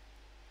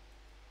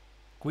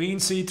 Queen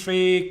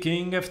c3,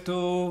 king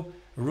f2,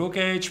 rook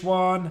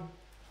h1.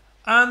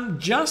 And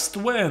just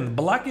when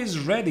black is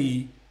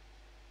ready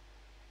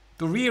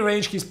to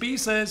rearrange his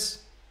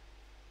pieces,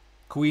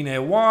 queen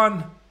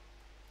a1,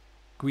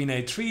 queen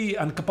a3,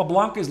 and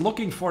Capablanca is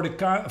looking for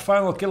the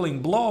final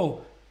killing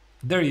blow.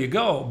 There you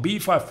go.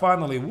 b5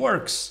 finally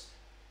works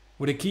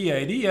with a key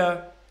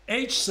idea.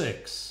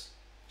 h6.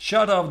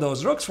 Shut off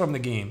those rooks from the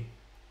game.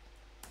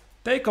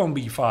 Take on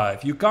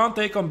b5. You can't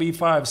take on b5.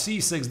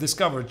 c6.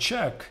 Discover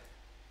check.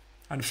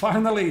 And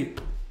finally,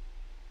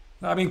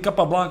 I mean,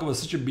 Capablanca was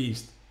such a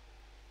beast.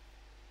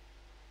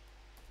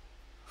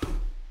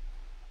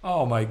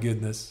 Oh my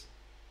goodness.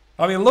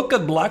 I mean, look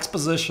at black's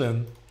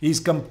position. He's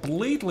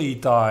completely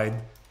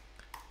tied.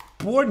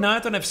 Poor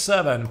knight on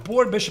f7.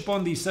 Poor bishop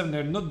on d7.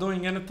 They're not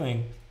doing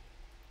anything.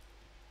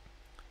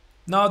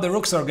 Now the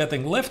rooks are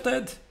getting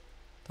lifted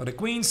to the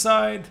queen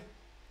side.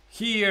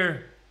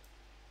 Here.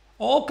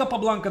 All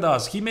Capablanca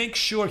does, he makes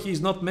sure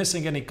he's not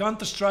missing any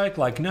counter strike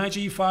like knight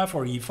g5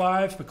 or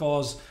e5,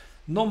 because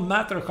no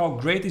matter how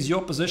great is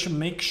your position,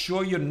 make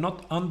sure you're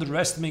not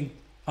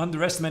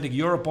underestimating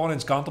your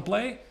opponent's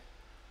counterplay.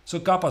 So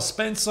Kappa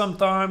spent some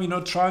time, you know,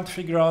 trying to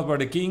figure out where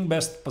the king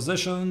best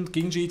positioned,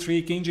 king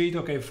g3, king g2.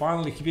 Okay,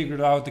 finally he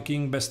figured out the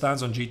king best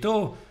stands on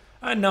g2,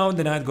 and now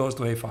the knight goes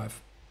to a5.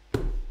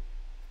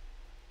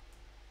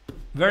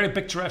 Very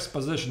picturesque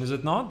position, is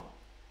it not?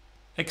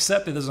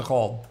 Except it doesn't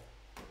hold.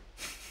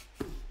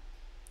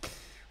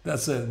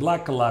 That's it,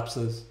 black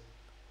collapses.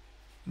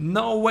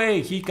 No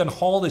way he can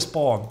hold his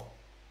pawn.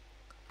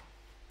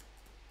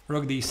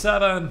 Rook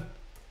d7,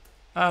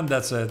 and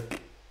that's it.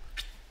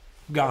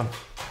 Gone.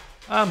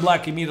 And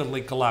black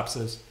immediately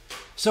collapses.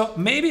 So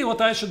maybe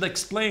what I should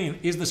explain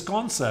is this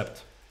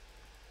concept,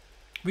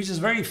 which is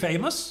very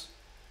famous,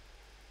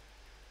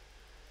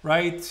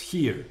 right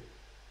here.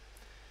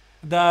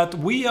 That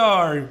we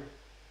are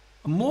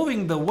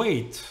moving the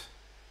weight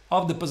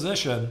of the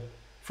position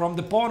from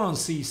the pawn on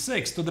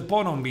c6 to the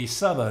pawn on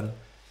b7,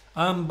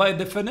 and by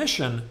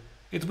definition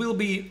it will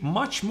be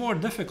much more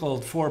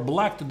difficult for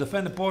black to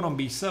defend the pawn on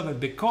b7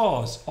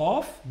 because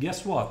of,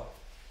 guess what?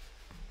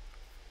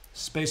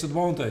 Space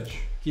advantage.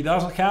 He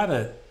doesn't have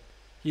it.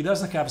 He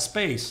doesn't have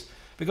space,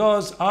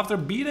 because after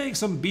b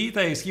takes and b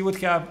takes he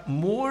would have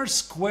more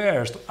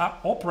squares to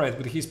operate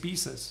with his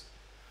pieces.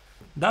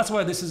 That's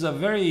why this is a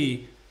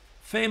very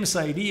famous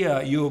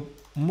idea. You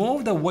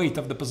move the weight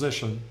of the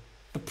position,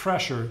 the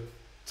pressure,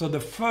 to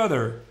the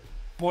further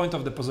point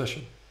of the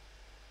position.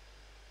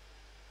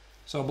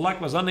 So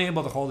black was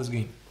unable to hold this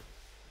game.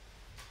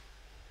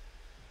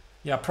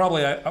 Yeah,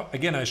 probably,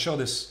 again, I show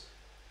this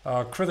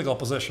critical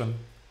position.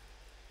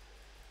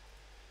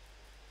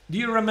 Do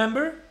you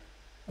remember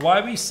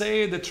why we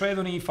say the trade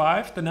on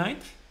e5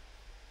 tonight?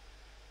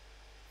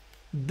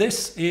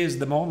 This is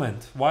the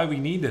moment why we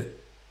need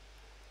it.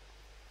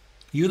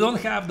 You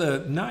don't have the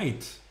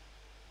knight.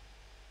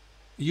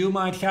 You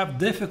might have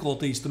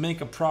difficulties to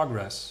make a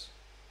progress.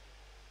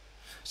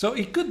 So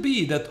it could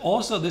be that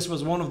also this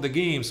was one of the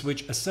games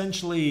which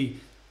essentially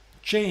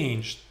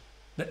changed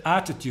the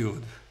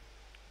attitude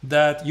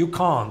that you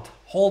can't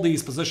hold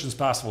these positions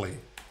passively.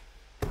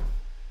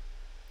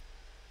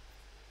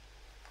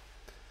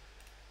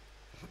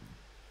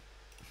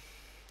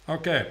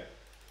 Okay,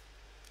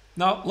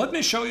 now let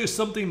me show you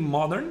something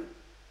modern.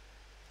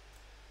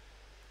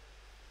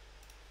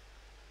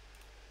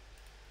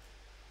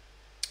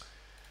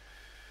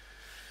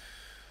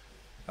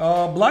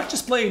 Black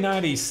just played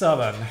knight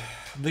e7.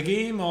 The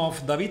game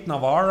of David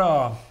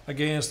Navarra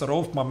against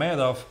Rauf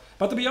Mamedov.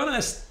 But to be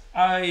honest,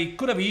 I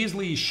could have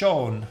easily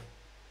shown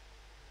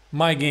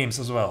my games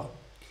as well.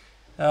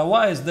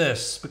 Why is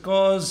this?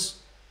 Because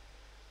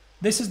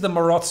this is the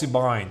Maróczy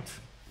bind.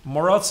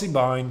 Maróczy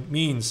bind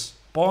means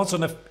pawns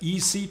on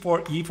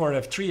e4, e4,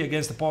 f3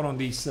 against the pawn on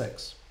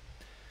d6.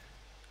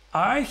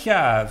 I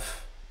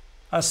have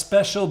a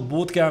special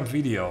bootcamp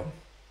video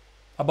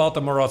about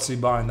the Maróczy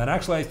bind, and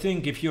actually I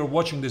think if you're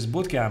watching this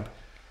bootcamp,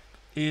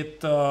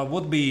 it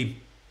would be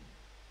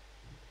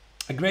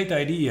a great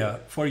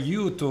idea for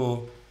you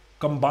to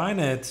combine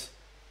it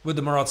with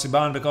the Maróczy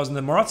bind, because in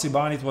the Maróczy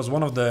bind it was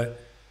one of the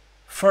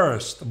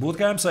first boot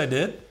camps I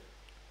did,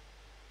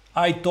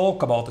 I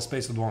talk about the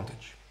space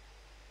advantage.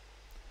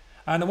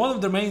 And one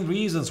of the main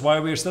reasons why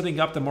we're setting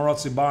up the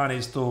Morozzi-Ban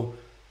is to,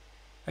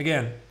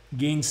 again,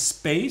 gain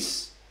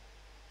space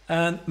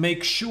and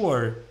make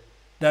sure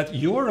that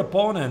your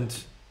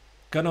opponent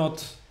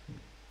cannot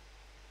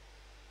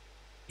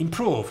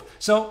improve.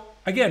 So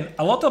again,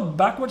 a lot of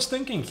backwards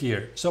thinking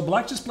here. So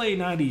black just played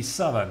knight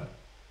e7.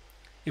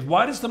 If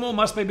white is the move,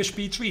 must play bishop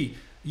e3.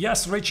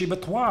 Yes, Richie,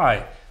 but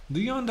why? Do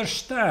you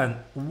understand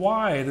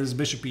why it is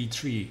bishop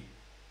e3?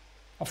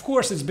 Of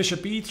course, it's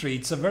bishop e3.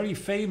 It's a very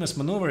famous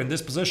maneuver in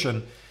this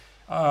position,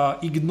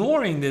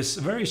 ignoring this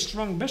very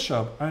strong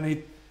bishop, and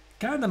it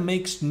kind of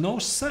makes no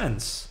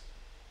sense.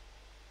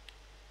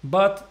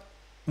 But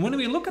when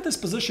we look at this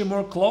position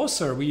more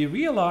closer, we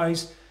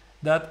realize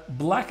that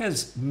black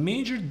has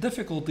major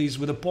difficulties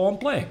with the pawn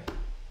play.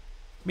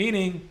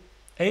 Meaning,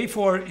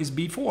 a4 is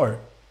b4.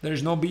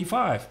 There's no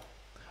b5.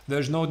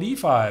 There's no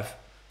d5.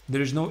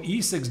 There's no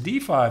e6,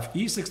 d5.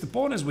 e6, the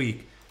pawn is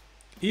weak.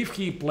 If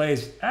he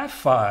plays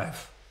f5,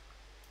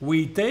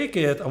 we take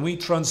it and we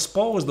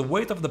transpose the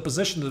weight of the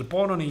position to the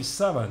pawn on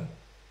e7.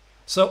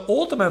 So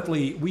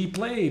ultimately, we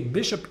play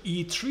bishop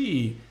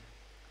e3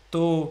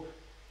 to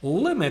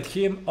limit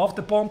him off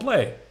the pawn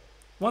play.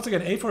 Once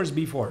again, a4 is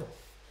b4.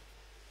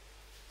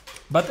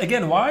 But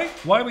again, why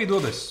we do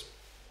this?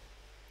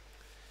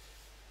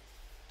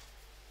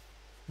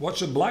 What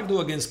should black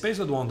do against space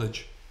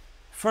advantage?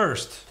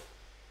 First,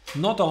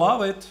 not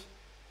allow it.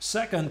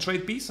 Second,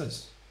 trade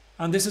pieces.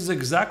 And this is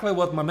exactly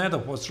what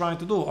Mamedov was trying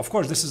to do. Of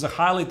course, this is a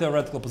highly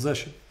theoretical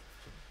position.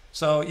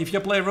 So if you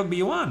play rook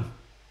b1,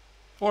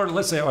 or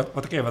let's say,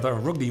 okay, whatever,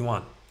 rook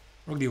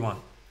d1,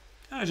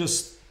 I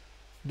just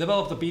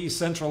develop the piece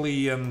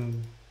centrally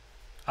and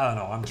I don't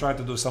know, I'm trying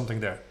to do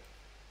something there.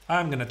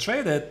 I'm going to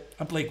trade it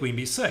and play queen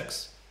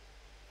b6.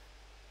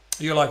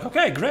 You're like,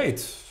 okay,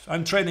 great.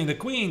 I'm trading the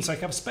queens, I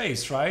have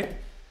space, right?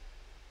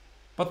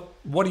 But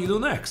what do you do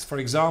next? For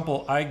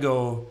example, I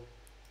go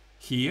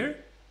here.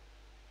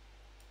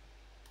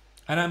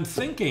 And I'm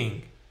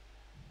thinking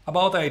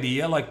about the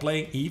idea like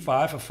playing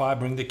e5, f5,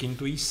 bring the king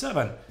to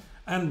e7.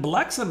 And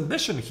black's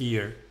ambition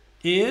here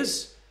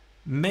is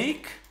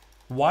make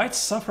white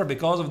suffer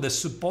because of the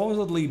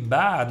supposedly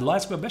bad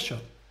light square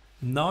bishop.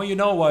 Now you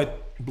know why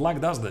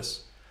black does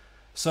this.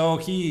 So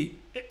he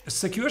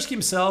secures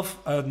himself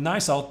a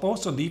nice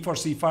outpost on d4,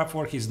 c5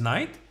 for his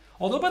knight.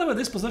 Although, by the way,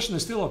 this position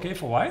is still okay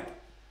for white.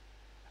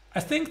 I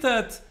think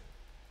that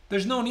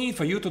there's no need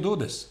for you to do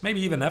this.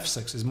 Maybe even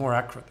f6 is more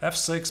accurate.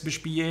 f6,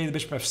 bishop e8,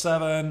 bishop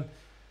f7,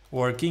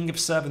 or king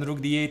f7, rook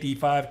d8,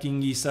 e5,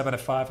 king e7,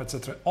 f5,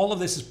 etc. All of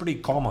this is pretty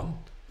common.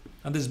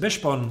 And this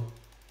bishop on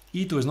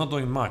e2 is not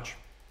doing much.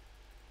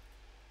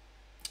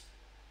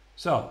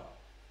 So,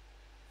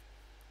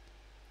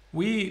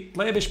 we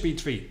play bishop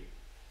e3.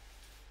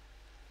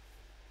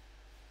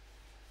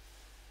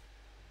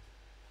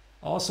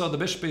 Also, the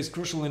bishop is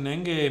crucial in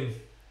endgame.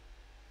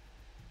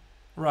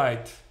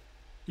 Right.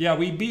 Yeah,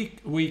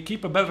 we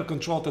keep a better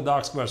control to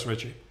dark squares,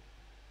 Richie.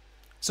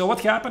 So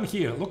what happened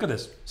here? Look at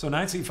this. So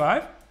knight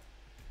c5,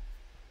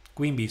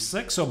 queen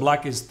b6. So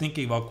black is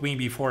thinking about queen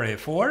b4,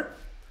 a4.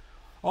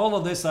 All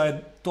of this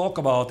I talk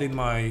about in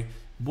my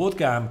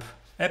bootcamp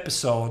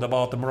episode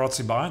about the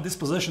Morozzi-Ban. This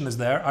position is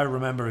there. I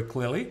remember it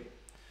clearly.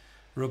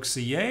 Rook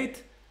c8,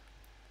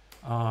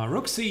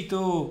 rook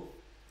c2,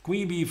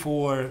 queen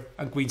b4,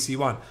 and queen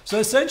c1. So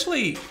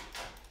essentially,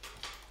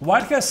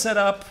 white has set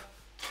up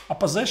a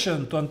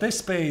position to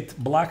anticipate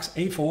black's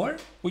a4,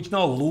 which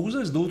now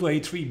loses due to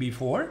a3,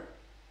 b4.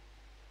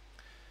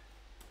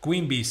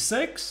 Queen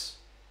b6,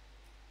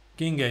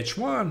 king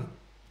h1,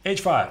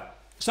 h5.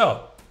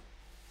 So,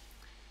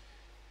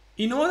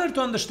 in order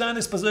to understand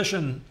this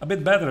position a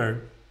bit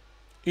better,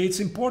 it's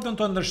important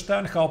to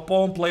understand how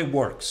pawn play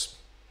works,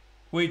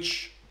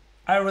 which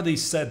I already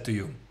said to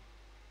you.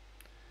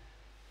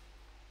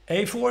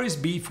 a4 is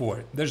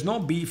b4, there's no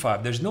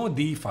b5, there's no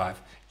d5.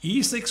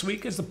 e6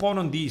 weakens the pawn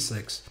on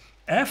d6.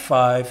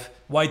 f5,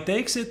 white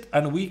takes it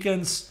and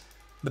weakens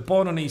the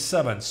pawn on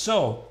e7.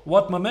 So,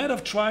 what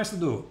Mamedov tries to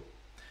do,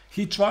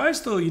 he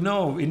tries to,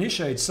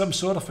 initiate some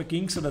sort of a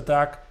kingside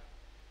attack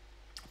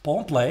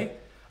pawn play,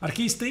 and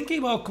he's thinking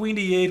about queen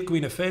d8,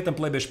 queen f8, and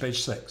play bishop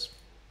h6.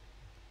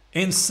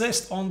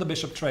 Insist on the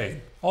bishop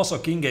trade. Also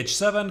king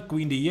h7,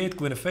 queen d8,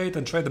 queen f8,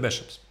 and trade the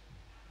bishops.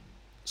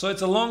 So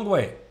it's a long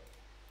way.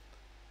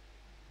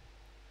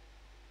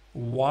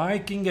 Why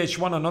king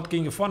h1 and not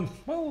king f1?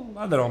 Well,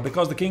 I don't know,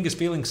 because the king is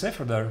feeling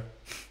safer there.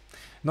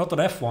 Not at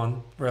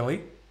f1,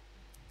 really.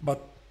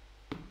 But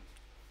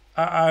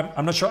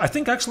I'm not sure. I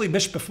think actually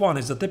bishop f1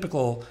 is the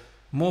typical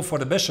move for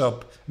the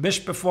bishop.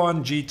 Bishop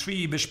f1,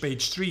 g3, bishop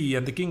h3,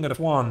 and the king at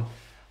f1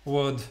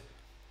 would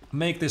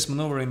make this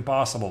maneuver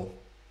impossible.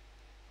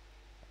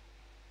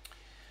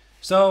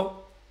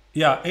 So,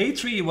 yeah,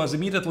 a3 was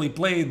immediately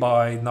played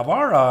by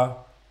Navarra.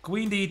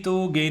 Queen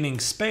d2, gaining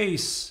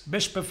space,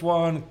 bishop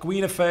f1,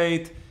 queen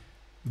f8,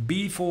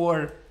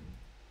 b4,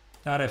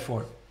 not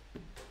f4.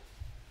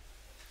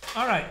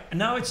 All right,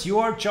 now it's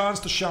your chance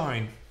to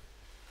shine.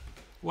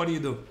 What do you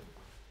do?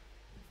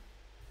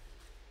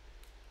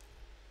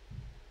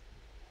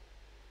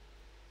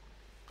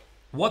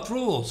 What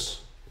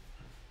rules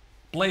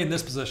play in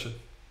this position?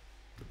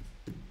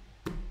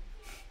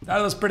 That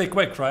was pretty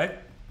quick, right?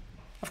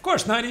 Of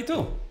course,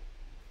 92.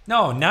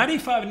 No,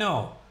 95,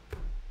 no.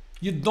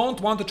 You don't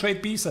want to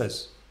trade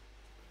pieces.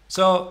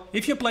 So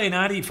if you play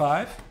knight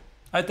e5,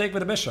 I take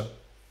with the bishop.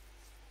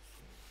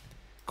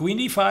 Queen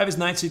d5 is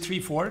knight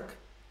c3 fork.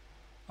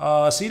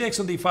 C takes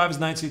on d5 is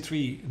knight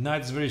c3.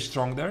 Knight is very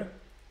strong there.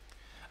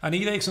 And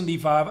e takes on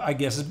d5, I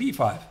guess, is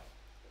b5.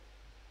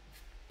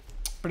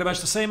 Pretty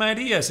much the same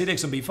idea. C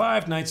takes on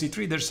b5, knight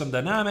c3. There's some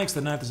dynamics.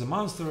 The knight is a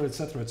monster,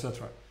 etc.,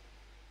 etc.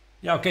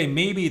 Yeah, okay,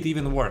 maybe it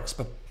even works,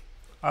 but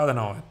I don't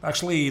know.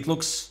 Actually, it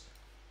looks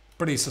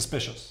pretty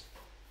suspicious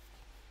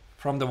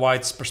from the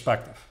white's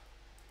perspective.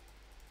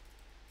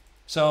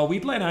 So we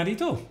play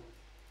 92.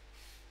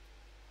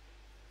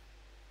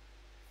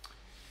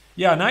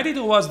 Yeah,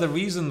 92 was the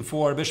reason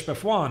for bishop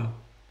f1.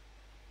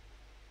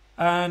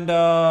 And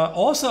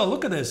also,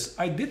 look at this.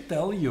 I did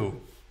tell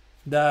you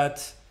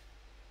that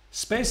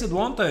space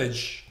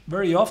advantage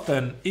very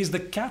often is the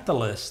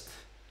catalyst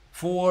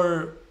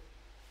for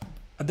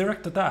a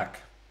direct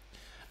attack.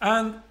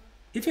 And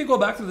if you go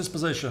back to this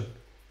position,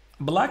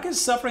 black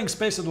is suffering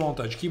space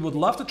advantage. He would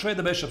love to trade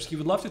the bishops. He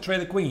would love to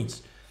trade the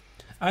queens.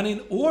 And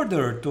in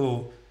order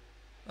to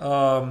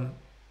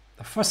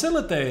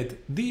facilitate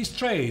these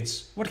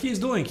trades, what he's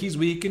doing, he's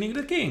weakening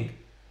the king.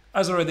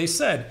 As already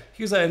said,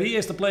 his idea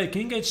is to play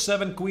king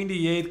h7, queen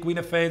d8, queen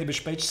f8,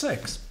 bishop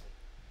h6.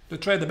 To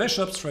trade the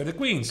bishops, trade the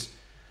queens.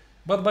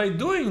 But by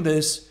doing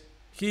this,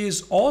 he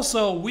is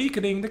also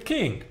weakening the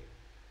king.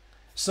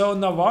 So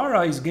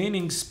Navarra is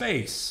gaining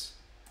space.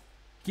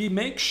 He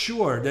makes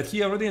sure that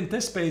he already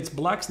anticipates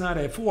black's knight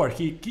a4.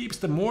 He keeps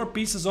the more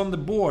pieces on the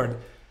board,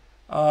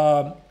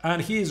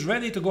 and he is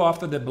ready to go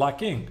after the black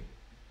king.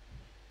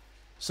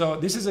 So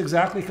this is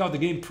exactly how the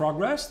game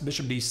progressed.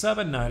 Bishop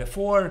d7, knight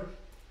a4,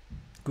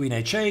 queen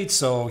h8.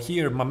 So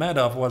here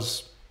Mamedov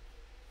was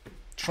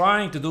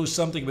trying to do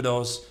something with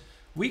those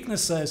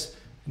weaknesses.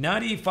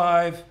 Knight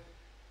e5.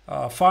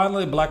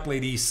 Finally, black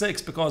played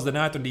e6 because the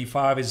knight on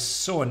d5 is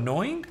so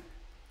annoying.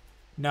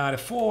 Knight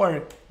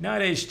f4,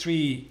 knight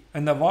h3,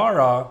 and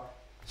Navarra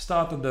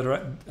started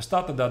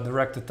that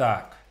direct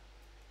attack.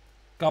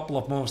 Couple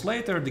of moves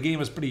later, the game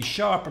was pretty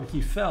sharp, and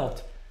he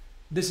felt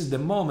this is the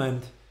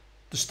moment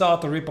to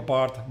start to rip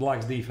apart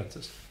black's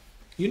defenses.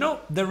 You know,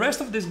 the rest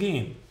of this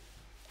game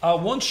I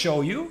won't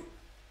show you,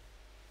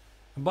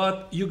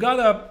 but you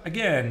gotta,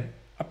 again,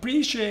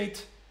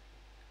 appreciate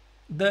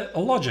the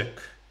logic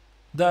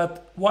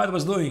that white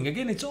was doing.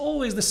 Again, it's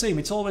always the same.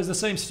 It's always the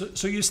same.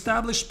 So you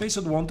establish space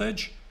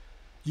advantage.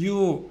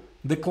 You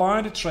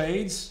decline the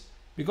trades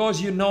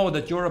because you know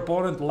that your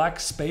opponent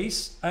lacks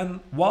space. And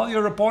while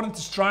your opponent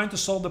is trying to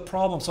solve the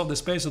problems of the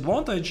space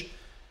advantage,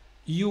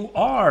 you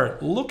are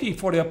looking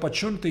for the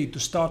opportunity to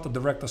start a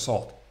direct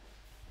assault.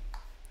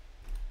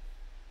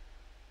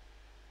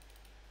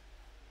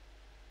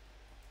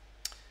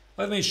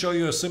 Let me show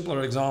you a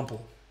simpler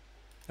example.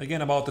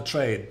 Again, about the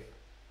trade.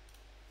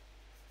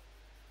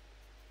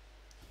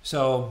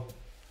 So,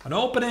 an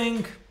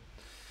opening,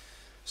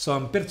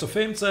 some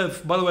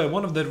Pirtsov-Imtsev. By the way,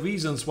 one of the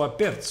reasons why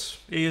Pirts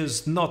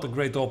is not a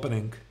great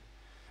opening,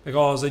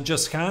 because it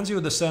just hands you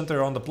the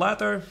center on the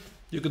platter.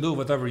 You can do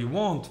whatever you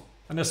want,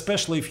 and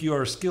especially if you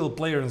are a skilled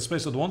player in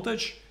space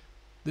advantage,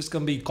 this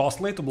can be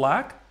costly to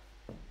black.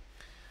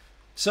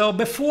 So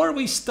before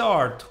we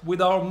start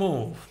with our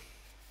move,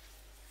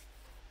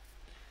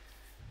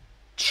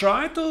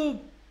 try to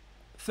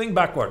think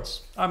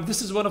backwards.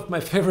 This is one of my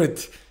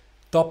favorite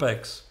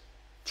topics.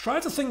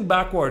 Try to think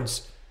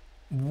backwards.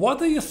 What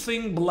do you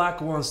think black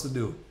wants to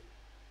do?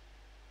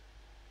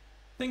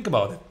 Think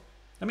about it.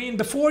 I mean,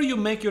 before you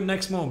make your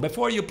next move,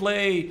 before you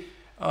play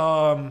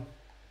h3,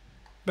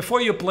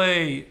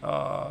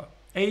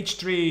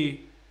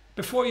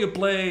 before you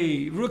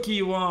play rook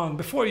e1,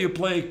 before you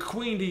play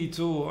queen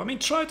d2, I mean,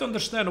 try to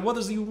understand what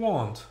does he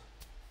want.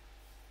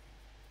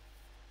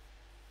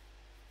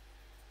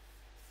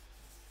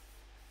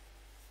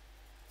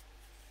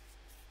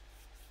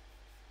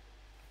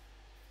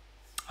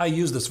 I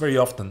use this very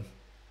often.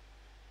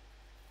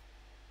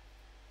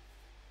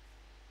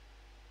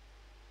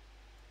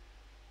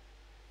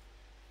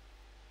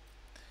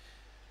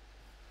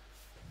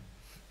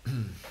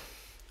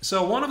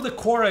 So one of the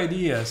core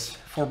ideas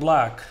for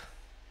black,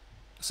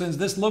 since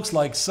this looks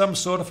like some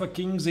sort of a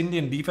King's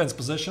Indian defense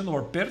position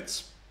or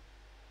Pirts,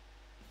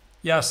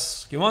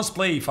 yes, he wants to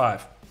play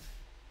e5.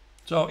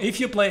 So if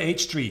you play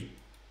h3,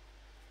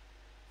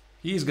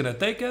 he's gonna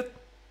take it.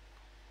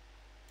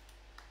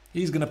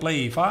 He's gonna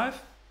play e5.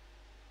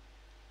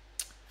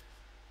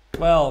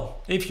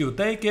 Well, if you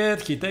take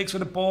it, he takes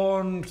with the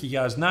pawn, he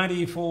has knight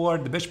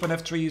e4, the bishop on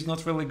f3 is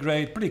not really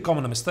great. Pretty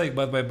common mistake,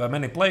 by the way, by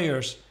many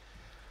players.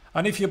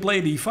 And if you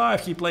play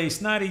d5, he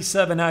plays knight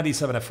e7, knight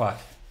e7, f5.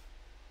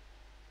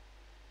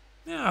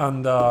 Yeah,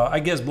 and I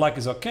guess black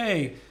is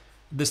okay.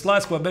 This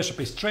last square bishop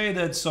is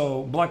traded,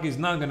 so black is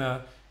not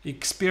gonna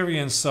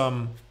experience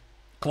some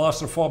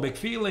claustrophobic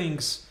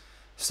feelings.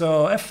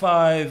 So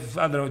f5,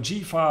 I don't know,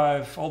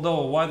 g5,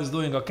 although white is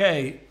doing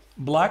okay,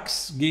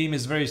 Black's game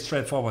is very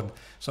straightforward.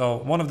 So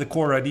one of the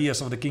core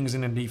ideas of the King's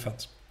Indian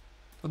defense.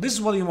 So this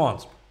is what he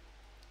wants.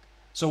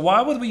 So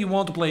why would we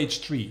want to play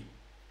h3?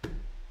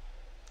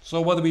 So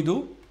what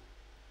do?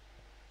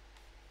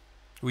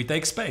 We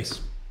take space.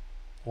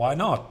 Why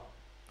not?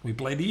 We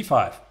play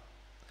d5.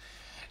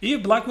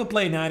 If black will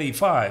play knight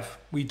e5,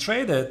 we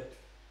trade it.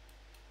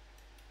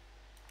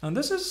 And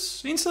this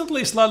is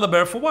instantly slightly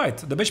better for white.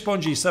 The bishop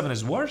on g7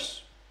 is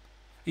worse.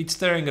 It's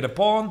staring at a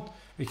pawn.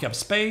 We have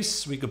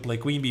space. We could play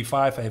queen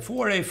b5,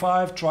 a4,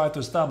 a5, try to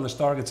establish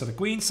targets at the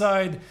queen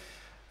side.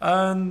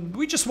 And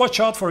we just watch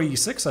out for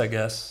e6, I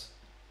guess.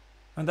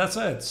 And that's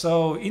it.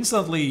 So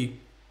instantly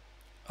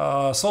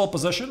solid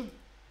position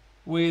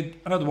with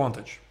an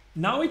advantage.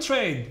 Now we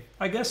trade.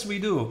 I guess we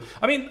do.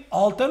 I mean,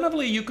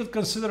 alternatively, you could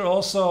consider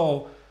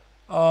also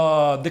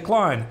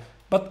decline.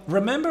 But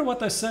remember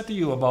what I said to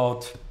you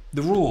about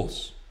the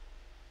rules.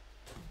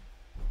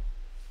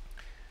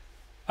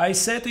 I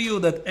said to you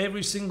that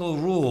every single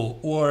rule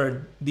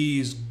or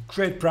these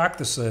great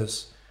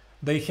practices,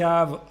 they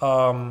have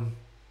an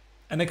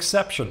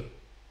exception.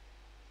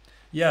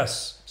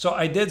 Yes, so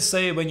I did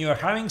say when you're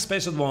having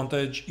space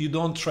advantage, you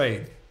don't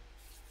trade.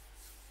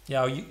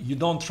 Yeah, you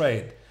don't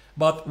trade.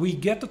 But we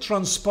get to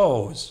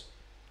transpose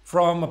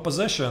from a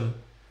position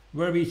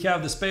where we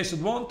have the space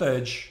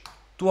advantage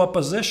to a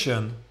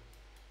position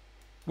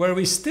where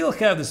we still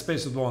have the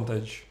space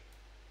advantage,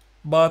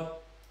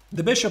 but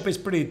the bishop is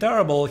pretty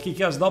terrible. He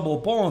has double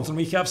pawns and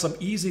we have some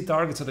easy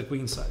targets at the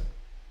queen side.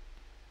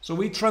 So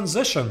we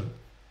transition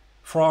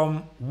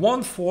from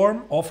one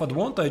form of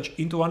advantage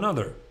into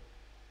another,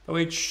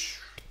 which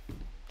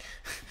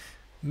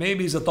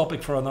maybe is a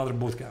topic for another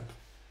bootcamp.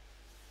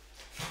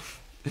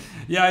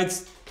 Yeah,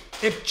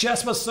 if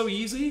chess was so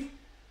easy,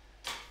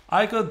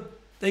 I could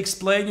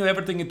explain you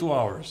everything in 2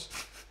 hours.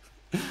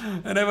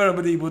 And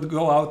everybody would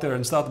go out there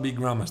and start to be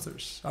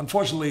grandmasters.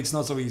 Unfortunately, it's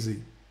not so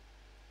easy.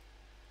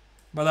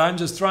 But I'm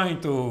just trying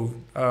to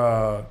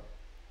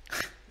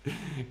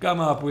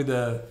come up with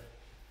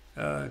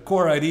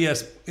core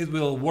ideas. It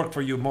will work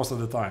for you most of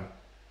the time.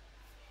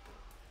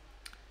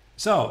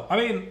 So, I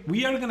mean,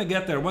 we are going to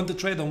get there when to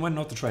trade and when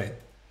not to trade.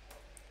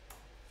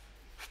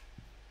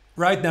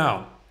 Right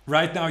now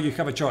you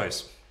have a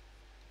choice.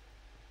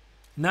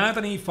 Knight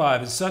on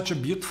e5 is such a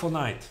beautiful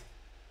knight.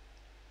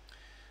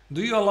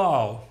 Do you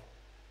allow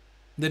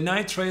the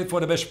knight trade for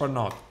the bishop or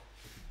not?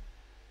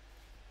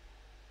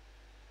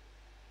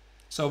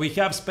 So we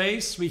have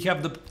space, we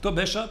have the two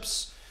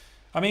bishops.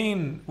 I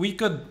mean, we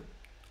could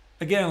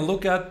again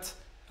look at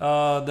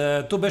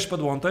the two bishop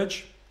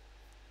advantage.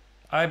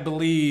 I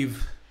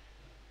believe,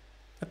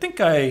 I think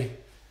I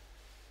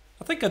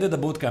did a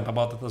bootcamp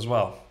about it as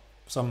well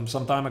some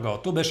time ago.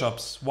 Two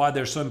bishops, why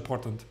they're so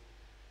important.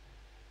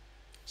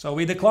 So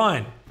we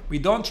decline. We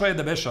don't trade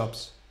the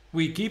bishops.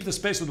 We keep the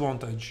space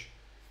advantage.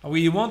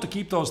 We want to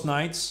keep those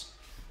knights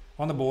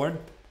on the board.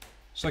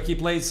 So he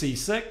played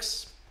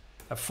c6,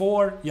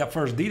 f4. Yeah,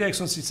 first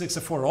d-Neiksans on c6,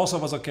 f4 also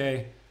was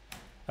okay.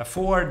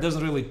 f4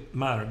 doesn't really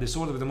matter. The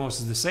order of the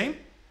moves is the same.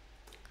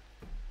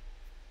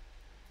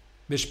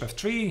 Bishop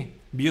f3,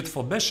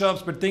 beautiful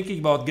bishops. We're thinking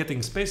about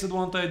getting space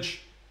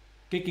advantage,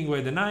 kicking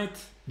away the knight,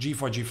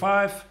 g4,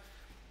 g5.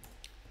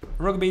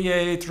 Rook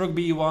b8, rook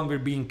b1, we're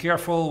being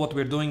careful what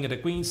we're doing at the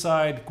queen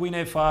side. Queen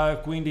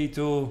a5, queen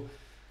d2,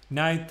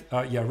 knight,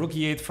 rook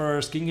e8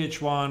 first, king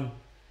h1.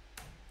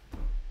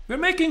 We're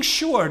making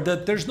sure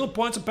that there's no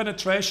points of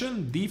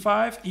penetration.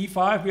 d5,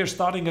 e5, we are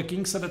starting a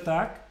king side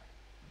attack.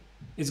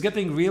 It's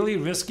getting really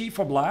risky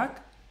for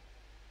black.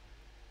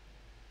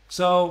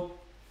 So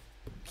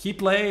he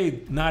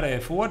played knight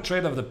a4,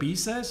 trade of the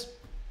pieces,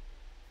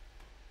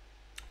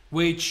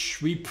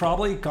 which we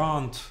probably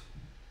can't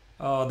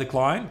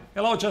decline.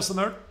 Hello,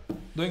 Chester.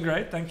 Doing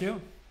great, thank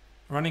you.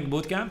 Running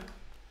bootcamp.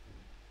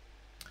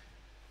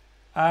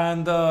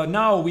 And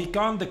now we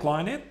can't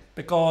decline it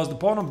because the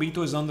pawn on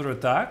b2 is under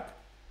attack.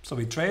 So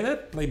we trade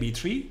it, play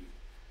b3.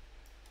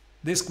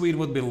 This queen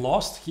would be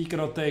lost. He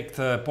cannot take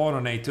the pawn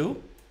on a2.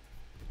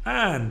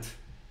 And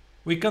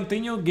we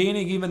continue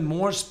gaining even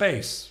more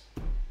space.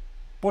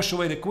 Push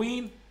away the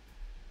queen.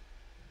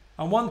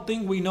 And one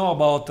thing we know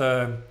about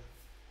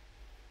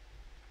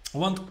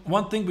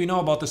one thing we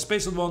know about the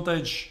space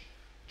advantage,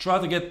 try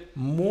to get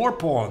more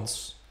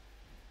pawns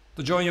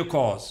to join your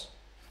cause.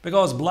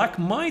 Because black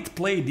might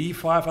play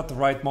d5 at the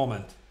right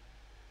moment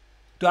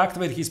to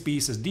activate his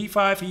pieces.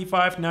 d5,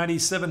 e5, knight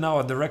e7, now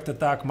a direct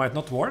attack might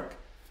not work.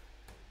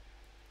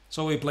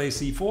 So we play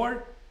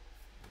c4,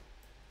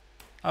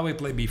 and we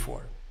play b4.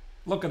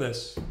 Look at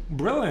this,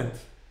 brilliant.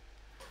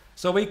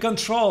 So we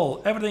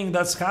control everything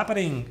that's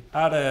happening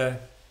at a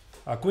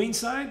queen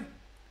side.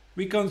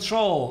 We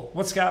control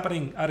what's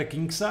happening at a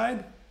king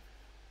side.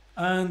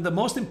 And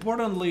most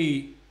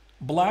importantly,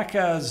 black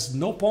has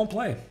no pawn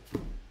play.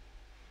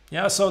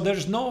 Yeah, so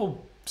there's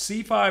no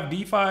c5,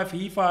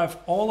 d5, e5,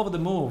 all of the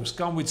moves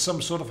come with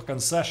some sort of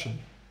concession.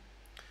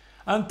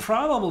 And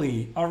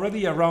probably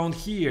already around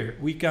here,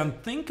 we can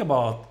think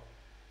about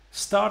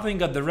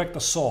starting a direct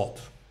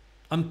assault.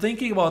 I'm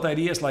thinking about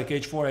ideas like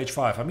h4,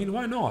 h5. I mean,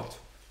 why not?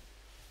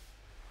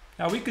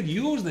 Now we could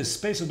use this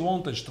space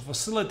advantage to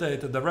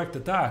facilitate a direct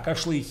attack.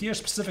 Actually, here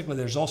specifically,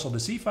 there's also the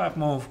c5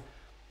 move.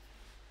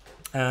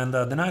 And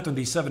the knight on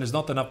d7 is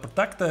not enough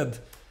protected.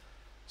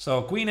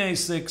 So queen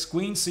a6,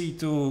 queen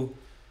c2,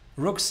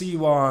 rook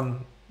c1.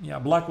 Yeah,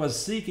 black was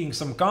seeking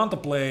some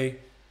counterplay.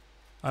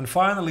 And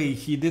finally,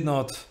 he did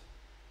not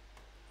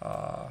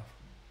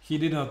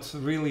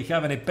really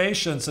have any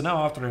patience. And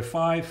now after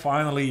a5,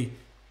 finally,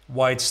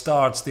 white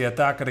starts the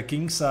attack at the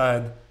king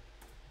side.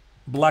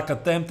 Black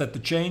attempted to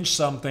change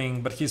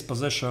something, but his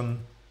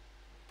position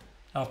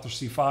after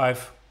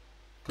c5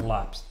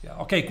 collapsed. Yeah.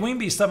 Okay, queen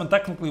b7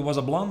 technically was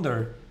a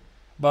blunder,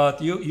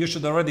 but you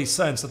should already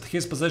sense that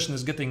his position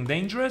is getting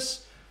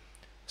dangerous.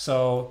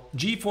 So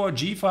g4,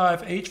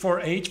 g5,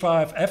 h4,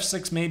 h5,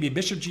 f6 maybe,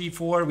 bishop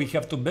g4. We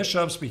have two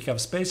bishops, we have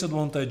space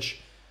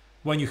advantage.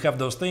 When you have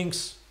those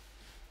things,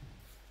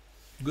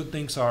 good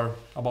things are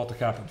about to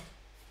happen.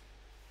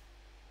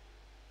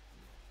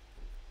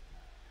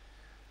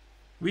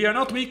 We are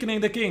not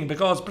weakening the king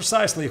because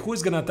precisely who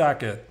is going to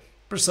attack it?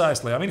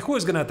 Precisely. I mean, who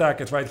is going to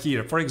attack it right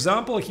here? For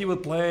example, he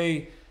would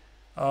play,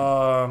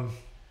 I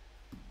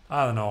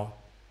don't know,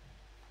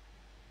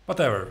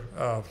 whatever,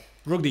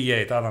 rook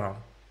d8, I don't know.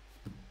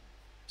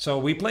 So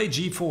we play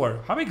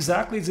g4. How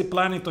exactly is he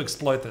planning to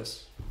exploit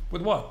this?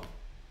 With what?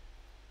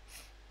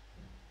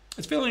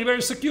 It's feeling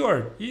very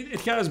secure.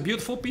 It has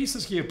beautiful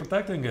pieces here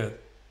protecting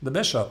it. The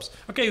bishops.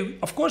 Okay,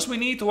 of course we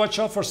need to watch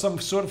out for some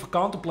sort of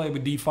counterplay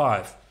with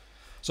d5.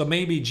 So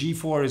maybe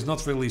g4 is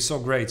not really so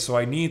great, so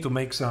I need to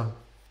make some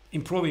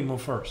improving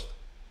move first.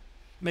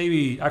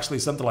 Maybe actually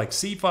something like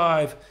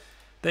c5,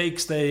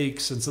 takes,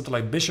 and something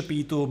like bishop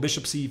e2,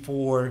 bishop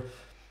c4.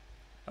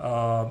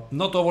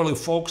 Not overly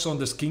focus on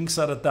this king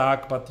side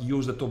attack, but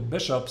use the two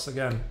bishops.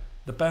 Again,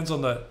 depends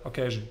on the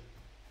occasion.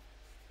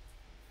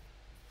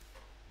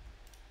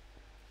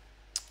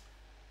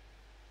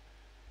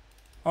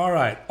 All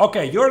right,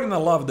 okay, you're gonna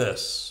love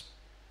this.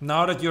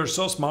 Now that you're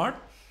so smart.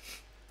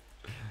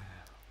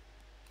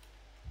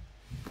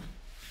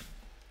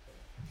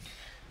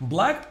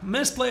 Black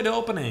misplayed the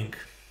opening.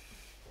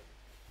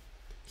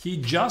 He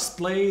just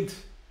played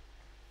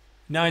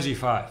knight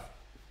g5.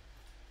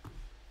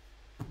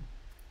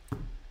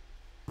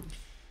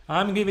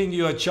 I'm giving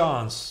you a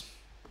chance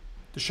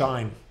to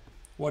shine.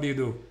 What do you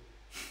do?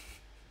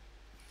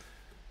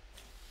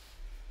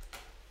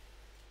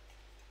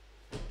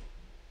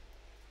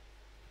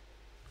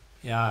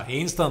 Yeah,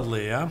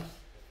 instantly, yeah?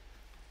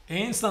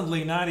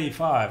 Instantly knight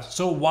e5.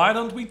 So why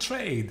don't we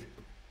trade?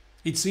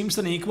 It seems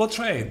an equal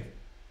trade.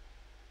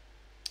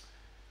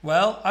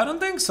 Well, I don't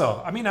think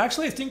so. I mean,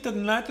 actually, I think that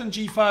knight on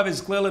g5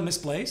 is clearly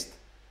misplaced.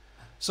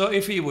 So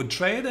if he would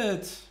trade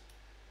it,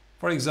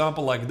 for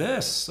example, like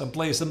this, and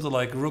play something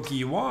like rook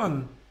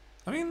e1,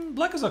 I mean,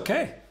 black is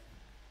okay.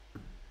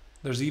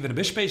 There's even a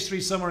bishop h3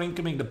 somewhere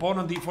incoming. The pawn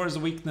on d4 is a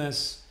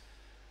weakness.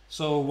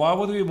 So why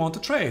would we want to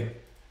trade?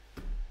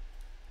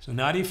 So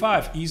knight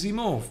e5, easy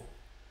move.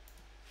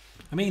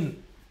 I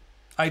mean,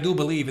 I do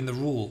believe in the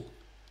rule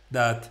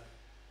that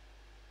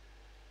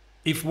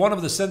if one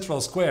of the central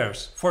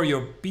squares for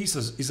your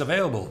pieces is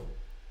available,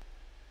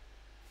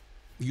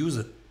 use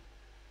it.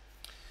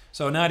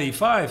 So knight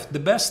e5, the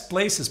best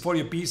places for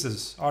your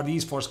pieces are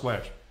these four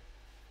squares.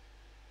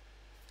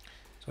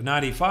 So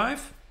knight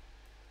e5,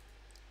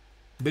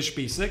 bishop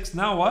e6.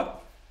 Now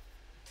what?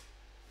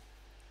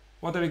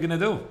 What are you gonna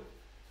do?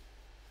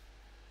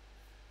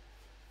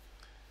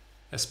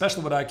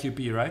 Especially with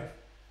IQP, right?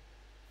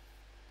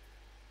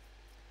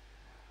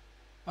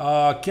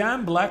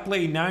 Can black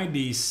play knight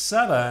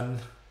d7?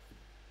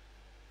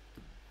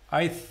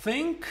 I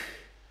think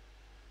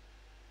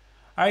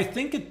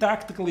it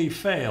tactically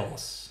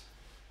fails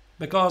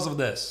because of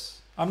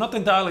this. I'm not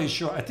entirely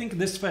sure. I think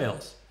this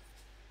fails.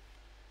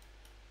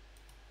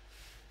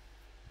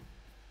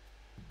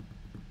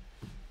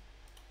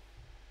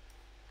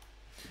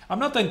 I'm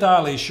not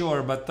entirely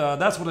sure, but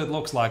that's what it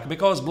looks like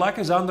because black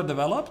is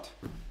underdeveloped.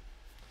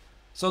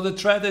 So the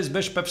threat is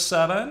bishop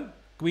f7,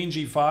 queen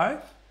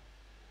g5.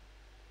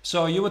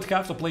 So you would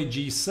have to play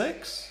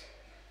g6.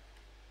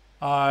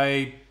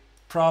 I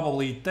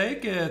probably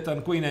take it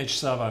and queen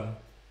h7.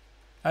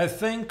 I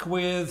think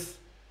with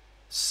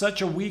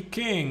such a weak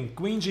king,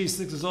 queen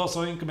g6 is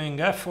also incoming,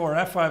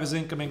 f4, f5 is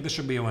incoming, this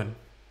should be a win.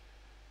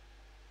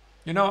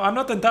 You know, I'm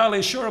not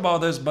entirely sure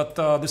about this, but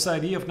this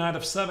idea of knight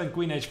f7,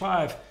 queen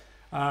h5,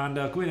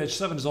 and queen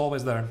h7 is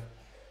always there.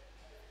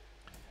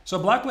 So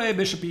black play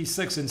bishop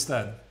e6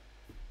 instead.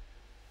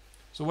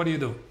 So what do you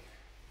do?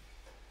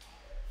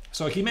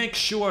 So he makes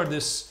sure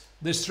this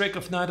trick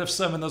of knight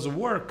f7 doesn't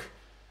work,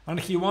 and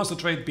he wants to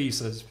trade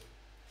pieces.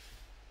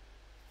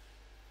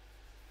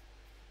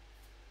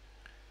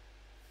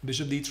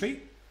 Bishop d3.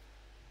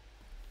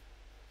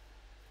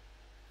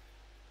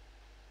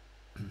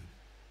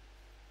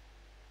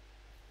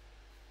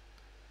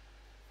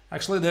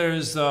 Actually, there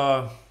is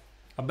a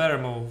better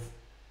move.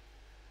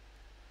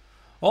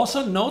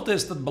 Also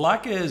notice that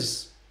black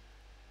is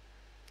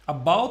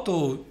about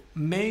to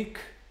make,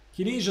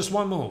 he needs just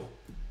one move.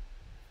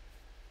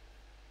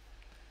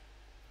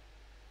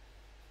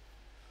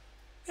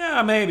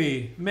 Yeah,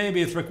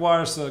 maybe it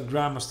requires a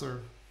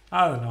grandmaster.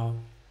 I don't know.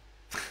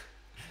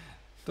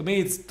 To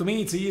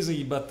me it's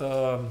easy, but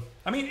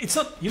I mean it's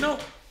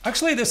not.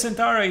 Actually, this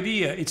entire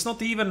idea, it's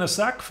not even a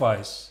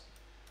sacrifice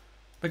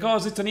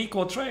because it's an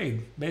equal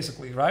trade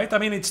basically, right? I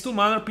mean, it's 2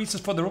 mana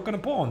pieces for the rook and a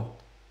pawn,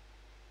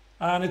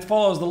 and it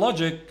follows the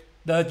logic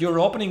that you're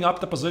opening up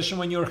the position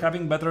when you're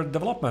having better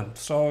development.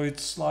 So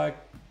it's like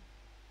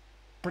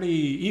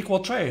pretty equal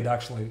trade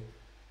actually.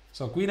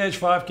 So queen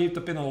h5, keep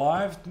the pin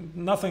alive,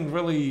 nothing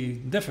really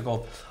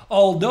difficult.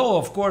 Although,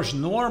 of course,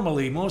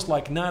 normally, most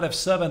like knight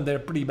f7, they're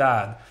pretty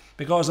bad.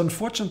 Because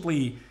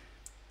unfortunately,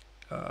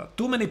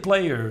 too many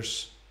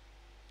players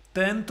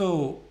tend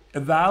to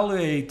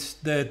evaluate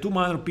the 2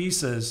 minor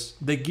pieces.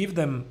 They give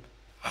them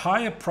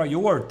higher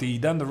priority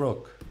than the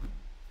rook.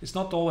 It's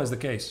not always the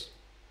case.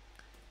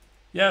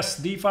 Yes,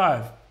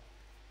 d5.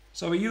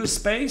 So we use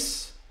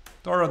space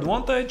to our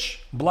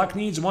advantage. Black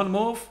needs 1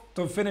 move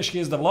to finish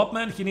his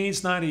development. He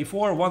needs knight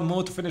e4, 1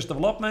 move to finish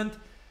development.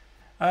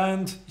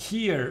 And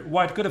here,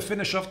 white could have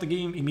finished off the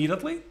game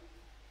immediately.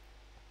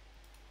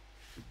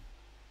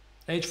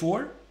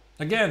 h4.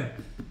 Again,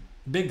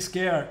 big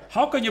scare.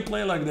 How can you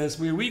play like this?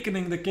 We're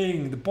weakening the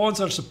king. The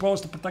pawns are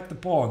supposed to protect the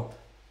pawn.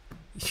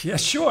 Yeah,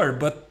 sure,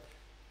 but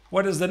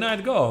where does the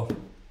knight go?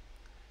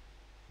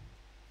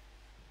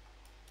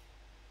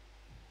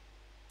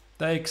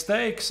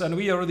 Takes, and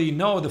we already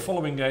know the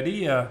following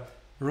idea.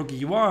 Rook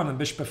e1 and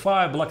bishop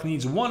f5. Black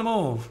needs 1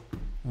 move.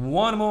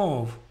 1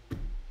 move.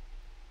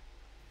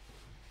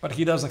 But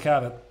he doesn't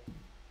have it.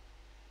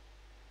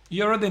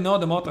 You already know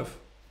the motive.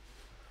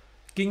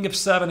 King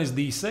f7 is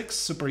d6,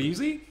 super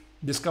easy.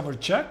 Discovered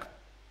check.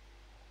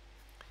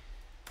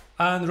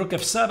 And rook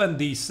f7,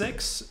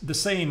 d6, the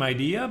same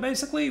idea.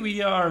 Basically,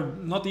 we are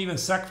not even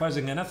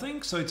sacrificing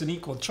anything, so it's an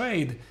equal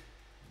trade.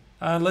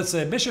 And let's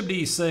say bishop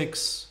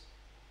d6.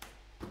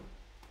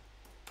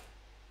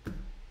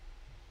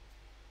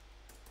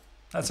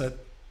 That's it.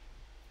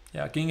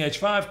 Yeah, king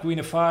h5, queen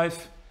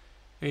f5.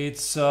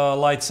 It's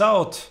lights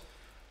out.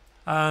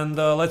 And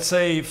let's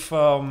say if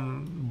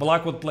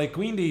black would play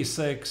queen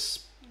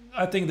d6,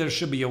 I think there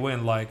should be a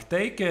win. Like,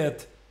 take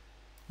it.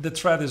 The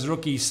threat is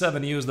rook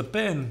e7, use the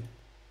pin.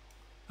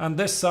 And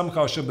this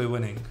somehow should be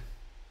winning.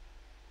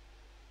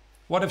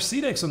 What if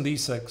c takes on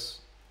d6?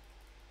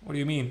 What do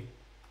you mean?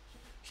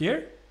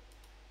 Here?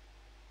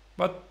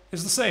 But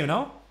it's the same,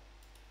 no?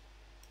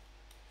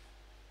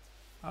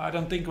 I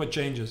don't think what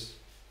changes.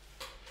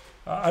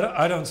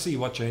 I don't see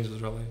what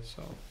changes really.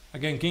 So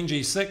again, king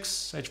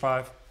g6,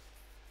 h5.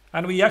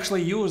 And we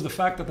actually use the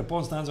fact that the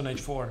pawn stands on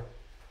h4.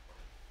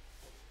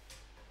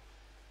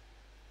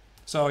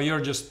 So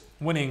you're just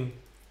winning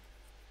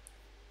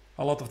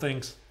a lot of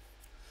things.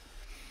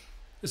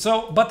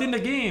 So, but in the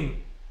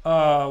game,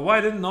 why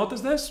I didn't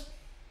notice this?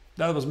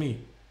 That was me.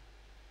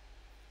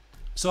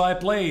 So I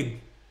played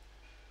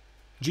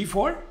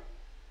g4,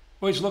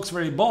 which looks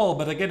very bold,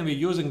 but again, we're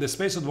using the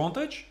space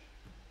advantage.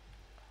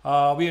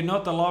 We are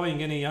not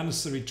allowing any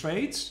unnecessary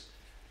trades.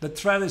 The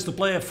threat is to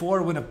play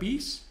f4, win a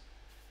piece.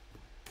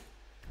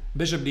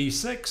 Bishop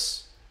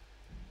d6.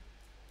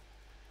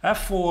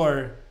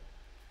 f4.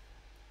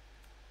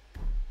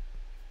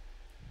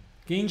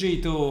 King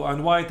g2,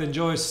 and white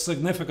enjoys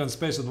significant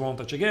space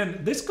advantage. Again,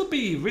 this could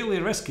be really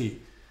risky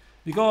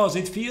because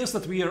it feels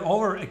that we are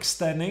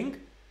overextending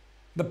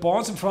the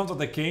pawns in front of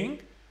the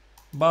king,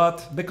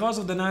 but because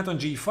of the knight on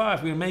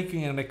g5, we're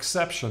making an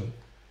exception.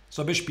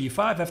 So bishop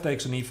e5, f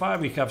takes on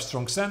e5, we have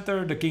strong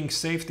center, the king's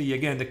safety.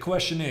 Again, the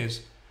question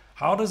is,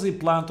 how does he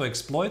plan to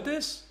exploit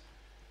this?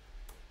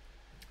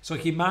 So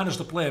he managed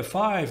to play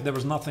f5, there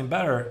was nothing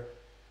better.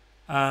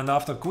 And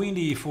after queen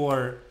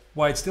d4,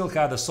 white still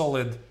had a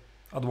solid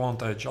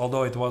advantage,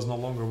 although it was no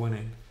longer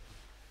winning.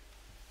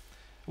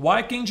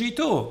 Why king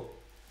g2?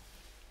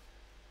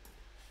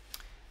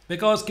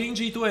 Because king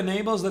g2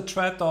 enables the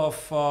threat of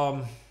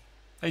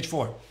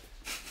h4.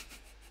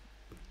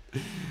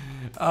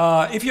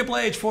 If you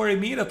play h4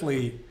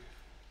 immediately,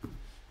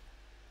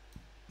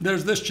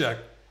 there's this check.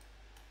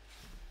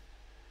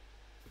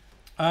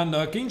 And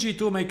king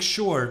g2 makes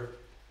sure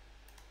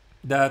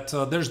that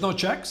there's no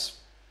checks.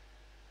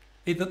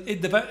 It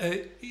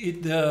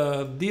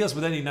deals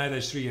with any knight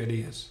h3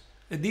 ideas.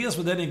 It deals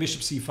with any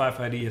bishop c5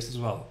 ideas as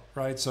well,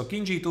 right? So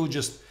king g2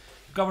 just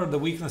covered the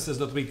weaknesses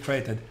that we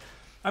created.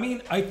 I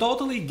mean, I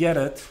totally get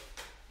it.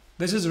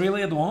 This is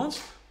really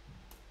advanced.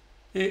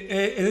 It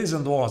is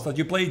advanced that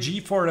you play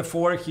g4,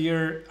 f4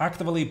 here,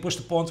 actively push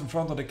the pawns in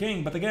front of the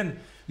king. But again,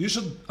 you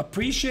should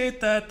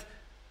appreciate that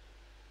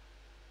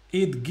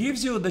it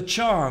gives you the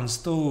chance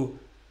to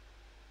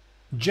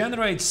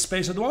generate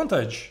space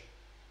advantage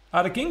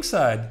at the king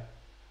side,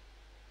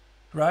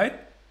 right?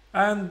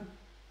 And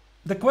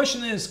the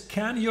question is,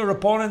 can your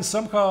opponent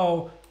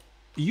somehow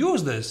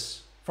use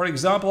this? For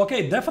example,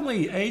 okay,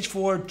 definitely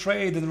h4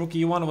 trade and rook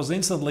e1 was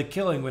instantly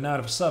killing with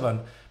knight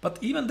f7, but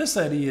even this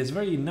idea is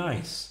very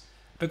nice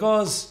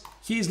because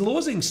he's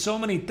losing so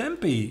many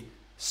tempi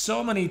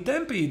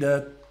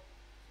that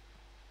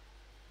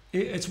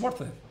it's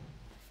worth it.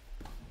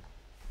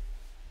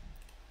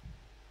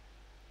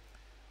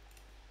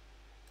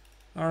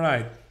 All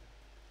right.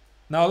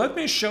 Now let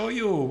me show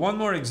you one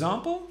more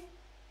example.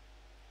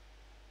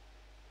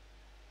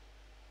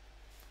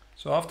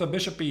 So after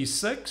bishop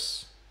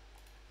e6,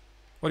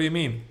 what do you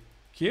mean?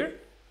 Here?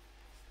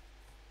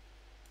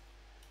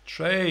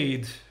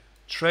 Trade,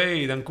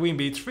 and queen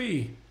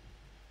b3.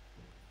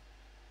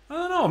 I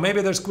don't know,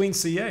 maybe there's queen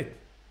c8.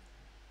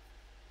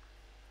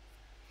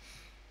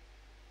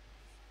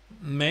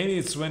 Maybe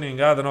it's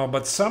winning, I don't know,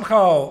 but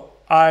somehow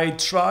I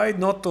tried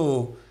not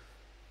to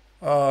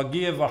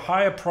give a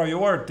higher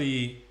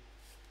priority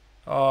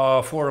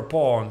for a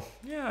pawn.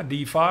 Yeah,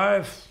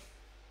 d5.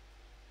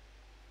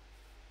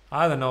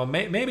 I don't know,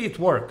 maybe it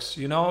works,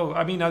 you know?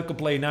 I mean, I could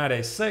play knight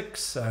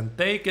a6 and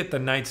take it,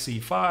 and knight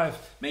c5.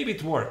 Maybe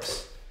it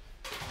works.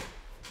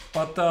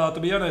 But to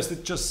be honest,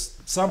 it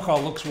just somehow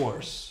looks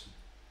worse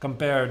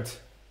compared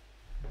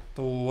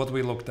to what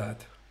we looked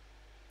at.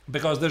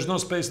 Because there's no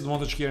space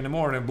advantage here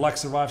anymore, and if black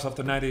survives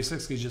after knight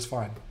a6, he's just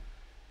fine.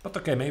 But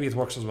okay, maybe it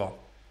works as well.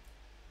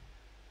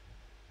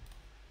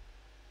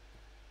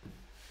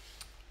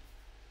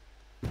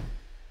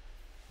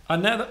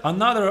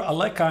 Another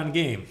Alekhine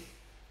game.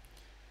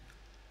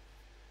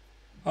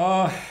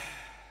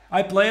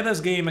 I played this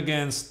game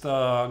against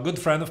a good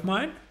friend of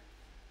mine.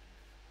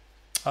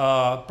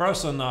 A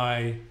person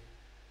I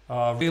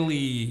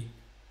really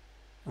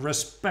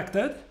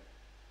respected.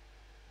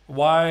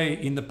 Why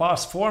in the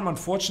past form,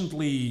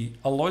 unfortunately,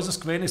 Aloysius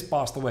Kvenis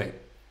passed away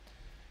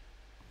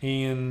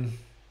in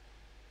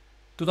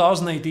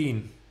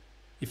 2018,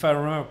 if I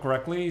remember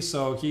correctly.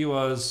 So he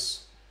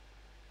was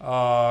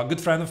a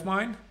good friend of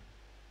mine,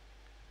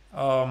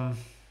 of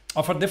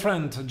a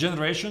different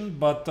generation,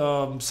 but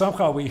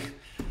somehow we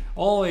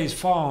always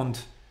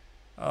found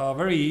a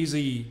very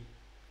easy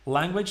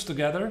language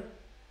together.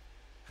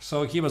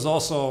 So he was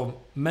also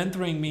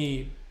mentoring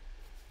me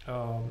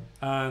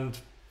and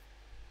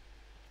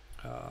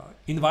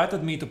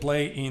invited me to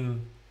play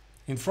in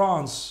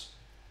France.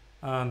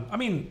 And I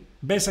mean,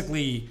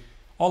 basically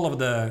all of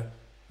the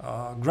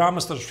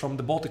grandmasters from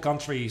the Baltic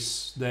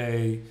countries,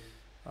 they're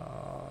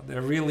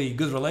really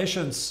good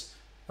relations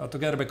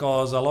together,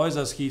 because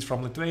Aloysius, he's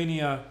from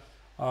Lithuania,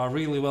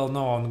 really well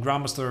known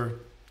grandmaster.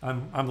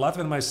 I'm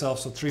Latvian myself,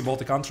 so 3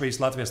 Baltic countries: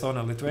 Latvia, Estonia,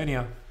 and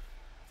Lithuania.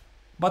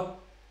 But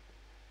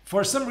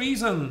for some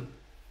reason,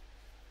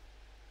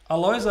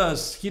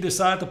 Aloysius, he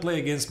decided to play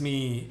against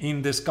me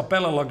in this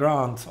Capella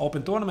Legrand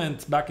Open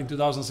Tournament back in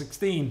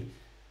 2016,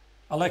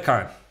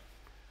 Alekhine.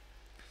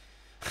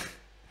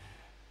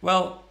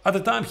 Well, at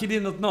the time he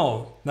did not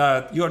know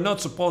that you're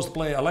not supposed to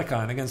play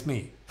Alekhine against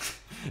me.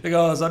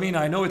 Because, I mean,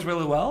 I know it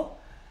really well,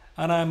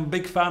 and I'm a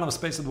big fan of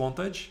space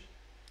advantage.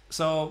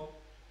 So,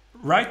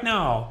 right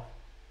now,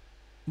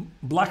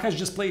 black has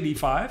just played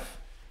e5,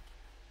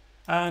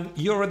 and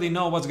you already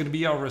know what's going to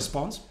be our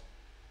response.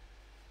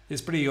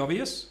 It's pretty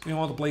obvious. We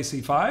want to play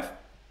c5,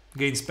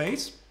 gain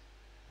space.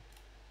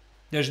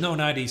 There's no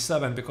knight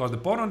e7 because the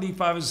pawn on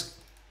d5 is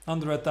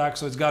under attack,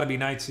 so it's got to be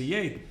knight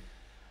c8.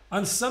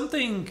 And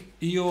something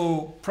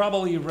you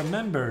probably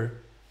remember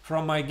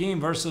from my game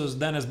versus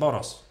Dennis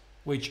Boros,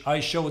 which I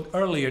showed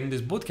earlier in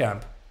this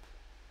bootcamp.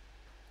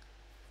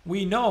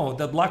 We know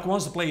that black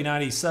wants to play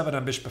knight e7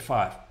 and bishop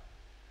f5.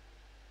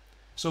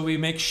 So we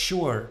make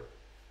sure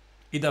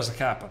it doesn't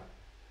happen.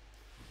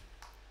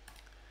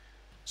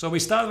 So we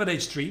start with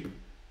h3.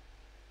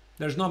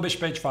 There's no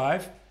bishop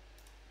h5.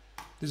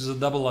 This is a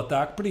double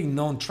attack. Pretty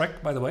known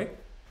trick, by the way.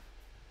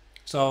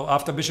 So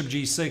after bishop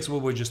g6, we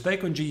will just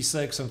take on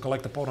g6 and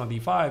collect the pawn on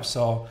d5.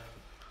 So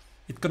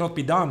it cannot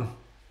be done.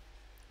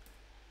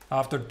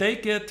 After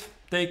take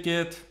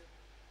it,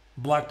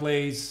 black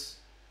plays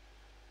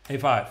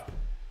a5.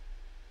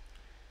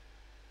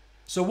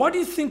 So why do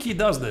you think he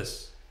does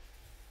this?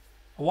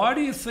 Why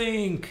do you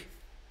think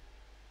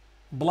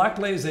black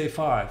plays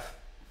a5?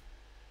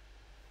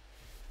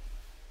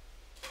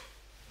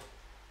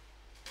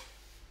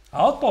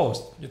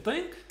 Outpost, you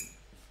think?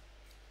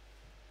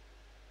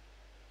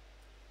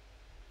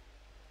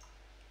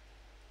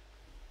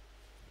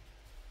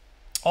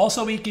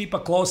 Also, we keep a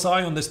close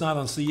eye on this knight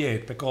on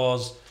c8,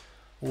 because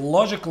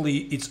logically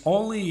its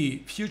only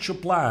future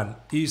plan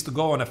is to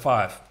go on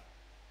f5.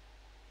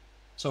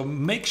 So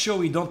make sure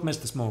we don't miss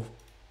this move.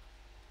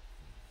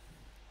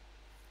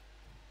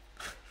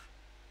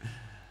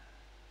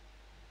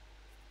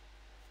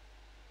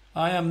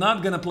 I am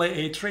not gonna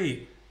play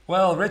a3.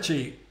 Well,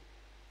 Richie,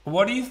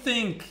 what do you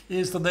think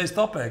is today's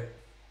topic?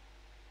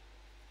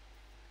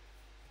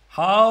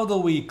 How do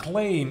we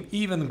claim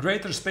even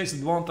greater space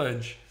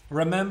advantage?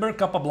 Remember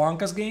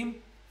Capablanca's game?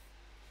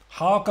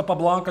 How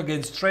Capablanca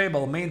against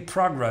Trebel made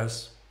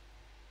progress.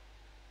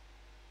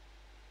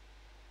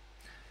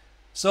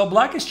 So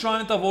black is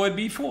trying to avoid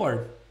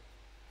b4.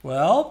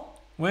 Well,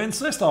 we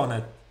insist on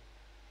it.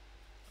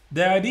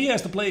 The idea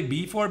is to play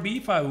b4,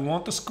 b5. We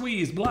want to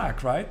squeeze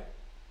black, right?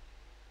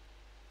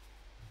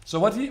 So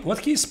what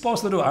he's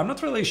supposed to do, I'm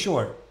not really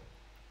sure.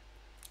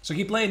 So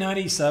he played knight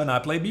e7, I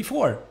play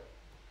b4.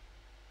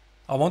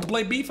 I want to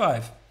play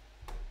b5.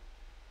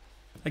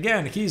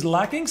 Again, he's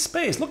lacking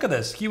space. Look at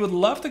this. He would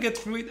love to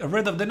get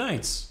rid of the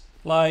knights.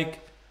 Like,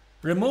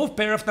 Remove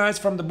pair of knights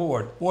from the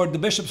board, or the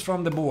bishops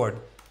from the board.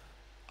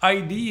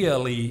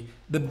 Ideally,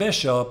 the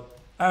bishop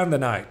and the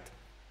knight,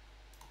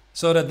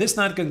 so that this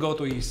knight can go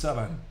to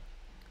e7.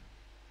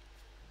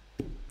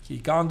 He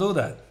can't do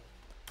that.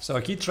 So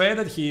he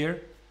traded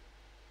here,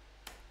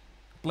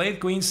 played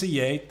queen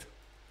c8,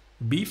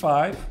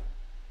 b5,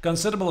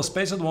 considerable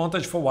space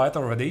advantage for white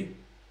already.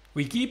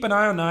 We keep an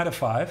eye on knight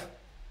f5.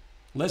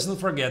 Let's not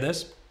forget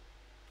this.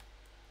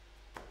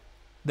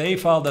 The a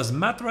file doesn't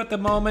matter at the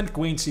moment.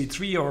 Queen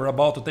c3, or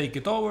about to take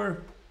it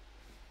over.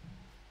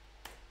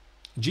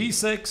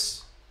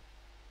 g6.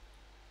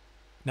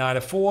 Knight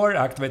f4,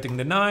 activating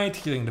the knight,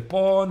 healing the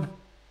pawn.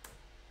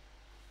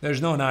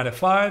 There's no knight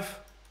f5.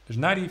 There's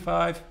knight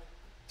e5.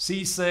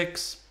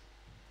 c6.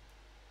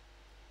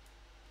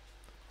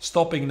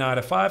 Stopping knight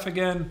f5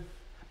 again.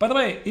 By the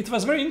way, it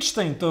was very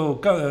interesting to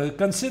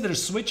consider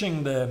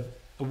switching the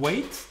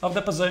weight of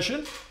the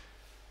position,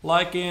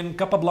 like in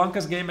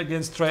Capablanca's game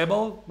against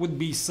Treble with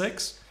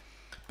b6.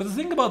 But the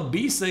thing about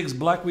b6,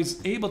 black was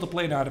able to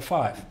play knight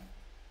f5.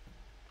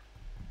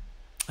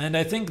 And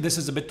I think this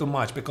is a bit too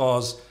much,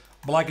 because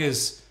black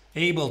is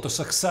able to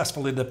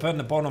successfully defend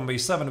the pawn on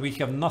b7. We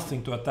have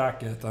nothing to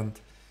attack it, and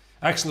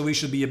actually we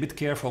should be a bit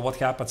careful what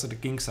happens at the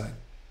king side.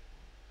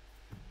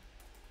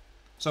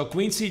 So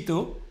queen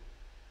c2.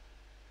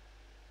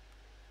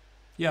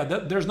 Yeah,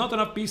 there's not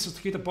enough pieces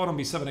to hit the pawn on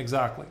b7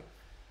 exactly.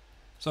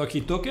 So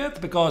he took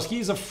it because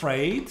he's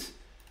afraid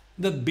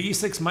that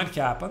b6 might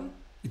happen.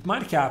 It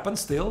might happen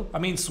still. I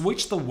mean,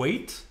 switch the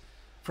weight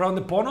from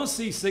the pawn on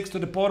c6 to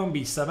the pawn on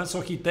b7. So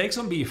he takes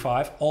on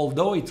b5,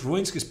 although it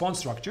ruins his pawn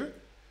structure.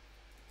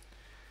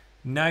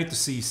 Knight to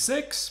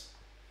c6.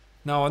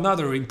 Now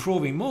another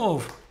improving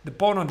move. The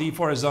pawn on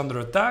d4 is under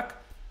attack.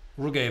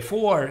 Rook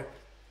a4.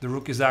 The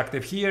rook is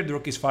active here. The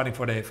rook is fighting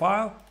for the a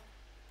file.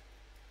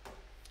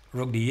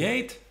 Rook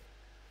d8.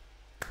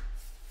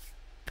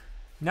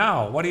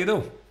 Now, what do you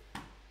do?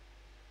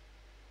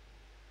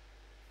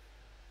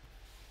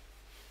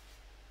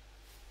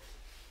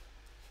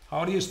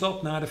 How do you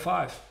stop knight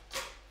f5?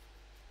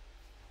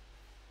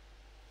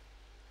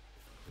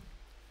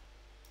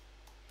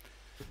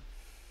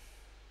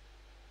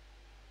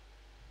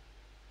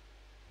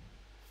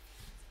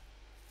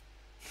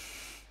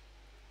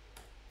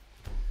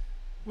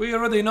 We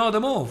already know the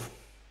move.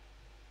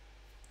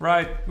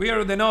 Right, we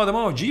already know the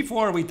move.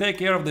 g4, we take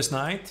care of this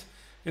knight.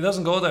 It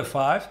doesn't go to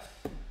f5.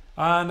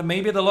 And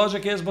maybe the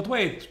logic is, but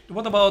wait,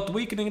 what about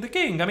weakening the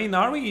king? I mean,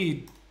 are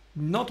we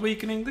not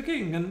weakening the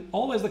king? And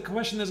always the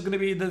question is going to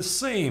be the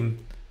same.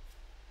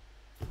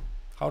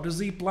 How does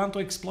he plan to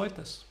exploit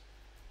this?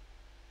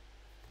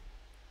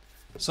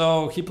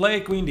 So he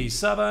played queen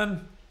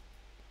d7,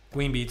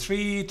 queen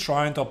b3,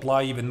 trying to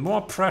apply even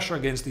more pressure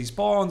against these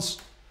pawns.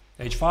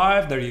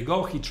 h5, there you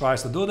go, he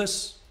tries to do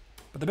this,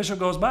 but the bishop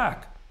goes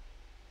back.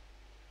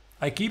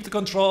 I keep the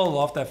control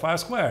of the f5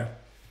 square.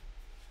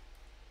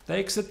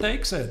 Takes it,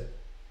 takes it.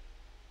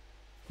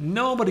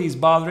 Nobody's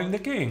bothering the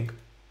king.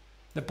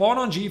 The pawn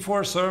on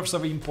g4 serves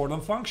an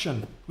important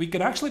function. We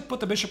can actually put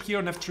the bishop here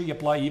on f3,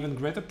 apply even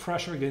greater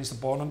pressure against the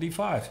pawn on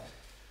d5.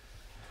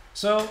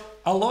 So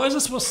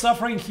Aloysius was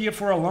suffering here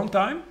for a long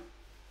time.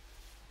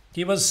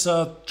 He was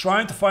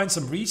trying to find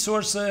some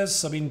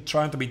resources, I mean,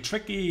 trying to be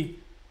tricky.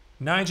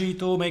 Knight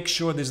g2, make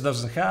sure this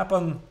doesn't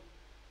happen.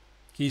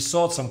 He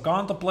sought some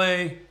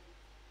counterplay.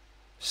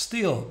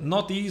 Still,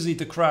 not easy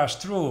to crash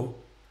through.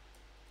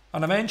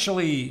 And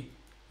eventually,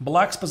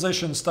 black's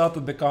position started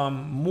to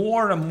become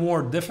more and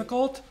more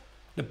difficult.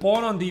 The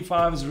pawn on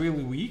d5 is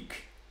really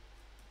weak.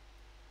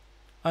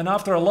 And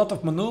after a lot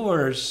of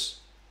maneuvers,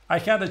 I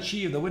had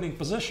achieved a winning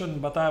position,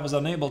 but I was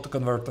unable to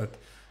convert it.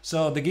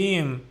 So the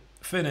game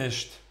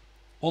finished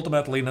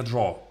ultimately in a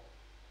draw.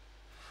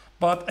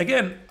 But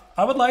again,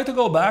 I would like to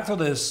go back to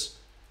this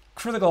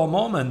critical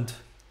moment.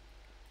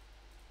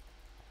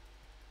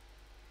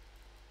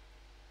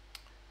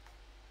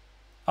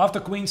 After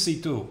queen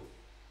c2.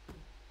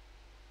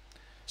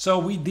 So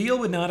we deal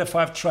with knight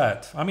f5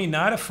 threat. I mean,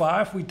 knight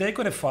f5, we take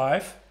on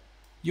f5.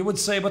 You would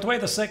say, but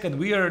wait a second,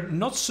 we are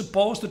not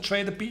supposed to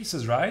trade the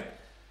pieces, right?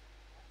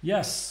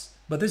 Yes,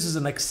 but this is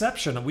an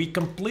exception. We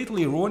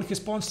completely ruin his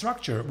pawn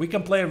structure. We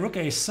can play rook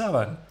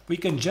a7. We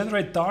can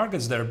generate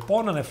targets there.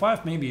 Pawn on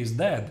f5 maybe is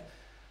dead.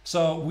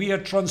 So we are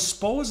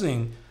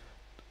transposing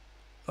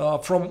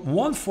from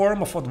one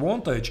form of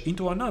advantage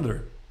into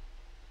another.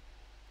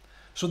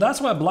 So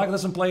that's why black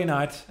doesn't play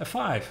knight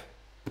f5.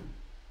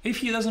 If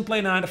he doesn't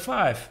play knight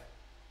f5,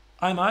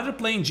 I'm either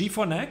playing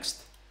g4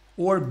 next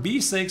or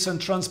b6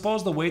 and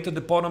transpose the weight to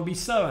the pawn on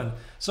b7.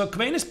 So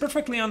Kvenis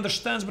perfectly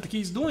understands what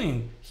he's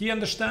doing. He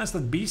understands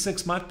that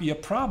b6 might be a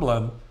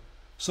problem.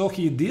 So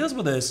he deals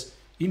with this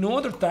in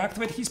order to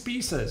activate his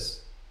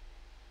pieces.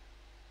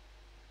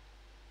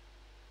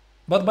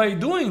 But by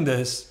doing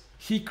this,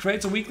 he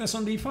creates a weakness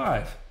on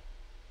d5.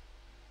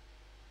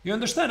 You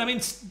understand? I mean,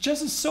 it's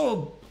just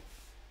so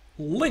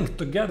linked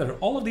together.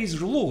 All of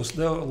these rules,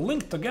 they're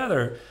linked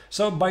together.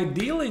 So by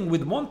dealing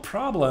with one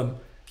problem,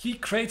 he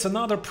creates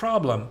another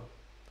problem.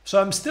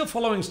 So I'm still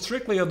following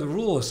strictly of the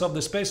rules of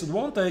the space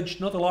advantage,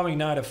 not allowing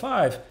knight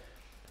f5.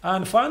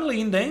 And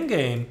finally, in the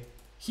endgame,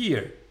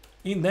 here,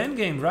 in the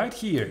endgame right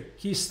here,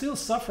 he's still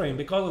suffering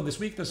because of this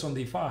weakness on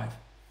d5.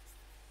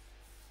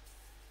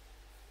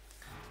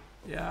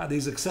 Yeah,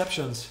 these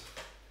exceptions.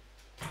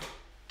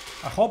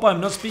 I hope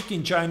I'm not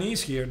speaking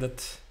Chinese here,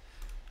 that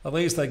at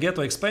least I get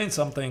to explain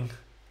something.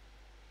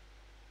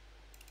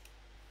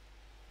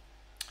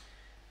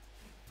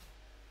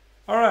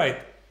 All right.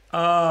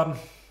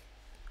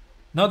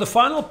 Now the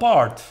final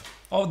part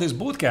of this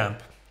bootcamp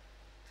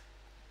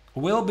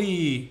will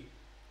be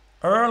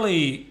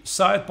early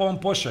side pawn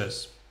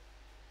pushes.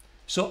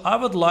 So I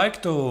would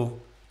like to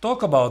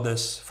talk about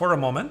this for a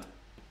moment.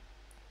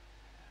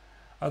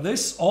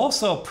 This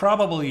also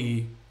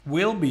probably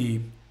will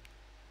be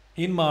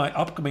in my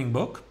upcoming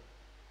book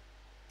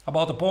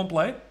about the pawn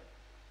play.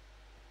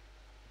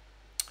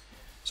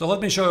 So let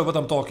me show you what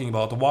I'm talking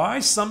about. Why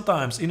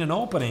sometimes in an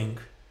opening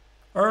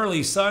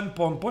early side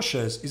pawn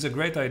pushes is a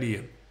great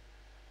idea.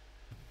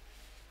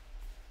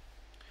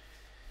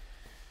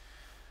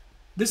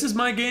 This is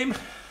my game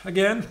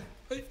again.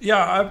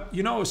 Yeah,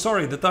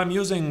 sorry that I'm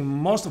using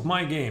most of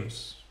my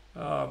games.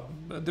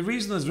 The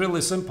reason is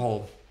really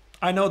simple.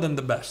 I know them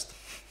the best.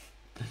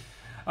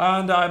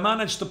 And I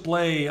managed to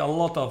play a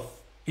lot of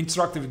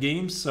instructive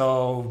games.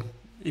 So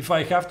if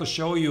I have to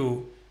show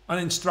you an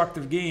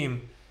instructive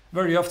game,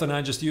 very often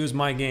I just use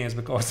my games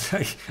because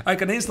I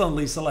can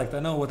instantly select. I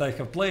know what I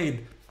have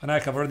played and I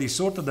have already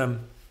sorted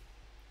them.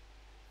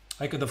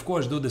 I could of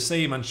course do the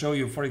same and show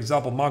you, for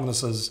example,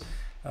 Magnus's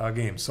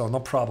game, so no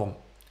problem.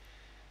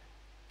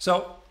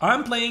 So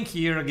I'm playing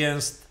here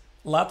against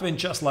Latvian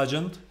chess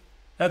legend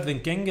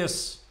Edvin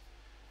Kengis,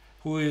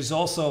 who is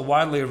also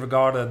widely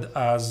regarded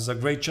as a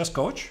great chess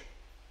coach.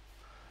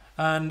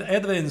 And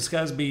Edvins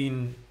has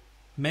been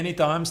many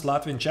times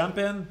Latvian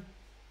champion,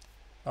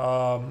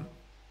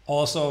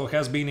 also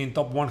has been in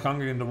top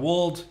 100 in the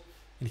world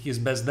in his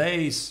best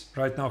days.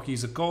 Right now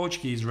he's a coach,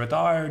 he's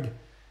retired.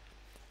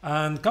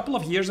 And a couple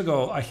of years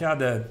ago I had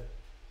the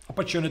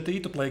opportunity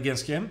to play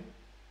against him.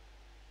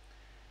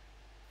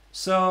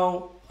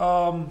 So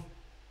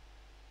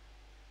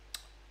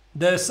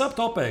the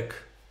subtopic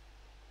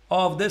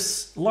of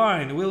this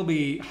line will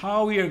be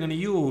how we are going to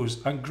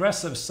use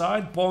aggressive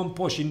side pawn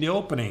push in the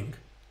opening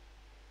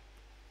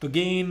to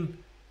gain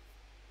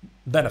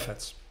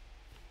benefits.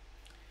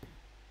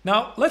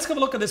 Now let's have a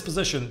look at this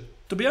position.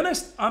 To be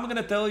honest, I'm going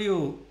to tell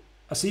you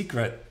a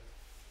secret.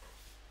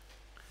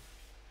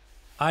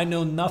 I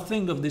know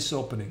nothing of this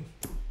opening.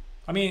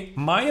 I mean,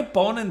 my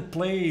opponent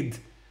played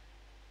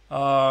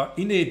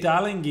in the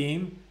Italian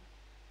game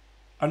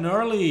an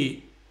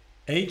early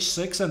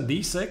h6 and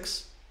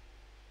d6,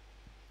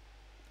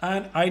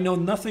 and I know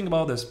nothing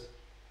about this.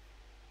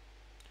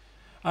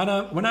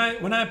 And when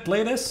I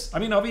play this, I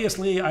mean,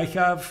 obviously I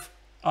have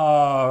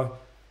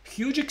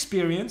huge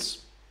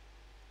experience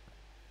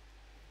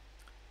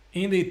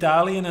in the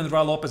Italian and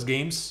Ra Lopez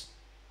games,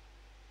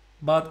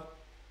 but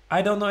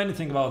I don't know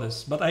anything about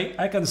this. But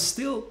I can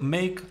still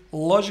make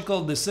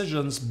logical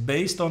decisions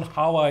based on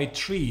how I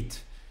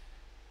treat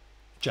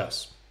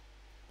chess.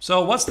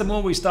 So what's the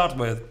move we start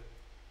with?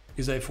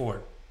 Is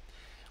a4.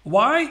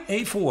 Why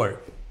a4?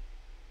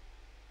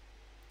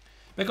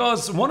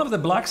 Because one of the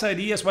black's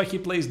ideas why he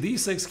plays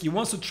d6, he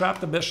wants to trap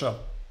the bishop,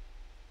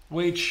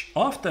 which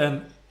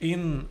often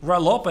in Ra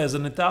Lopez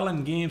and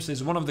Italian games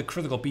is one of the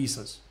critical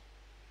pieces.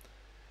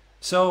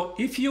 So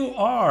if you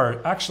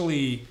are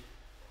actually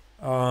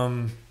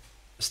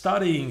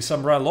studying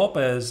some Ra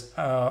Lopez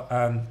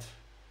and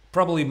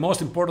probably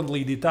most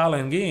importantly the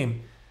Italian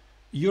game,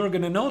 you're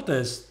going to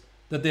notice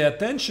that the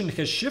attention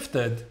has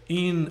shifted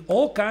in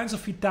all kinds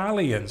of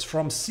Italians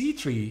from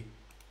c3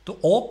 to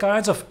all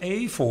kinds of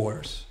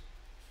a4s.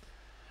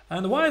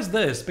 And why is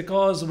this?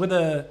 Because with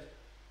the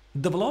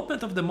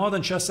development of the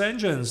modern chess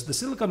engines, the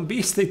Silicon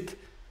Beast,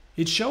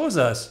 it shows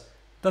us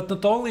that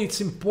not only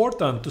it's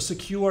important to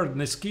secure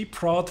an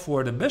escape route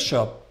for the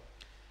bishop,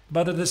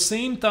 but at the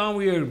same time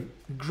we are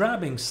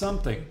grabbing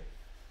something.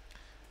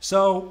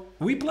 So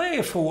we play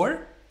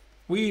a4,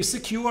 we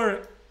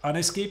secure an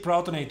escape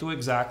route on a2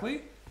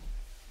 exactly,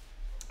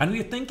 and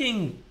we're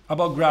thinking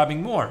about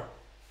grabbing more.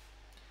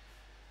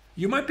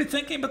 You might be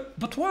thinking,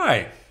 but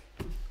why?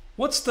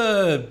 What's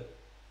the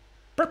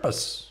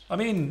purpose? I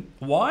mean,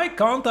 why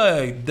can't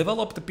I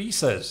develop the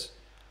pieces?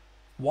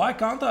 Why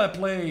can't I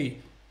play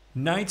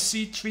knight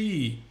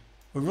c3,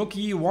 rook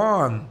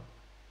e1,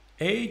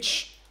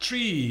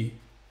 h3,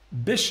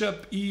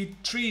 bishop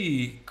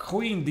e3,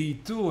 queen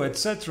d2,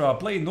 etc.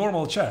 Play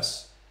normal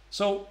chess.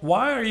 So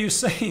why are you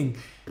saying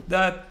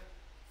that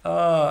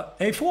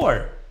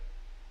a4?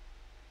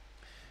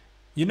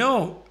 You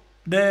know,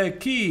 the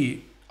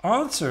key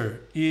answer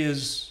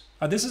is,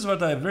 and this is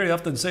what I very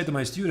often say to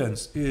my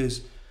students,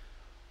 is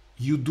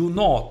you do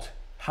not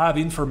have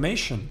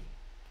information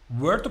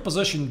where to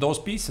position those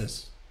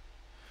pieces.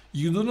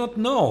 You do not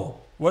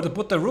know where to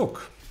put the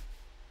rook.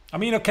 I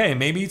mean, okay,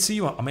 maybe it's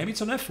e1, or maybe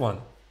it's on f1.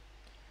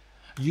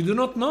 You do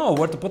not know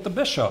where to put the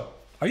bishop.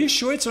 Are you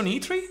sure it's on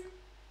e3?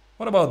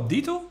 What about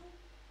d2?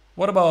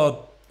 What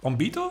about on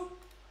b2?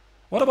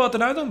 What about the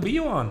knight on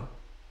b1?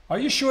 Are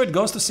you sure it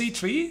goes to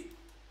c3?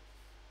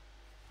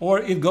 Or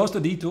it goes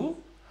to d2?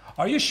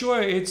 Are you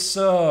sure it's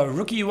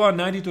rook e1,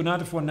 knight e2,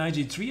 knight f4, knight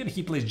g3, and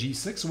he plays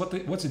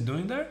g6? What's it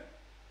doing there?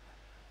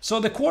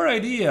 So the core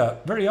idea,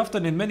 very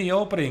often in many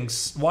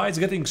openings, why it's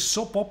getting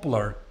so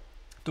popular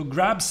to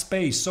grab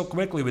space so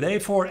quickly with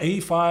a4,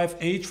 a5,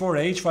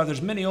 h4, h5,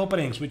 there's many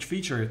openings which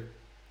feature it.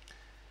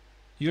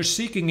 You're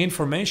seeking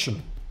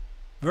information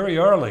very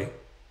early.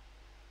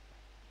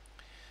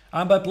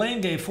 And by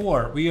playing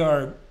a4,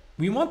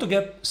 we want to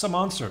get some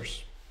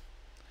answers.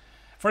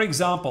 For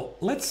example,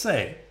 let's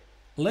say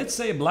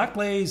black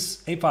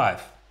plays a5.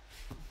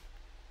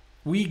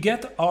 We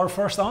get our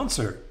first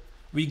answer.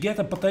 We get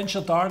a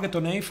potential target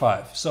on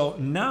a5. So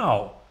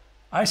now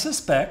I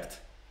suspect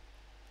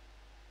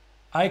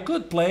I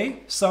could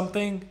play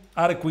something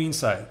at a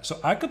queenside. So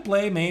I could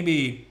play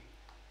maybe,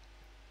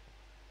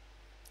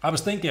 I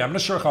was thinking, I'm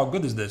not sure how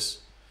good is this.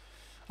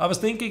 I was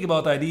thinking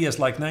about ideas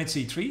like knight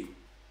c3.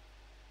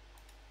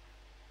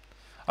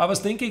 I was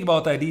thinking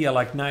about idea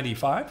like knight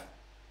e5.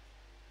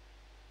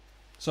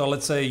 So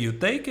let's say you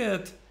take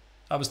it.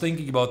 I was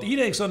thinking about e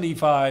takes on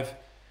d5,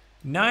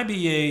 knight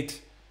b8,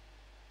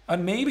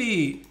 and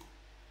maybe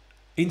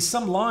in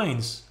some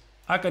lines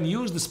I can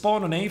use this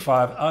pawn on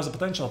a5 as a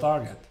potential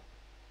target.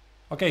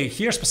 Okay,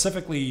 here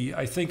specifically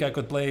I think I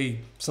could play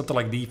something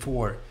like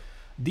d4.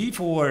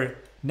 d4,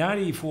 knight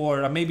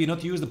e4, and maybe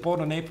not use the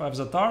pawn on a5 as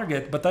a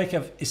target, but I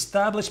have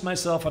established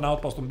myself an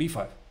outpost on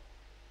b5.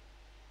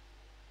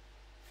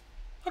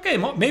 Okay,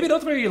 maybe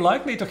not very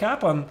likely to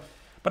happen,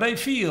 but I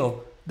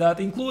feel that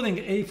including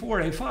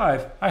a4,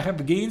 a5, I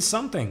have gained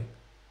something.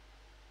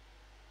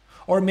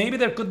 Or maybe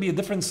there could be a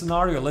different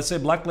scenario. Let's say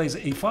black plays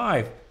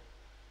a5.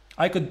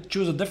 I could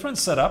choose a different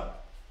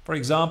setup. For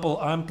example,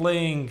 I'm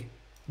playing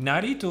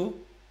knight e2.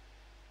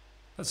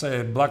 Let's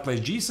say black plays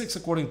g6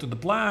 according to the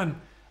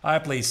plan. I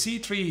play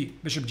c3,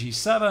 bishop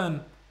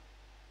g7.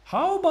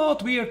 How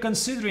about we are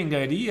considering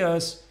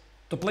ideas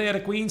to play at a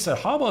queenside?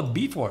 How about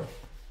b4?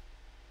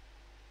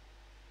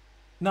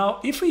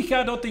 Now, if we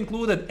had not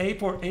included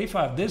a4,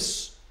 a5,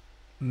 this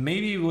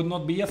maybe would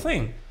not be a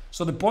thing.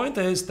 So the point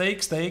is,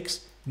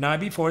 takes, knight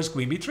b4 is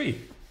queen b3.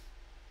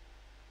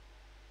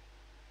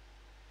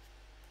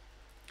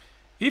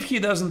 If he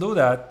doesn't do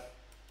that,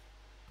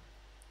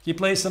 he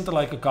plays something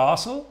like a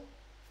castle.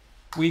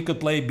 We could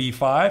play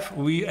b5.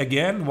 We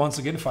once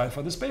again fight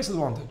for the space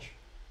advantage.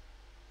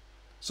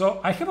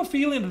 So I have a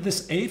feeling that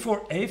this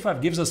a4,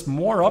 a5 gives us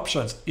more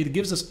options. It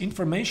gives us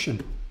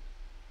information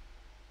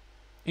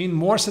in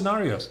more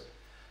scenarios.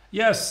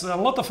 Yes, a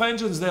lot of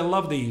engines, they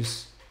love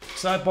these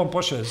side pawn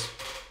pushes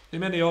in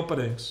many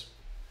openings.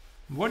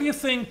 Where do you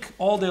think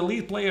all the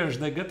elite players,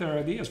 they get their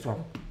ideas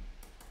from?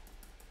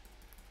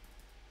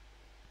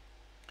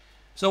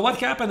 So what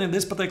happened in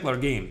this particular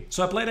game?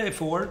 So I played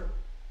a4.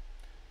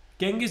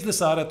 Genghis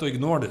decided to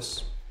ignore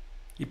this.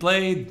 He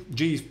played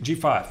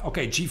g5.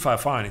 Okay, g5,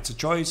 fine, it's a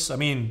choice. I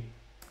mean,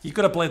 he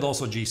could have played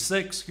also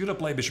g6. He could have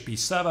played bishop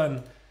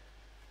e7.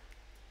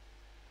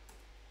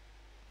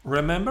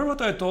 Remember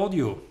what I told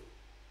you?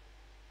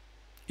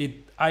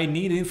 I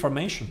need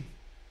information.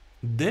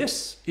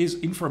 This is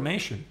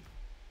information.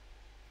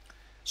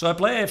 So I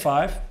play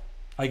a5.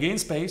 I gain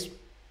space.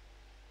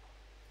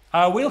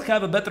 I will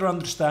have a better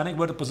understanding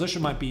where to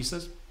position my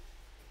pieces.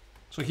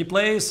 So he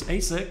plays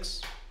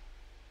a6.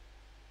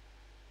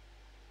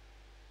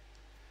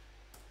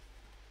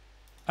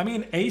 I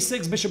mean,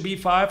 a6, bishop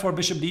b5 or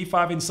bishop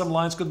d5 in some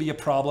lines could be a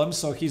problem.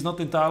 So he's not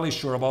entirely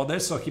sure about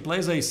this. So he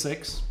plays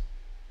a6.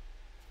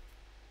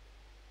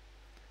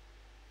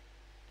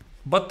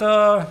 But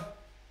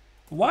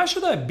why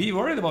should I be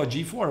worried about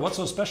g4? What's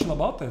so special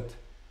about it?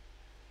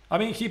 I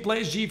mean, he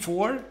plays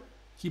g4,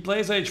 he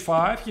plays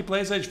h5, he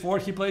plays h4,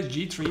 he plays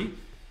g3.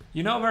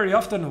 You know, very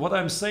often what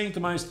I'm saying to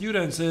my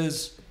students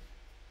is,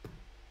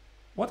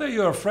 what are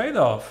you afraid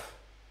of?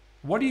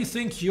 What do you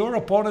think your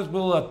opponent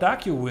will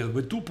attack you with?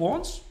 With 2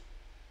 pawns?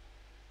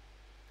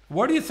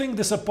 Where do you think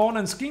this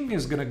opponent's king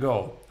is going to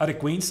go? At a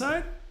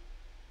queenside?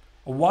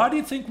 Why do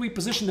you think we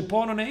position the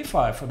pawn on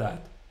a5 for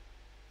that?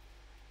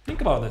 Think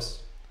about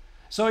this.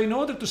 So in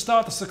order to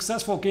start a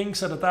successful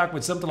kingside attack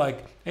with something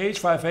like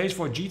h5,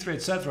 h4, g3,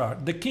 etc.,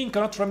 the king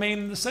cannot remain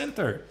in the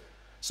center.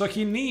 So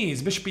he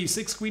needs bishop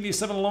e6, queen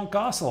e7 along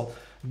castle.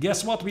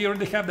 Guess what? We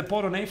already have the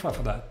pawn on a5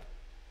 for that.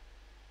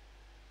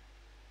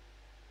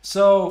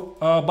 So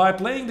by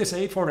playing this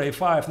a4,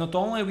 a5, not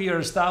only we are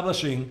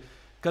establishing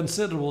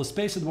considerable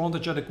space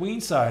advantage at the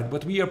queenside,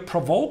 but we are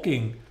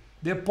provoking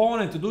the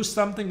opponent to do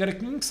something at the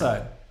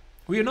kingside.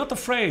 We are not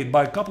afraid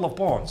by a couple of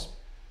pawns.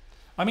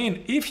 I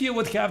mean, if you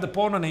would have the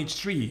pawn on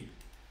h3,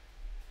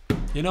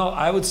 you know,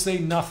 I would say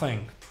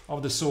nothing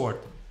of the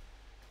sort.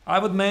 I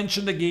would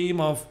mention the game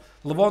of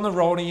Levon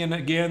Aronian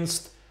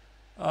against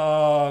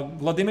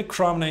Vladimir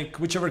Kramnik,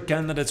 whichever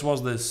candidates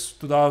was this,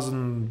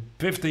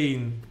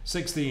 2015,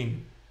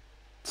 16.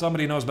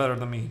 Somebody knows better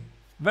than me.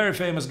 Very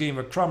famous game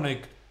where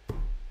Kramnik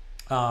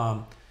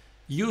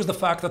used the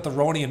fact that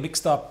Aronian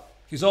mixed up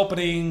his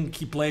opening.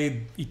 He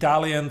played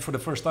Italian for the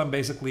first time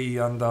basically,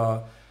 and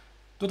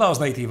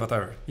 2018,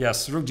 whatever.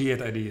 Yes, rook g8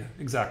 idea,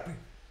 exactly.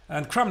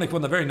 And Kramnik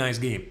won a very nice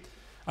game.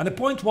 And the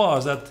point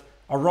was that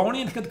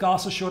Aronian had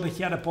castle short and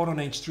he had a pawn on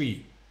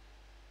h3.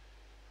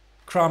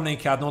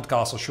 Kramnik had not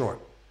castle short.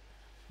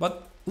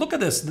 But look at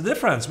this, the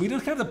difference. We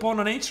don't have the pawn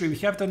on h3, we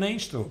have it on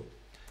h2.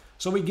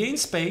 So we gain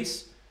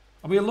space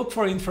and we look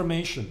for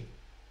information.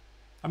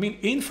 I mean,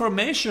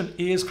 information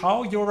is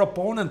how your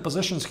opponent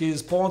positions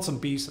his pawns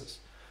and pieces.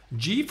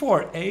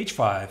 g4,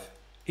 h5,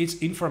 it's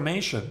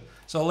information.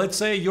 So let's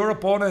say your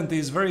opponent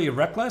is very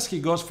reckless, he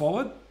goes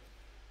forward.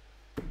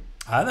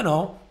 I don't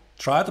know,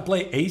 try to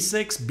play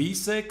a6,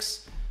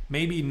 b6,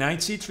 maybe knight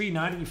c3,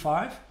 knight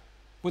e5.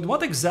 With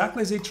what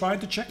exactly is he trying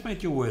to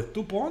checkmate you with?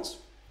 2 pawns?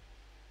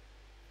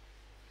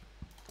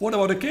 What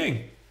about the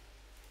king?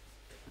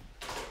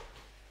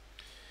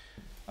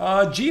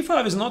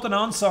 G5 is not an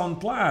unsound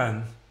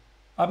plan.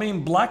 I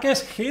mean, black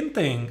is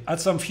hinting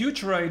at some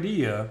future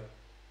idea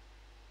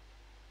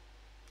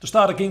to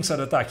start a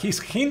kingside attack.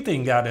 He's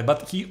hinting at it,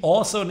 but he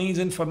also needs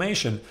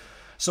information.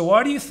 So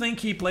why do you think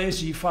he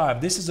plays g5?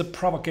 This is a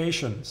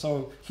provocation.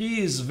 So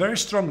he is very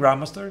strong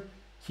grandmaster.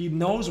 He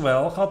knows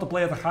well how to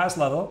play at the highest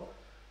level.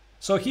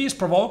 So he is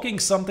provoking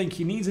something.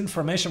 He needs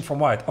information from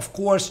white. Of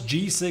course,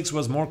 g6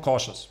 was more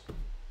cautious.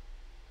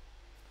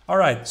 All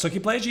right, so he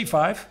plays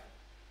g5.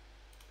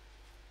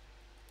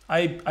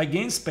 I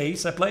gain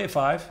space. I play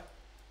a5.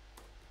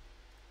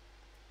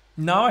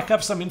 Now I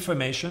have some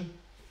information.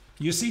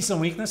 You see some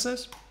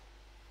weaknesses?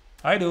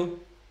 I do.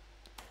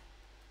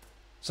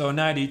 So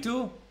knight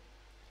e2,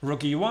 rook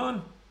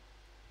e1.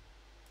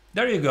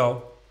 There you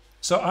go.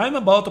 So I'm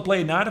about to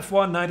play knight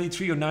f1, knight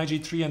e3 or knight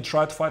g3 and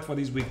try to fight for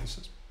these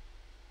weaknesses.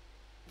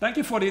 Thank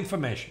you for the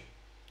information.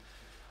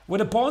 With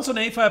the pawns on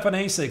a5 and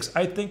a6,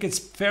 I think it's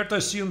fair to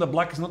assume that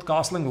black is not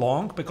castling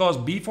long because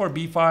b4,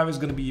 b5 is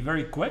going to be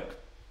very quick.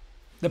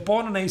 The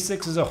pawn on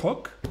a6 is a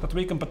hook that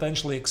we can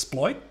potentially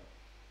exploit.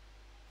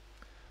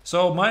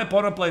 So my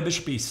opponent played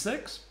bishop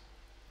e6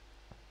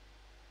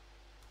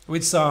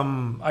 with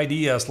some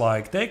ideas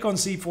like take on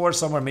c4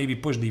 somewhere, maybe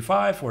push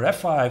d5 or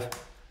f5.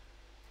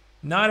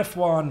 Knight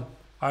f1,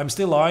 I'm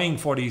still eyeing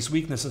for these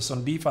weaknesses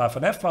on d5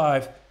 and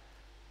f5.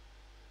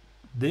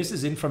 This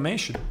is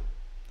information.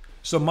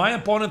 So my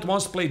opponent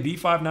wants to play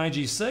d5, knight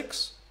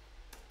g6.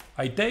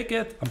 I take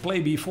it and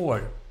play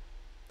b4.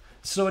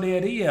 So the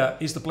idea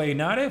is to play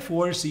knight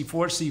a4, c4,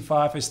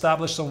 c5,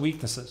 establish some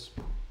weaknesses.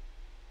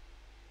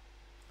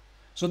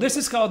 So this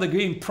is how the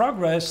game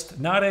progressed.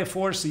 Knight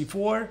a4,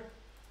 c4,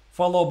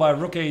 followed by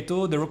rook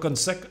a2. The rook on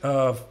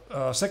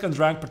second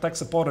rank protects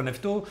the pawn on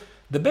f2.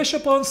 The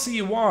bishop on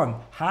c1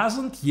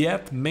 hasn't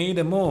yet made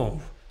a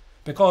move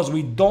because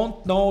we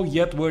don't know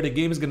yet where the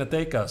game is going to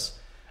take us.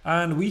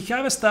 And we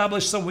have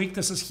established some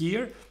weaknesses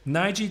here.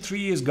 Knight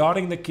g3 is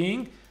guarding the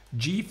king.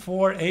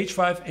 g4,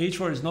 h5,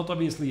 h4 is not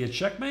obviously a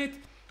checkmate.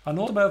 And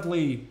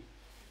ultimately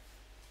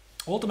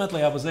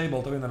I was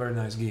able to win a very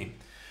nice game.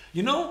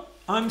 You know,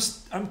 I'm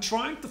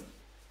trying to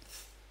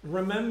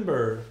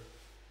remember,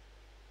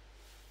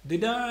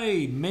 did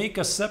I make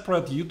a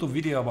separate YouTube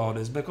video about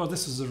this? Because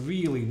this is a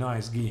really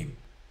nice game.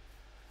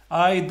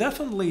 I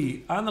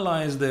definitely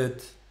analyzed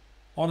it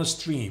on a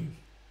stream,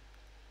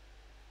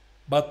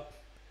 but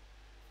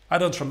I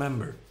don't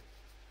remember.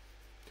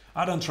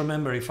 I don't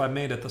remember if I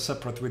made it a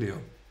separate video.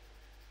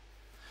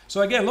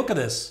 So again, look at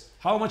this.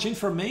 How much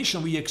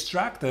information we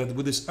extracted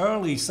with this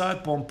early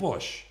side pawn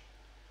push.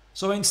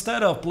 So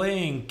instead of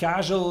playing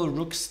casual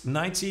rooks,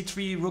 knight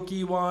c3, rook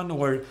e1,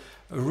 or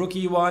rook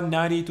e1,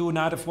 knight e2,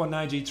 knight f1,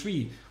 knight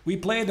g3, we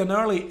played an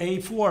early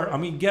a4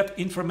 and we get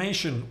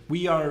information.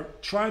 We are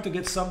trying to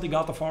get something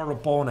out of our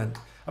opponent.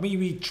 I mean,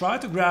 we try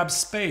to grab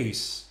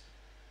space.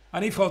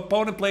 And if our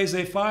opponent plays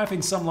a5,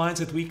 in some lines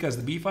it weakens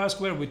the b5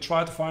 square, we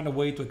try to find a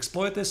way to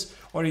exploit this,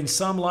 or in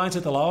some lines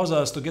it allows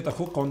us to get a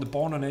hook on the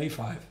pawn on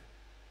a5.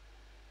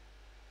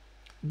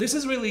 This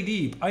is really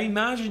deep. I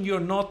imagine you're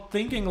not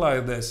thinking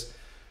like this,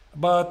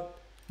 but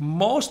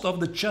most of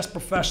the chess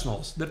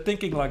professionals, they're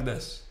thinking like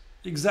this,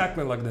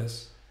 exactly like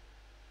this.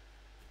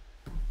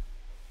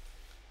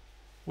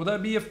 Would I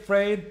be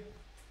afraid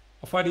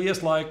of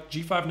ideas like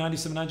g5, knight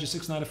e7, knight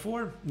g6, knight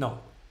f4? No.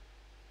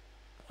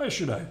 Why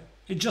should I?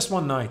 It's just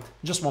one knight,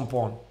 just one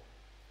pawn.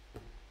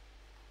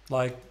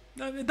 Like,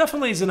 it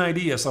definitely is an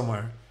idea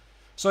somewhere.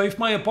 So if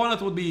my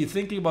opponent would be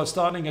thinking about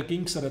starting a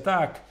kingside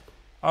attack,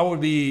 I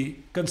would be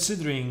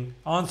considering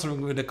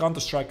answering with a counter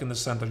strike in the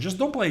center. Just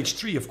don't play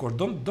h3, of course.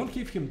 Don't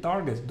give him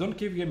targets. Don't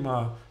give him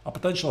a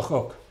potential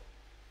hook.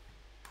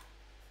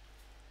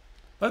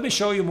 Let me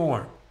show you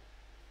more.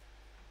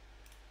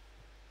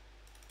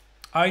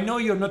 I know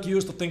you're not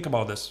used to think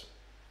about this.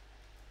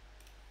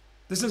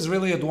 This is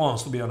really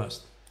advanced, to be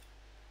honest.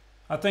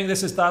 I think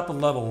this is titled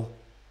level.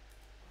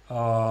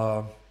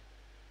 A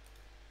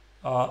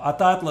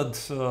titled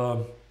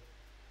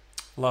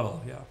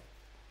level, yeah.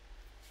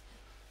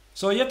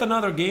 So yet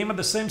another game at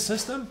the same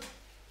system.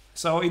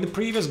 So in the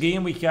previous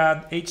game we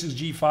had h6,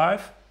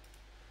 g5.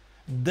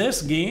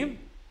 This game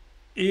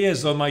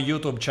is on my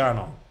YouTube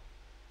channel.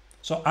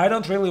 So I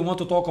don't really want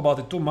to talk about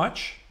it too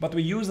much, but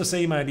we use the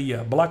same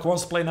idea. Black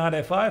wants to play knight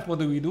a5. What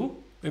do?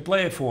 We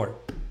play a4.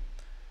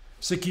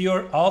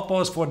 secure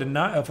outpost for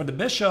the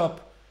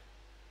bishop,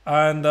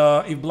 and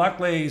if black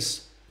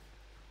plays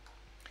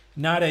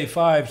knight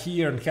a5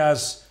 here and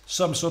has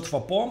some sort of a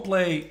pawn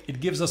play,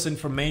 it gives us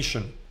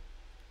information.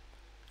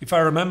 If I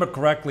remember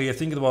correctly, I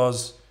think it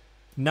was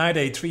knight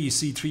a3,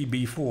 c3,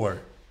 b4.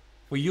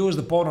 We use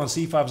the pawn on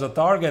c5 as a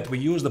target. We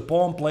use the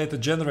pawn play to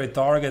generate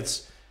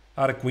targets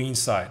at the queen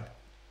side.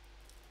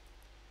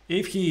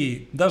 If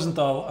he doesn't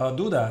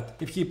do that,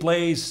 if he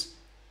plays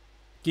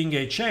king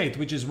h8,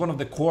 which is one of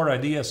the core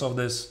ideas of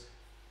this.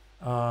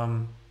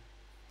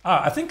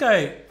 I think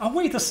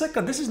wait a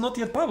second, this is not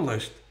yet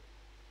published.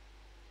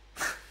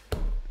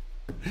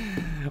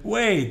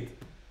 Wait,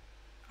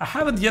 I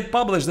haven't yet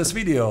published this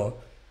video.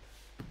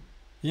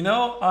 You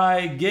know,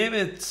 I gave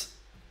it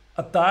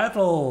a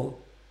title,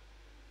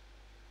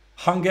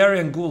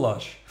 Hungarian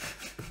Goulash.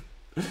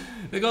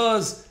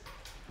 Because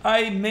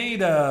I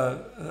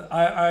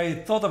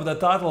thought of the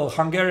title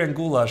Hungarian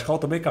Goulash, how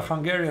to make a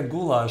Hungarian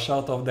goulash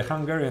out of the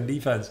Hungarian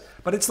defense.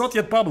 But it's not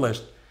yet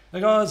published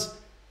because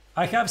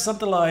I have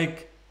something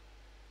like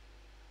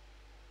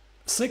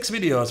 6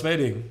 videos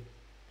waiting.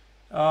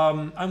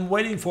 I'm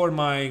waiting for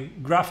my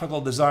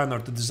graphical designer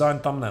to design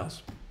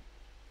thumbnails.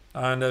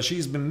 And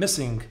she's been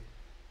missing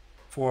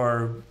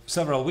for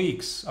several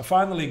weeks. I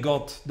finally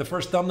got the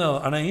first thumbnail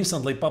and I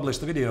instantly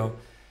published the video.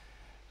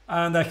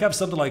 And I have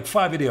something like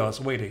 5 videos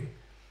waiting.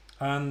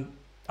 And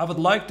I would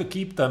like to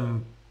keep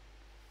them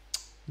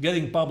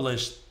getting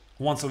published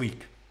once a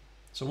week.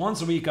 So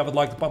once a week I would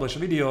like to publish a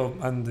video,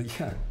 and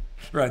yeah,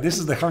 right, this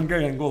is the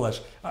Hungarian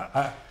goulash.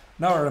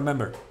 Now I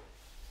remember.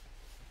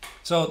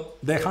 So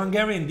the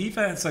Hungarian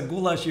defense and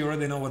goulash, you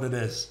already know what it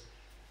is.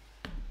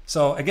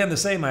 So again, the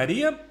same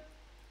idea.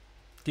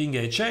 King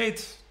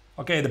h8.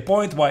 Okay, the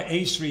point why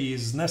h3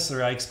 is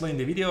necessary, I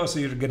explained in the video, so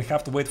you're gonna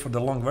have to wait for the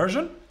long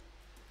version.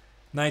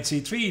 Knight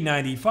c3,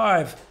 knight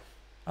e5,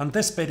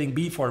 anticipating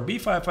b4,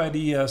 b5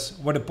 ideas,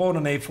 where the pawn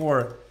on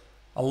a4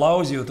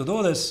 allows you to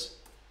do this.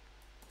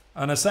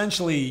 And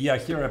essentially, yeah,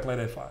 here I played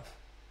a5.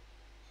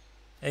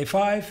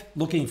 a5,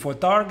 looking for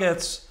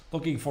targets,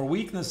 looking for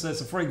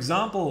weaknesses. For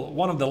example,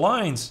 one of the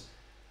lines,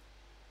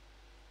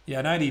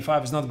 yeah, knight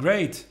e5 is not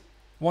great.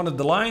 One of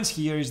the lines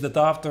here is that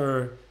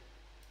after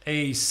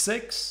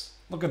a6,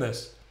 look at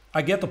this,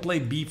 I get to play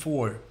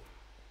b4.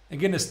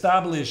 Again,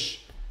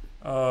 establish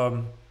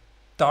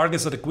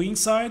targets at the queen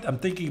side. I'm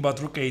thinking about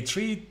rook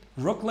a3,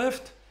 rook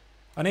left.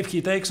 And if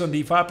he takes on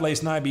d5,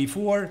 plays knight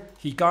b4,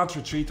 he can't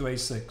retreat to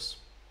a6.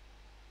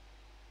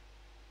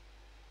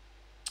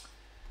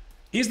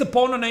 Is the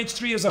pawn on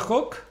h3 as a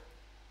hook?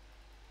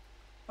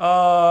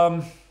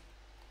 But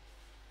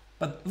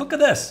look at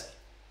this.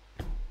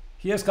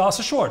 He has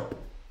castle short.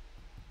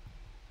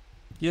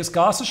 He has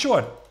castle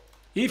short.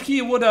 If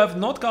he would have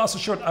not castle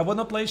short, I would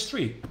not play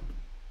h3.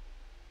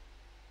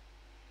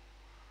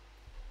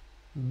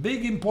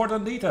 Big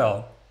important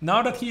detail.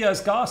 Now that he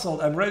has castled,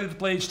 I'm ready to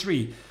play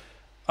h3.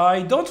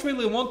 I don't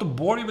really want to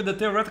bore you with the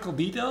theoretical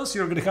details.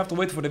 You're going to have to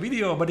wait for the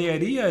video. But the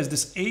idea is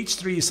this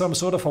h3 is some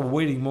sort of a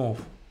waiting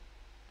move.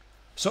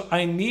 So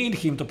I need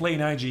him to play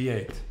knight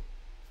g8.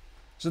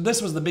 So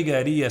this was the big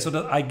idea. So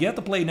that I get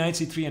to play knight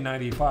c3 and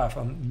knight e5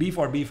 and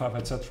b4, b5,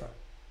 etc.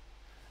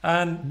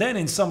 And then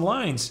in some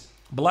lines,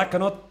 black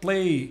cannot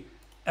play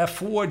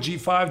f4,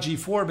 g5,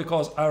 g4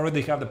 because I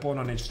already have the pawn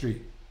on h3.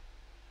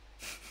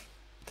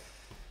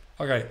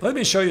 Okay, let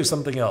me show you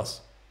something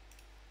else.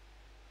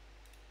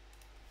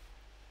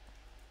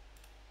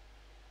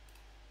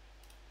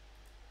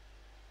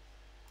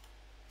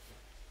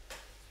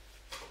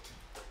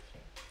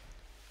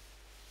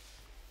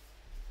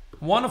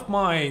 One of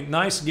my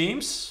nice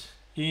games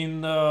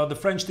in the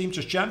French Team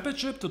Chess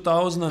Championship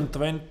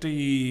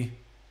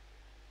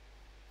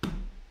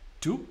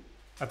 2022,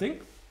 I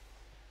think.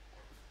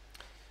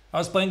 I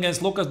was playing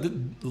against Lucas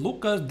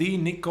Di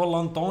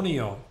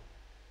Nicolantonio.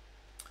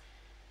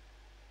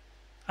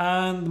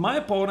 And my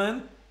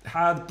opponent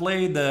had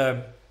played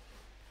the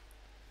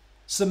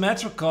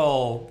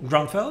symmetrical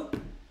Grunfeld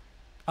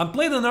and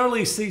played an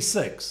early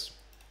c6.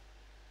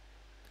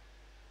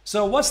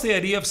 So what's the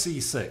idea of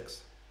c6?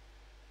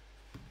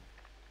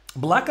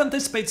 Black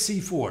anticipates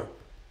c4.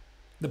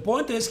 The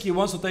point is he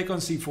wants to take on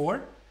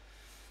c4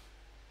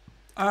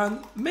 and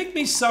make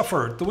me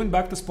suffer to win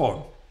back this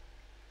pawn.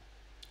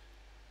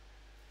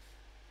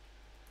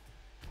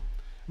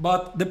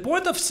 But the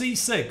point of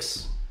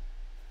c6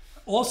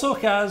 also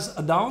has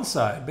a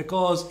downside,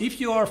 because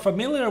if you are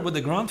familiar with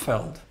the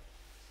Grunfeld,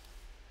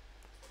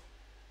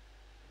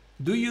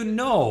 do you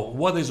know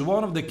what is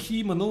one of the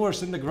key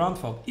maneuvers in the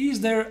Grunfeld?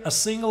 Is there a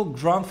single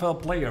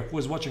Grunfeld player who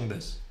is watching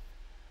this?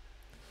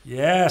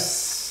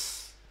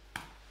 Yes!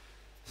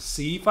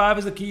 c5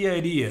 is the key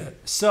idea.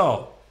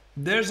 So,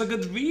 there's a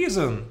good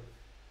reason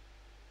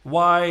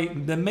why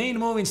the main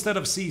move instead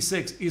of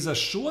c6 is a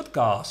short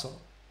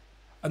castle.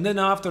 And then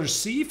after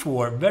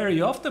c4,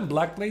 very often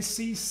black plays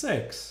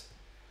c6.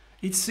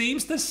 It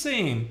seems the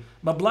same,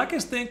 but black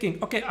is thinking,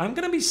 okay, I'm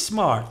going to be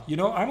smart. You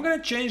know, I'm going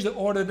to change the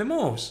order of the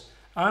moves.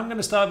 I'm going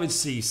to start with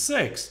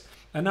c6.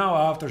 And now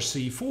after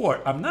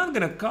c4, I'm not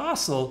going to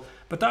castle,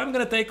 but I'm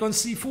going to take on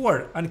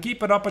c4 and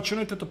keep an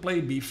opportunity to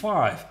play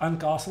b5 and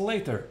castle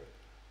later.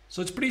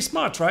 So it's pretty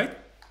smart, right?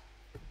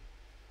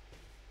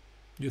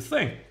 You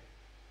think.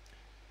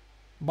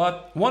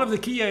 But one of the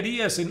key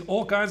ideas in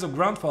all kinds of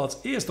ground faults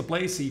is to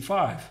play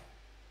c5.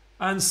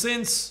 And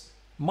since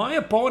my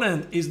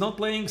opponent is not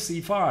playing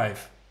c5,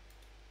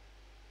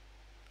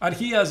 and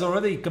he has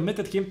already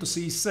committed him to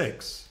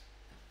c6,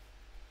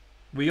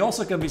 we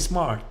also can be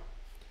smart.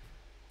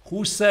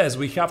 Who says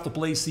we have to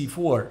play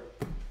c4?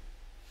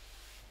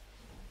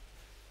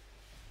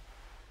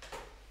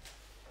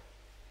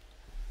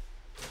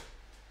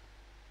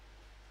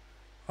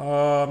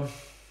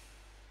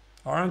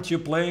 Aren't you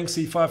playing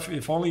c5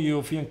 if only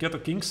you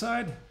fianchetto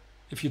kingside?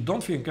 If you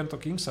don't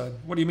fianchetto kingside,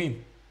 what do you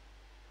mean?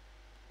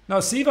 Now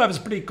c5 is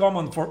pretty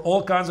common for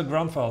all kinds of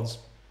ground faults.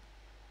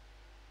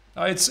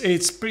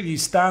 It's pretty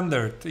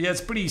standard. Yeah,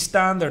 it's pretty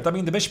standard. I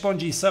mean, the bishop on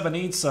g7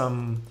 needs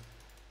some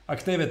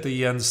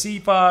activity, and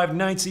c5,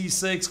 knight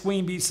c6,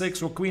 queen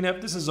b6, or queen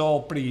f. This is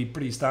all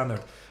pretty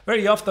standard.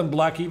 Very often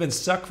black even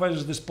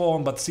sacrifices this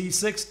pawn, but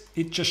c6,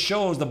 it just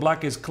shows the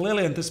black is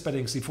clearly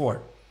anticipating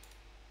c4.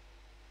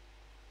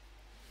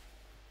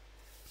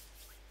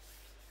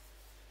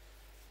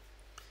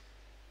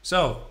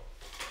 So,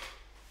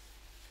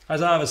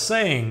 as I was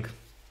saying,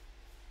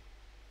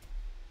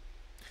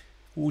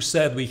 who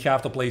said we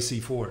have to play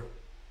c4?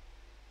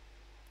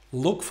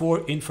 Look for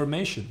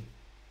information.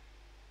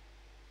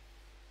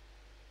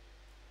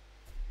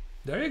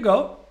 There you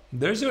go.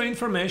 There's your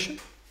information.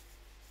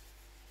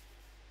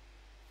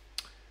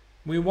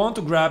 We want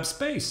to grab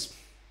space.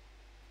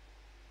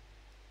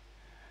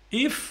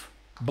 If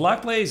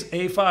black plays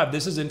a5,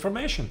 this is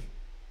information.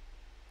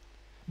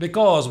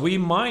 Because we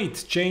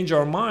might change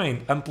our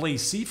mind and play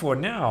c4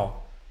 now.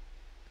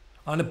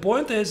 And the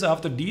point is,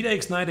 after d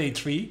takes knight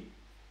a3,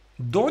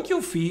 don't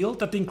you feel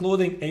that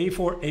including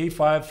a4,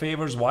 a5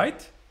 favors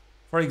white?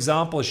 For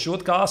example,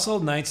 should castle,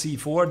 knight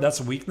c4,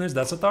 that's a weakness,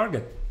 that's a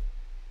target.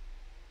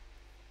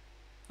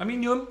 I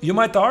mean, you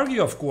might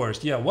argue, of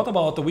course, yeah, what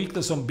about the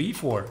weakness on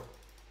b4?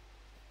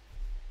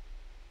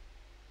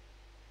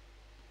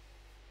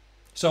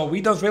 So we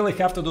don't really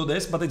have to do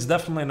this, but it's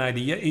definitely an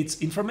idea,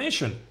 it's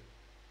information.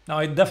 Now,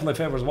 it definitely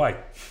favors white.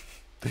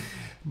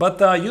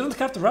 But you don't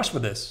have to rush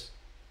with this.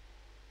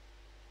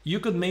 You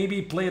could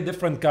maybe play a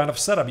different kind of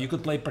setup. You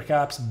could play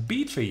perhaps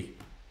b3,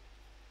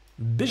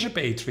 bishop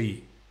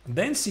a3,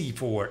 then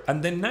c4,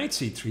 and then knight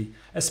c3,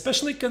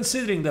 especially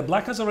considering that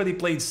black has already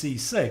played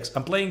c6,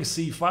 and playing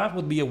c5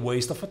 would be a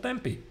waste of a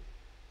tempi.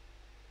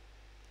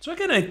 So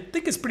again, I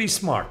think it's pretty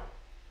smart.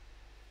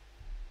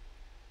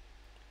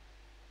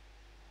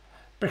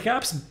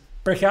 Perhaps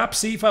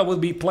c5 would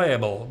be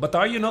playable, but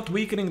are you not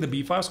weakening the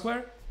b5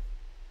 square?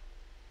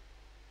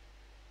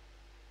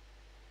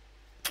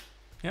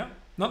 Yeah,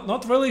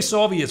 not really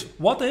so obvious.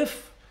 What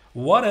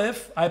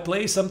if I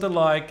play something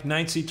like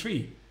knight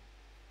c3?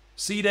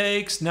 C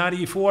takes, knight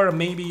e4, and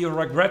maybe you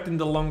regret in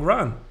the long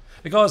run.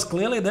 Because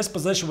clearly this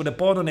position with a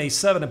pawn on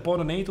a7 and pawn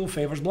on a2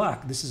 favors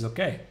black. This is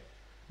okay.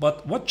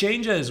 But what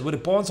changes with the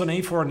pawns on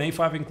a4 and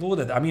a5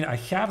 included? I mean, I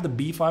have the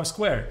b5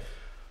 square.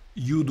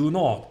 You do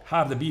not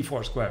have the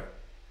b4 square.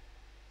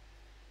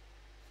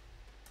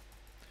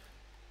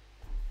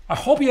 I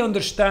hope you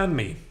understand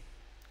me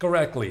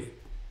correctly.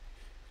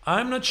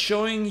 I'm not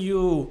showing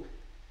you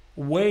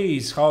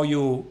ways how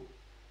you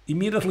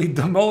immediately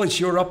demolish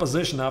your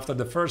opposition after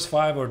the first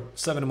 5 or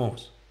 7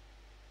 moves.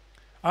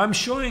 I'm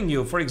showing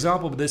you, for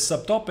example, this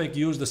subtopic,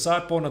 use the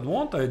side pawn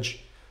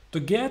advantage to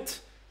get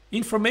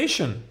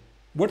information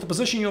where to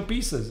position your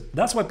pieces.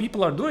 That's why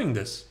people are doing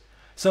this.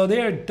 So they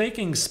are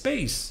taking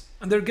space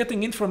and they're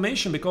getting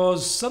information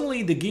because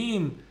suddenly the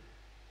game,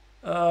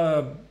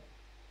 suddenly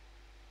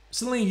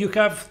you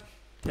have,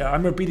 yeah,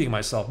 I'm repeating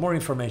myself, more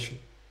information.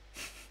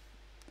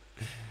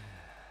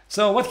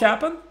 So what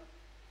happened?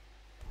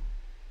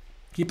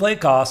 He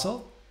played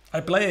castle,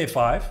 I play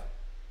a5,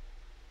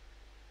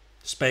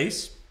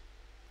 space.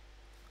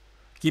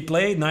 He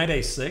played knight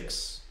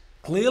a6,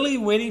 clearly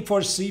waiting for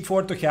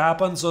c4 to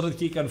happen so that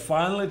he can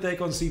finally take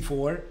on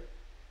c4.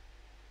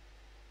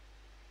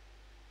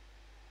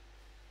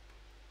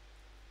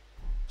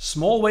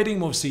 Small waiting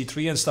move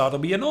c3 and start to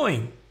be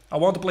annoying. I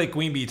want to play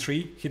queen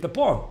b3, hit the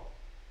pawn.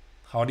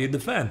 How do you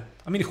defend?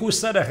 I mean, who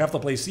said I have to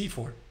play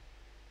c4?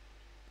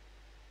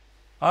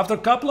 After a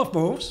couple of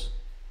moves,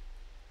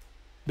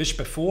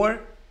 bishop f4,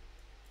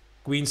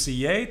 queen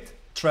c8,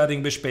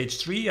 threading bishop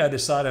h3, I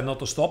decided not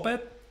to stop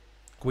it.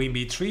 Queen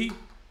b3,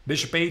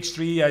 bishop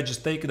h3, I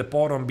just take the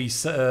pawn on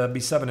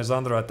b7 is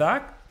under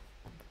attack.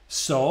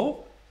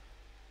 So,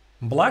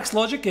 black's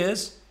logic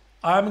is,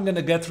 I'm going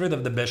to get rid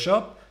of the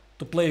bishop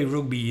to play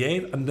rook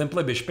b8 and then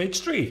play bishop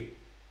h3.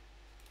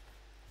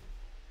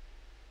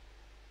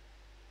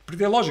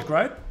 Pretty logic,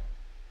 right?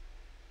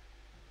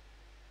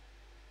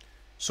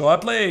 So I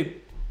play,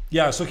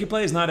 yeah, so he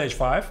plays knight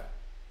h5.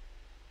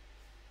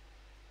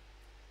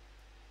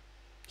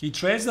 He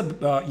trades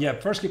the, yeah,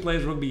 first he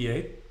plays rook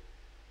b8.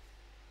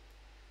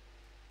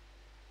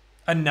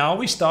 And now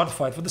we start to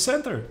fight for the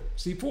center,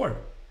 c4.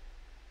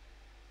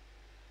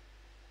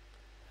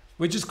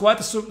 which is quite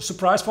a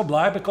surprise for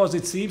black because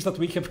it seems that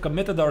we have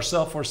committed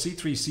ourselves for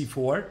c3,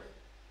 c4.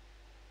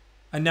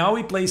 And now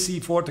we play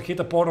c4 to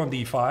hit a pawn on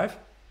d5.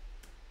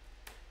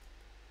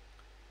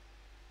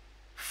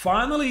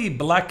 Finally,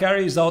 black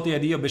carries out the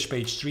idea of bishop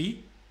h3.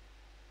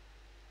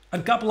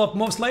 And a couple of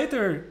moves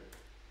later,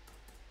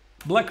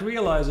 black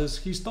realizes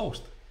he's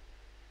toast.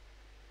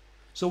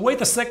 So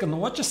wait a second,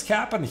 what just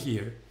happened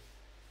here?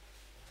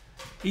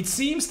 It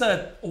seems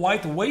that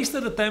white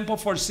wasted the tempo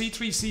for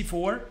c3,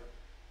 c4,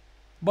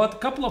 but a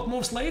couple of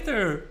moves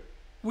later,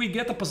 we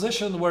get a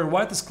position where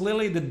white is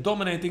clearly the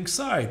dominating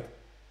side.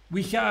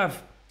 We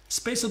have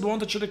space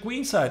advantage to the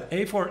queen side,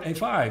 a4,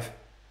 a5,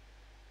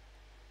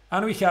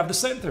 and we have the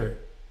center.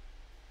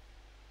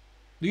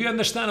 Do you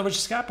understand what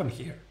just happened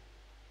here?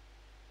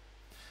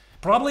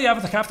 Probably I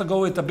would have to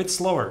go it a bit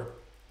slower.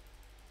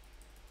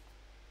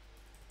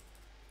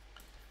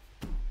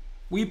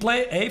 We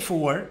play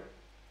a4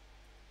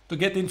 to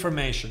get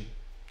information.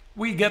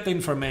 We get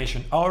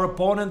information. Our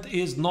opponent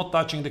is not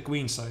touching the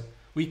queen side.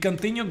 We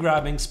continue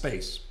grabbing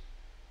space.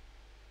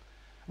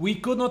 We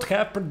could not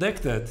have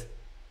predicted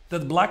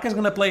that black is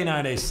going to play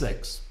knight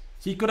a6.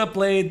 He could have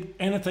played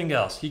anything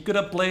else. He could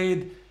have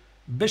played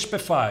bishop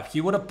f5.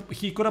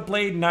 He could have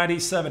played knight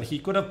e7. He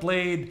could have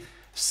played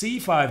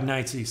c5,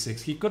 knight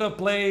c6. He could have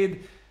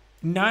played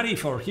knight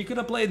e4. He could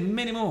have played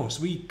many moves.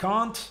 We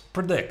can't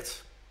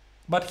predict.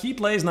 But he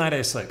plays knight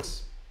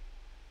a6.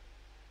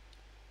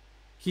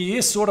 He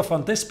is sort of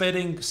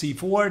anticipating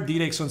c4, d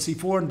takes on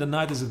c4, and the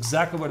knight is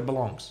exactly where it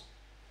belongs.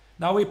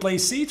 Now we play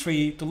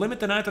c3 to limit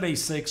the knight at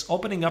a6,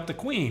 opening up the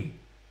queen.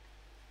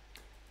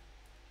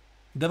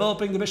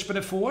 Developing the bishop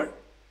at f4.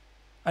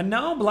 And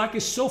now black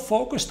is so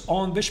focused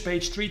on bishop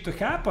h3 to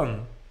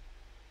happen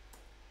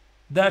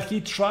that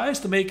he tries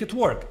to make it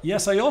work.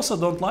 Yes, I also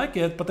don't like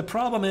it, but the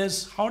problem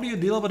is, how do you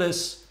deal with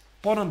this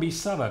pawn on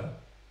b7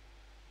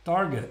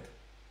 target?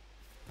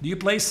 Do you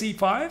play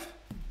c5?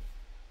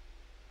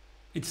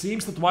 It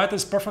seems that white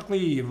is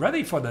perfectly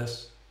ready for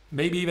this.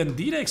 Maybe even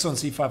d takes on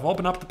c5,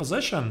 open up the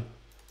position.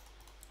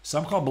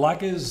 Somehow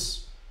black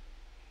is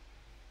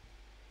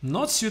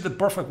not suited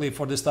perfectly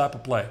for this type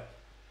of play.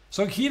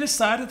 So he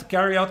decided to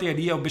carry out the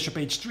idea of bishop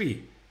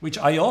h3, which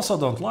I also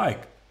don't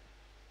like.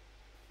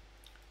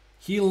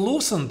 He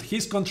loosened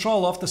his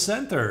control of the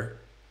center.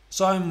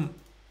 So I'm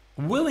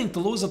willing to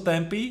lose a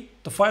tempi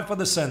to fight for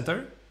the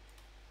center.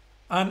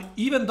 And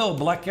even though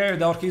black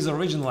carried out his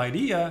original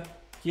idea,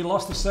 he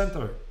lost the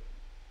center.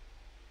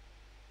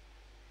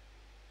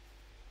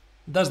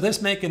 Does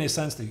this make any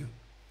sense to you?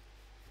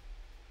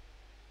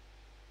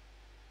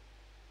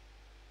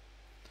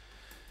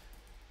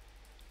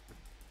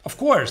 Of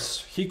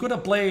course, he could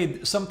have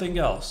played something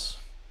else.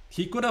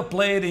 He could have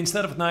played,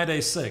 instead of knight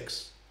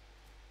a6,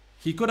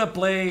 he could have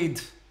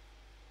played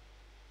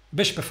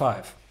bishop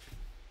f5.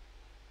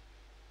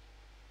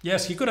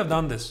 Yes, he could have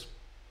done this.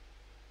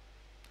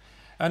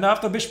 And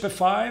after bishop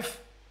f5,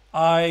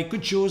 I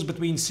could choose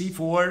between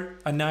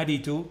c4 and knight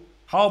e2.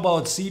 How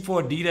about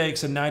c4, d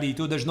takes, and knight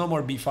e2? There's no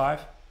more b5.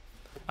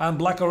 And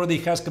black already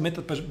has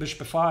committed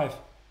bishop f5.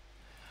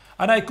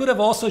 And I could have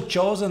also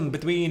chosen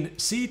between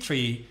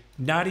c3,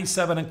 knight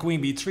e7, and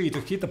queen b3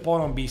 to hit the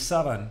pawn on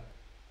b7.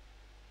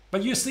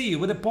 But you see,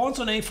 with the pawns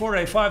on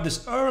a4, a5,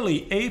 this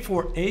early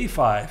a4,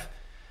 a5,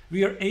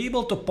 we are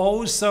able to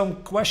pose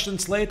some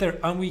questions later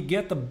and we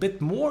get a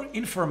bit more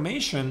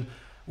information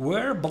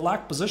where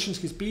black positions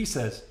his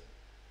pieces.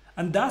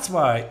 And that's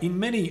why in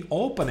many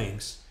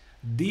openings,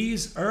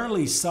 these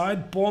early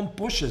side pawn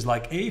pushes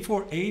like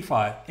a4,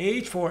 a5,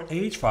 h4,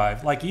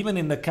 h5, like even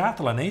in the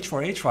Catalan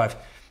h4, h5,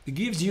 it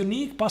gives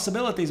unique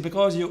possibilities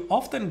because you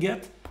often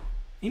get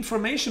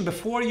information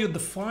before you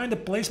define the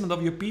placement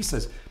of your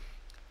pieces.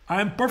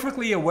 I'm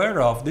perfectly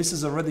aware of this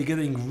is already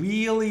getting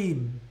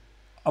really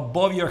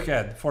above your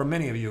head for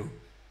many of you.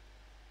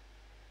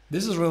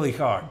 This is really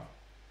hard.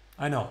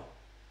 I know.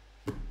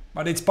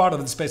 But it's part of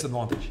the space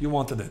advantage. You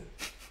wanted it.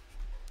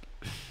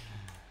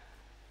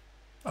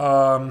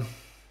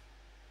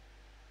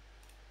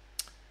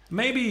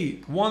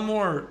 Maybe one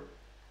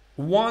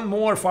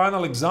more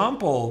final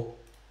example,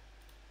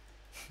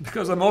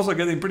 because I'm also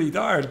getting pretty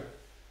tired.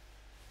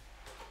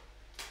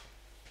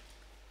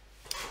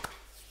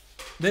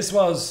 This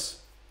was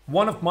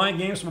one of my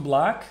games for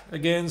black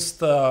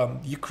against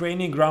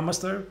Ukrainian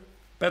Grandmaster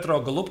Petro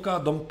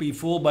Golubka. Don't be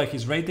fooled by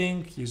his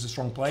rating. He's a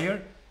strong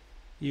player.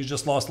 He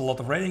just lost a lot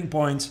of rating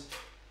points.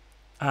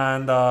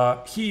 And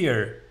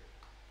here,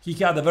 he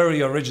had a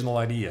very original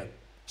idea.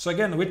 So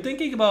again, we're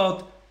thinking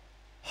about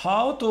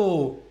how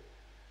to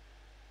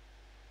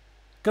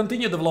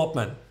continue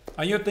development.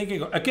 And you're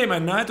thinking, okay, my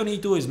knight on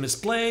e2 is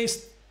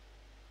misplaced.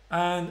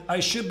 And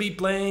I should be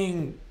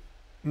playing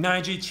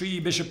knight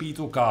g3, bishop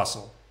e2,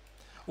 castle.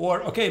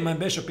 Or, okay, my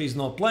bishop is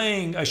not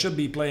playing. I should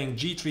be playing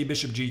g3,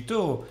 bishop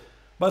g2.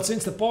 But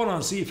since the pawn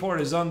on c4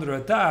 is under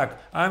attack,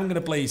 I'm going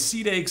to play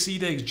c takes,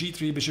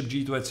 g3, bishop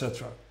g2,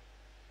 etc.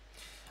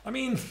 I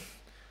mean,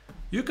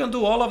 you can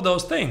do all of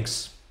those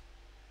things.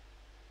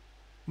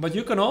 But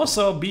you can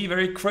also be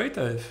very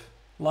creative,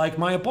 like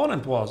my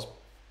opponent was.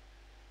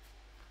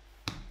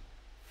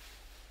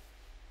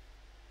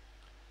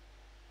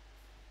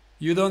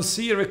 You don't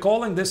see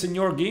recalling this in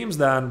your games,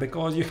 Dan,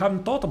 because you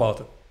haven't thought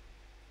about it.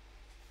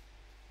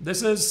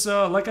 This is,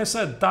 like I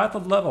said,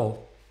 titled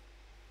level.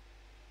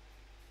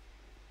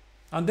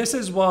 And this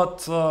is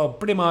what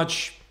pretty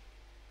much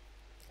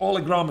all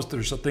the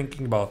grandmasters are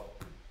thinking about.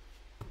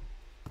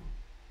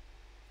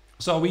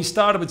 So we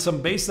started with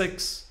some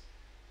basics,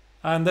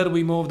 and then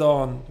we moved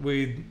on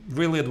with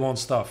really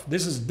advanced stuff.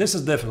 This is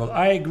difficult.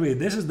 I agree.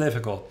 This is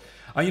difficult.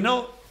 And you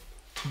know,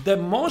 the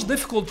most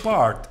difficult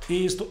part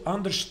is to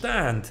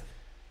understand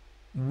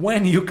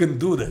when you can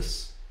do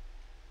this.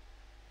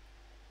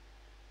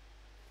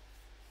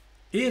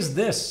 Is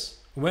this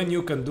when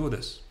you can do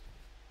this?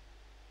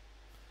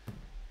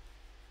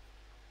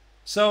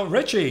 So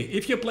Richie,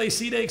 if you play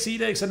c-takes,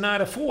 e-takes, and knight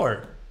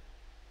f4,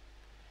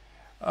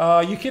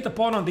 you hit a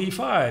pawn on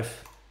d5,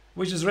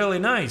 which is really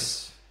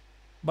nice.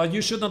 But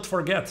you should not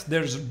forget,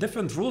 there's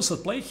different rules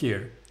at play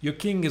here. Your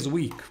king is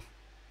weak.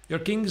 Your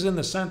king is in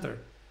the center.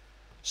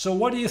 So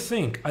what do you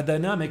think a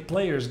dynamic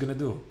player is going to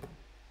do?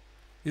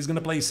 He's going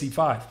to play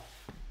c5.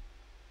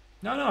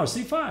 No,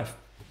 c5.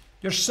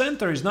 Your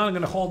center is not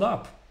going to hold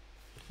up.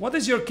 What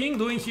is your king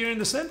doing here in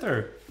the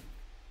center?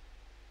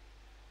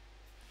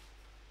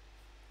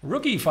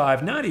 Rook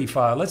e5, knight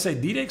e5. Let's say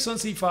d takes on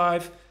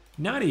c5,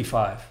 knight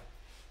e5.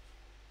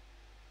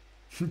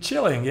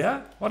 Chilling,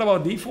 yeah? What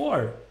about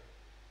d4?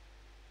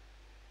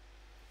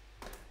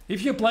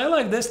 If you play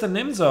like this, the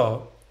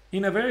Nimzo,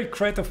 in a very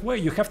creative way,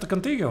 you have to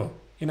continue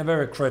in a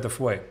very creative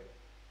way.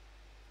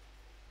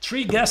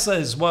 3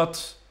 guesses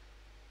what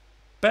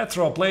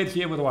Petro played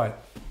here with white.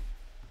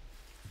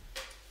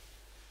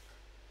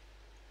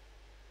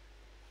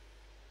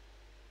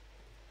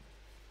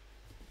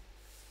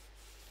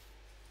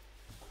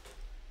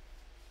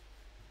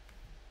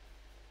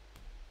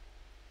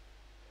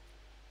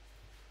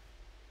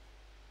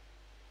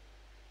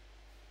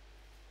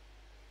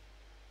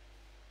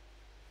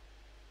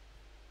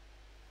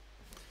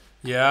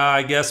 Yeah,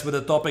 I guess with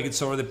the topic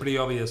it's already pretty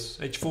obvious.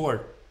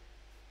 h4.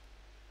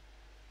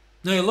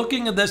 Now you're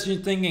looking at this and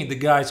you're thinking the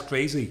guy's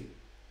crazy.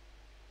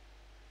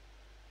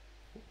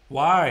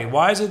 Why?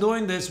 Why is he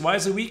doing this? Why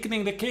is he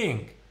weakening the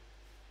king?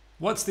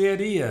 What's the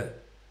idea?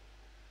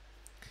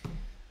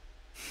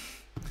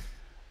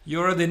 You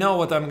already know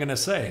what I'm gonna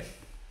say.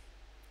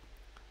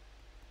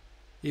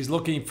 He's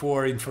looking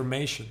for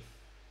information.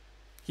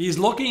 He's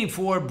looking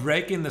for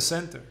breaking the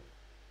center.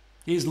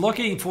 He's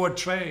looking for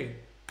trade.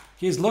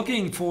 He's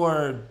looking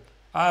for,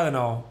 I don't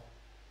know,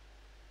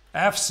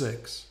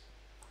 f6.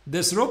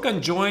 This rook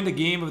can join the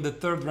game with the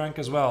 3rd rank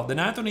as well. The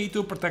knight on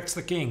e2 protects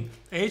the king.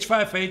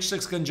 h5,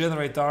 h6 can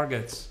generate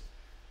targets.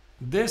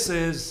 This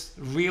is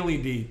really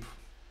deep.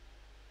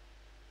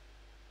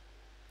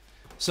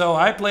 So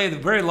I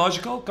played very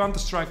logical,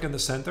 counter-strike in the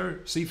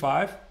center,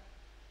 c5.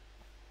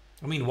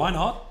 I mean, why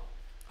not?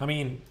 I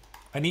mean,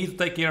 I need to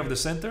take care of the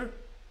center.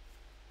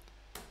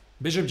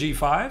 Bishop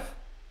g5.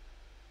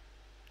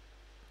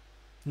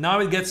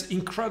 Now it gets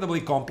incredibly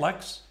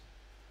complex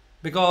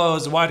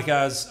because black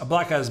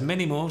has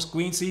many moves.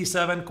 Queen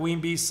c7,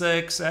 queen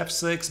b6,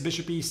 f6,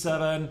 bishop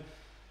e7.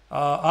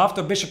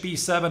 After bishop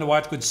e7,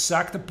 white could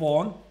sack the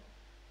pawn.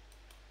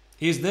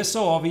 Is this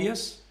so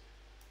obvious?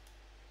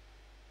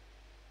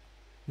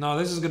 No,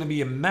 this is going to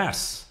be a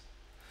mess.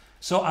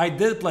 So I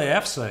did play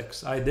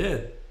f6. I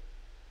did.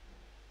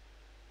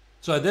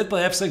 So I did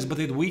play f6, but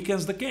it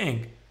weakens the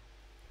king.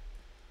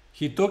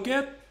 He took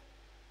it.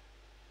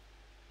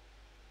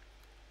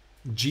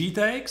 G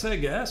takes, I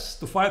guess,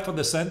 to fight for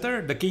the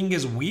center. The king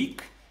is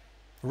weak.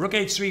 Rook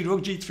h3,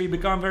 rook g3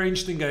 become very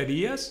interesting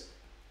ideas.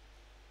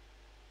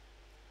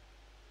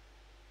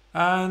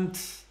 And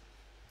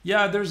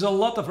yeah, there's a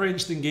lot of very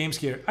interesting games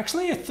here.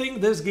 Actually, I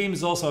think this game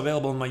is also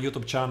available on my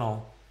YouTube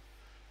channel.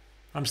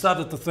 I'm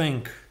starting to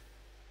think,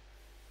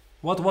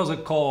 what was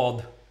it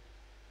called?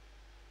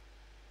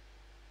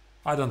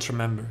 I don't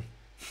remember.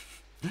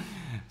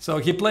 So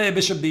he played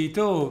bishop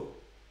d2.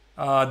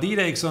 D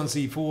takes on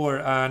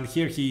c4, and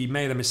here he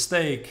made a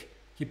mistake.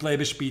 He played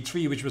bishop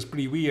e3, which was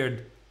pretty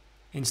weird.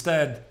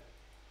 Instead,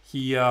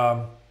 he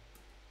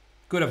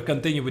could have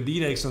continued with d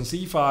takes on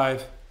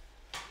c5.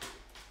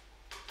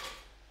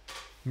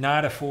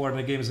 Knight f4, and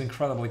the game is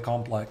incredibly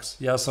complex.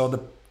 Yeah, so the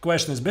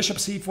question is bishop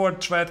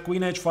c4 threat,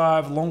 queen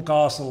h5, long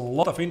castle, a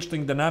lot of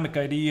interesting dynamic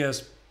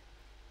ideas.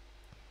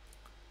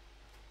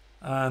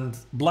 And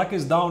black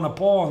is down a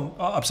pawn.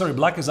 I'm sorry,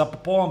 black is up a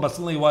pawn, but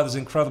suddenly white is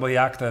incredibly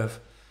active.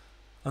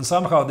 And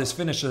somehow this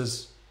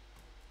finishes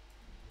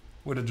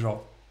with a draw.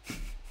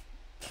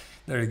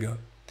 There you go.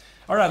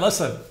 All right,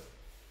 listen.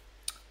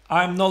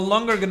 I'm no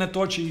longer going to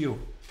torture you.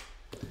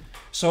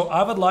 So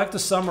I would like to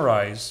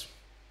summarize.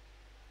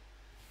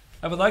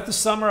 I would like to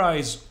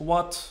summarize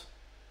what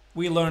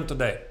we learned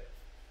today.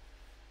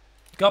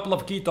 A couple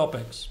of key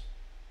topics.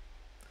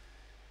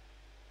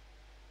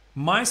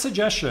 My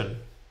suggestion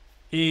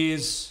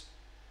is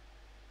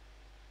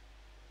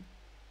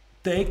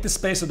take the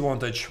space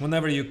advantage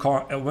whenever you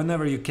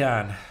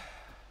can.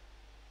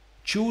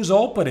 Choose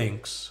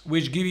openings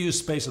which give you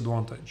space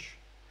advantage.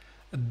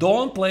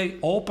 Don't play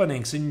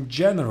openings in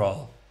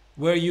general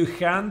where you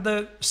hand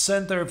the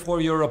center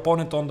for your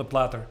opponent on the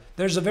platter.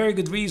 There's a very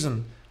good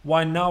reason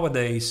why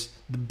nowadays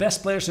the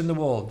best players in the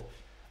world,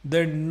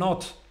 they're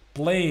not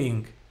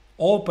playing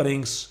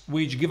openings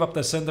which give up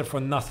the center for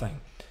nothing.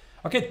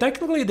 Okay,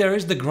 technically there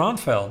is the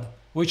Grandfeld,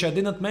 which I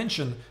did not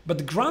mention, but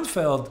the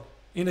Grandfeld,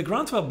 in the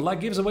Grandfeld, black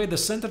gives away the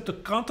center to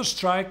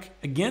counter-strike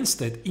against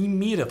it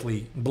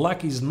immediately.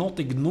 Black is not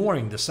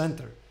ignoring the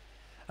center.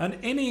 And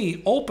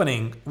any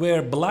opening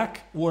where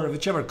black, or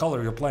whichever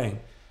color you're playing,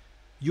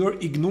 you're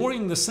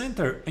ignoring the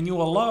center and you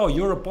allow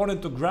your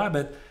opponent to grab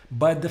it,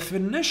 by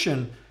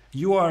definition,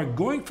 you are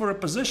going for a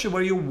position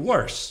where you're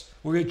worse,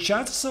 where your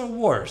chances are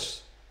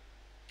worse.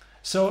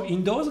 So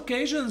in those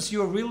occasions,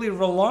 you're really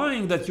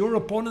relying that your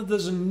opponent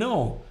doesn't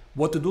know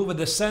what to do with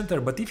the center.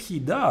 But if he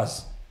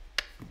does,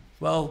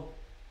 well,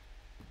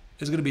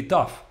 it's going to be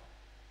tough.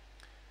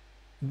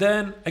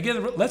 Then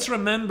again, let's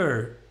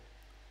remember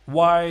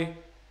why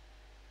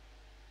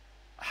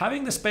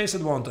having the space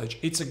advantage,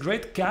 it's a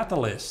great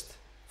catalyst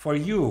for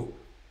you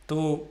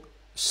to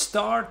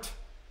start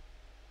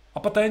a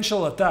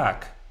potential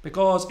attack,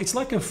 because it's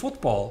like in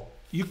football.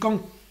 You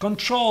can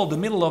control the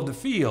middle of the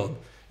field.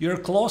 You're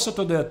closer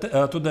to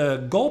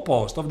the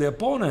goalpost of the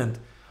opponent,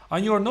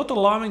 and you're not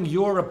allowing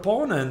your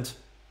opponent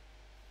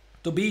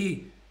to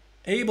be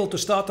able to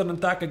start an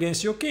attack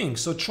against your king.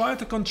 So try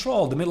to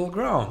control the middle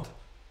ground.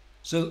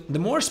 So the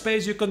more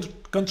space you can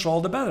control,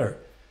 the better.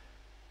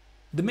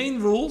 The main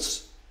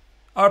rules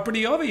are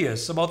pretty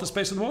obvious about the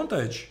space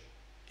advantage.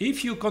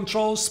 If you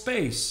control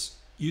space,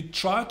 you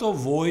try to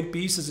avoid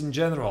pieces in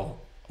general.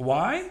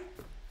 Why?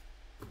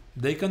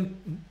 They can,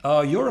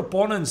 your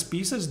opponent's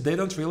pieces, they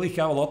don't really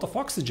have a lot of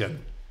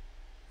oxygen,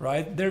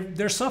 right?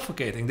 They're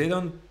suffocating. They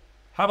don't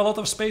have a lot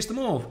of space to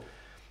move.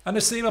 And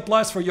the same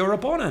applies for your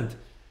opponent.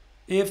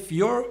 If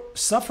you're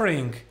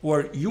suffering,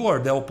 or you are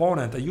the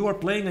opponent, and you are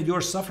playing and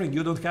you're suffering,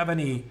 you don't have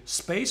any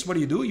space, what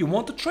do? You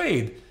want to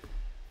trade.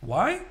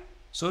 Why?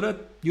 So that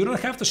you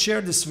don't have to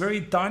share this very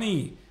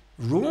tiny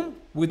room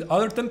with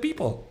other 10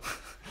 people.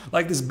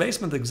 Like this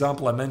basement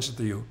example I mentioned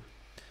to you.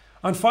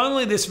 And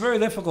finally, this very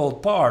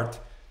difficult part,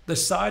 the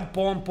side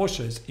pawn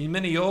pushes in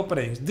many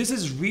openings. This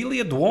is really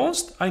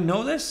advanced, I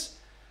know this.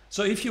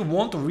 So if you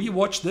want to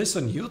rewatch this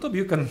on YouTube,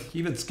 you can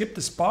even skip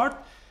this part.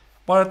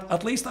 But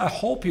at least I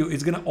hope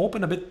it's going to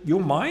open a bit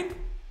your mind,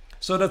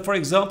 so that, for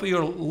example,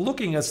 you're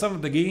looking at some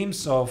of the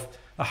games of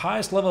the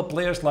highest level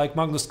players like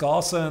Magnus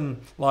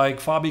Carlsen, like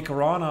Fabi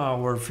Caruana,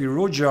 or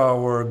Firuza,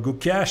 or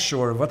Gukesh,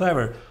 or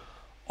whatever.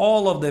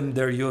 All of them,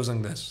 they're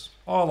using this.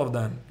 All of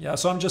them. Yeah.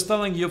 So I'm just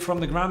telling you from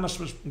the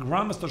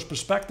Grandmaster's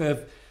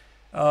perspective,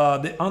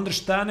 the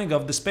understanding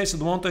of the space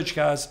advantage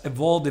has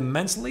evolved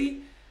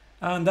immensely.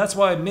 And that's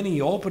why many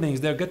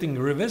openings, they're getting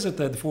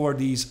revisited for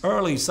these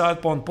early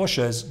side pawn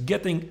pushes,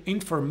 getting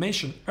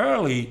information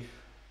early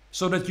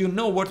so that you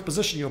know where to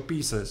position your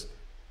pieces.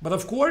 But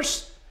of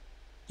course,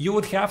 you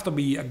would have to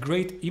be a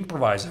great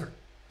improviser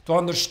to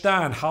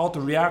understand how to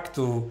react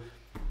to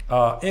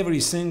every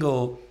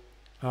single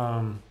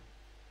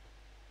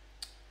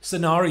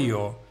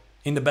scenario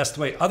in the best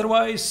way.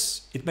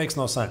 Otherwise, it makes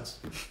no sense.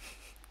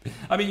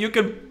 I mean, you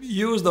can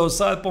use those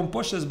side pawn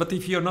pushes, but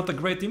if you're not a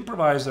great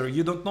improviser,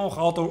 you don't know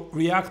how to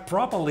react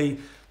properly,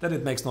 then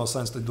it makes no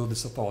sense to do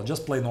this at all.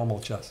 Just play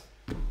normal chess.